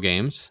video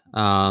games,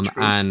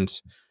 and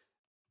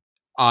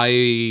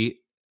I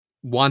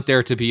want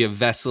there to be a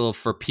vessel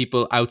for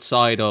people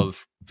outside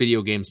of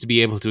video games to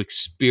be able to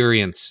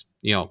experience,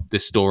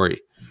 this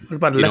story. What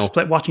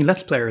about watching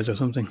Let's Players or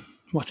something?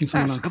 Watching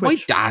someone on Twitch. My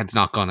dad's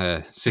not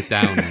gonna sit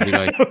down and be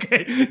like,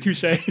 okay,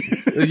 touche.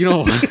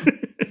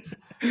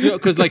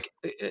 Because like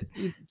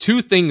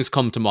two things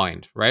come to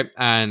mind, right?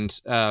 And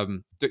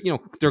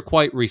they're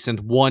quite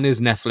recent. One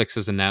is Netflix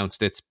has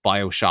announced its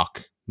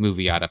BioShock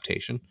movie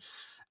adaptation,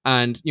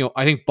 and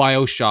I think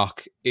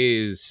BioShock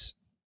is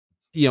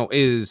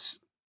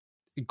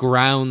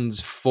grounds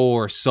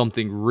for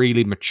something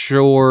really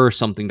mature,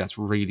 something that's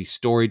really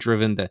story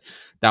driven.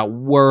 That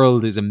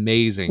world is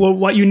amazing. Well,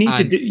 what you need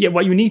to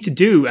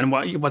do, and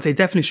what they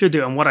definitely should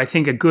do, and what I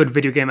think a good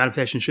video game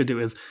adaptation should do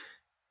is,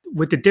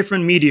 with the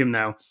different medium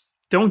now,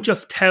 don't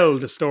just tell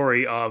the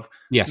story of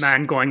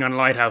man going on a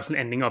lighthouse and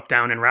ending up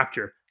down in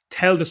Rapture.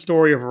 Tell the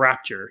story of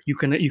Rapture. You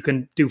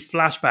can do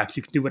flashbacks.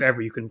 You can do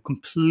whatever. You can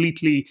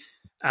completely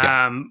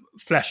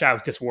flesh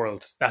out this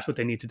world. That's what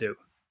they need to do.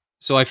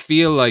 So I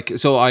feel like,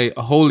 I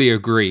wholly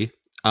agree.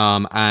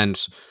 And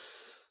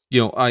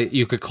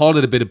you could call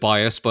it a bit of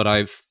bias, but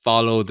I've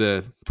followed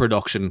the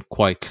production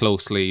quite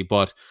closely.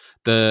 But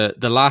the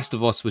Last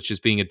of Us, which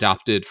is being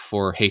adapted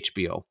for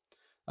HBO,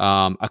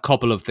 a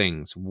couple of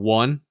things.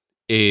 One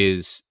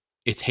is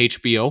it's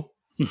HBO,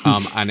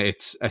 and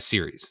it's a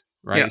series,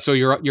 right? Yeah. So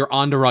you're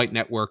on the right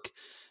network.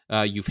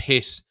 You've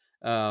hit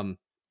the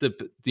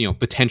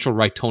potential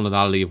right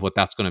tonality of what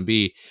that's going to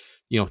be.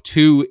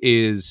 Two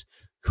is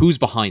who's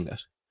behind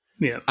it.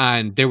 Yeah.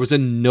 And there was a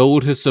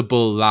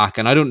noticeable lack,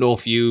 and I don't know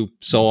if you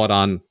saw it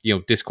on,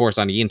 discourse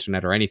on the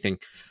internet or anything,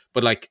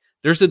 but like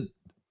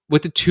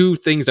with the two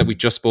things that we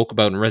just spoke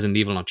about in Resident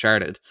Evil and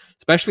Uncharted,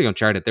 especially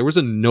Uncharted, there was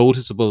a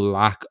noticeable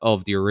lack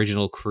of the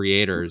original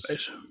creators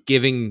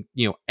giving,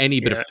 any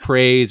bit of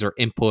praise or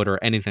input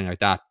or anything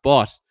like that.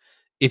 But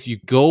if you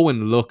go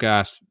and look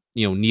at,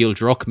 Neil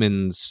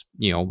Druckmann's,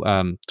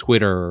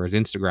 Twitter or his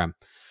Instagram,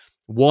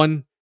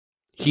 one,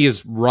 he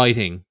is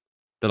writing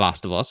The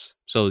Last of Us,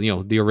 so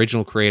the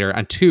original creator,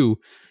 and two,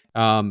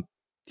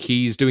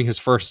 he's doing his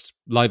first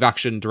live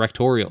action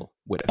directorial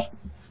with it,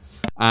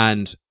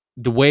 and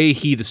the way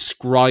he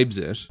describes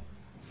it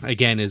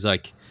again is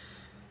like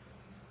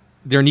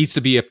there needs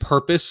to be a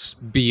purpose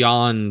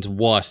beyond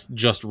what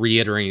just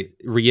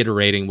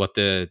reiterating what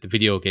the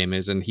video game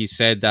is. And he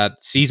said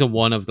that season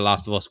 1 of The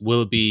Last of Us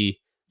will be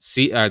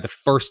the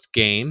first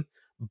game,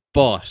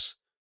 but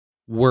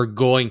we're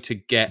going to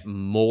get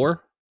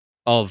more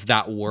of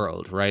that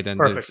world, right? And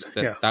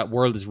that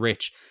world is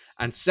rich.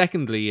 And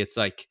secondly, it's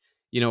like,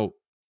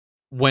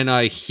 when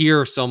I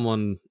hear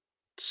someone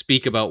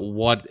speak about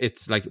what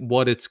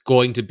it's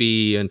going to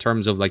be in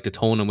terms of like the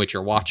tone in which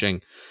you're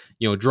watching,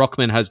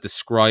 Druckmann has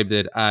described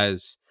it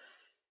as,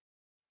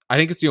 I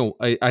think it's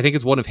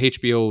one of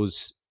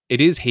HBO's, it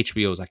is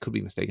HBO's, I could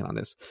be mistaken on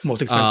this,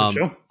 most expensive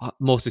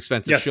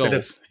show. Yes, it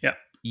is. Yeah.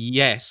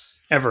 Yes.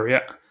 Ever,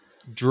 yeah.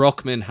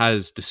 Druckmann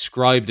has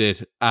described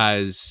it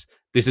as,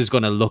 this is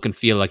going to look and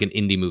feel like an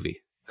indie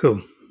movie.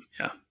 Cool.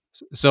 Yeah.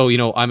 So,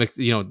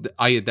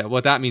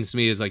 what that means to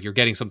me is like you're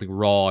getting something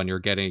raw, and you're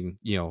getting,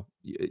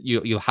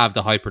 you'll have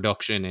the high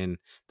production in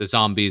the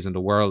zombies and the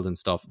world and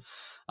stuff.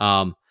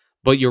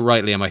 But you're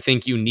right, Liam. I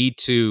think you need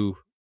to,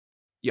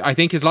 I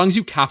think as long as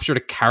you capture the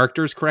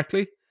characters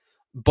correctly,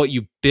 but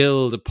you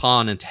build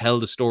upon and tell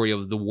the story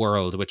of the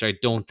world, which I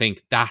don't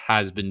think that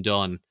has been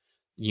done,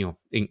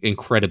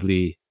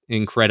 incredibly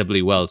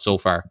well so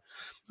far.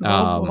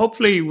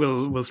 Hopefully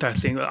we'll start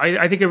seeing.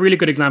 I think a really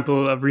good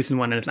example of recent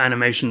one in its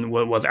animation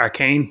was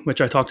Arcane,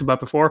 which I talked about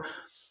before.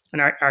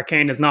 And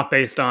Arcane is not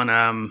based on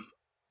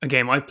a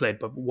game I've played,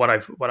 but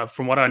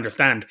from what I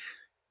understand,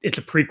 it's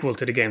a prequel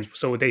to the games.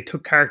 So they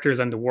took characters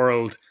and the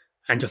world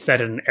and just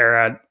set it in an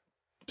era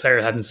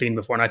players hadn't seen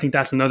before. And I think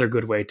that's another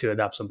good way to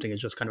adapt something, is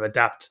just kind of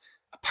adapt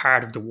a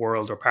part of the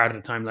world or part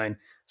of the timeline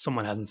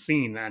someone hasn't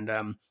seen.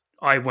 And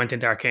I went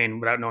into Arcane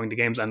without knowing the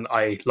games and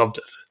I loved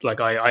it.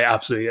 Like I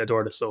absolutely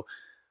adored it. So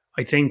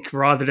I think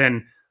rather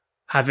than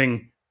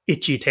having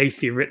itchy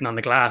tasty written on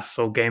the glass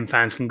so game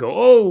fans can go,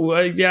 oh,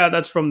 yeah,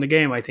 that's from the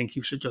game, I think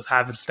you should just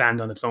have it stand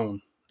on its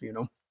own, you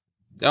know?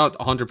 Oh,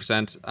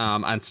 100%.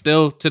 And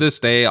still to this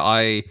day,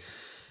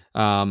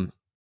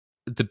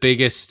 the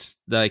biggest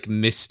like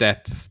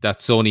misstep that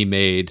Sony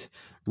made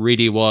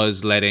really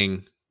was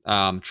letting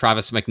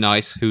Travis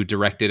McKnight, who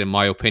directed, in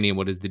my opinion,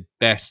 what is the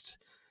best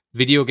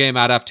video game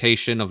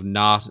adaptation of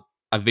not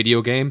a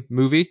video game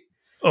movie.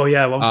 Oh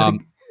yeah, what was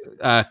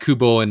it?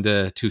 Kubo and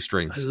the Two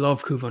Strings. I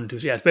love Kubo and the Two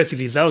Strings. Yeah, it's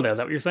basically Zelda. Is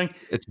that what you're saying?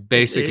 It's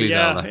basically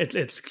Zelda.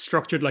 It's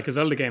structured like a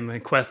Zelda game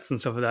and quests and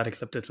stuff like that,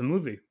 except it's a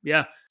movie.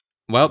 Yeah.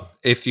 Well,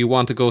 if you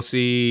want to go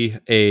see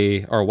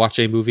or watch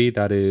a movie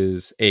that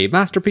is a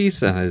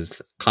masterpiece and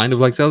is kind of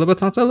like Zelda but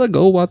it's not Zelda,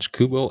 go watch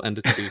Kubo and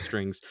the Two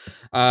Strings.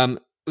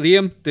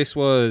 Liam, this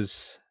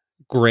was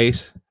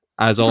great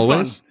as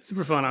always.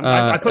 Super fun.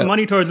 I put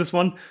money towards this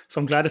one,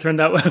 so I'm glad it turned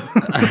out well.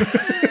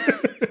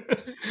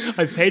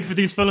 I paid for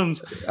these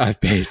films.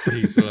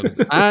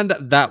 And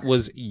that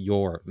was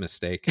your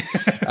mistake.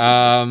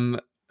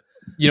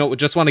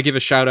 Just want to give a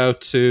shout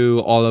out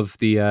to all of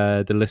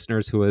the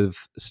listeners who have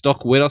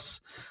stuck with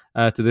us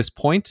to this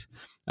point.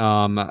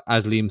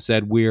 As Liam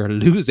said, we're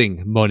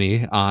losing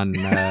money on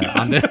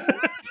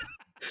the.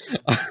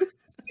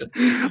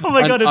 Oh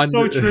my god, it's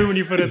so true when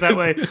you put it that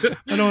way.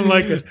 I don't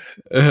like it.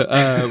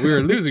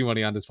 We're losing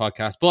money on this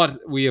podcast, but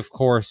we of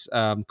course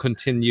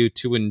continue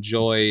to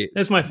enjoy.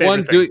 That's my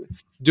favorite thing.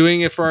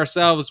 Doing it for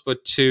ourselves,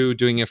 but two,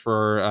 doing it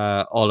for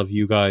all of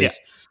you guys.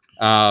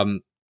 Yeah.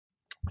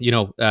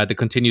 The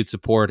continued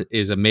support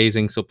is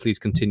amazing, so please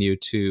continue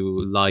to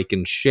like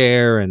and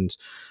share and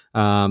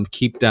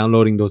keep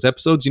downloading those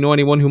episodes. You know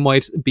anyone who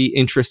might be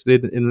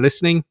interested in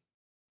listening,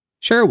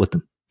 share it with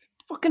them.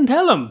 Fucking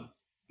tell them.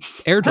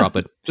 Airdrop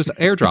it. Just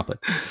airdrop it.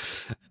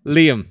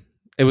 Liam,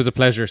 it was a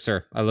pleasure,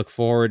 sir. I look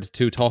forward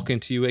to talking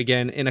to you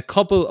again in a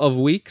couple of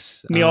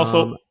weeks. Me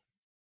also.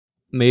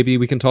 Maybe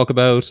we can talk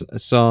about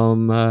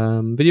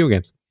some video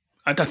games.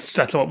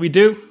 That's what we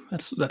do.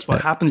 That's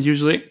what happens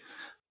usually.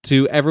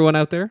 To everyone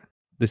out there,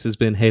 this has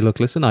been Hey Look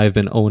Listen. I've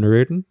been Owen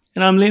Reardon.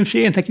 And I'm Liam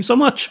Sheehan. Thank you so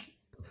much.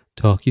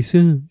 Talk to you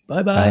soon.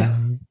 Bye-bye.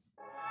 Bye.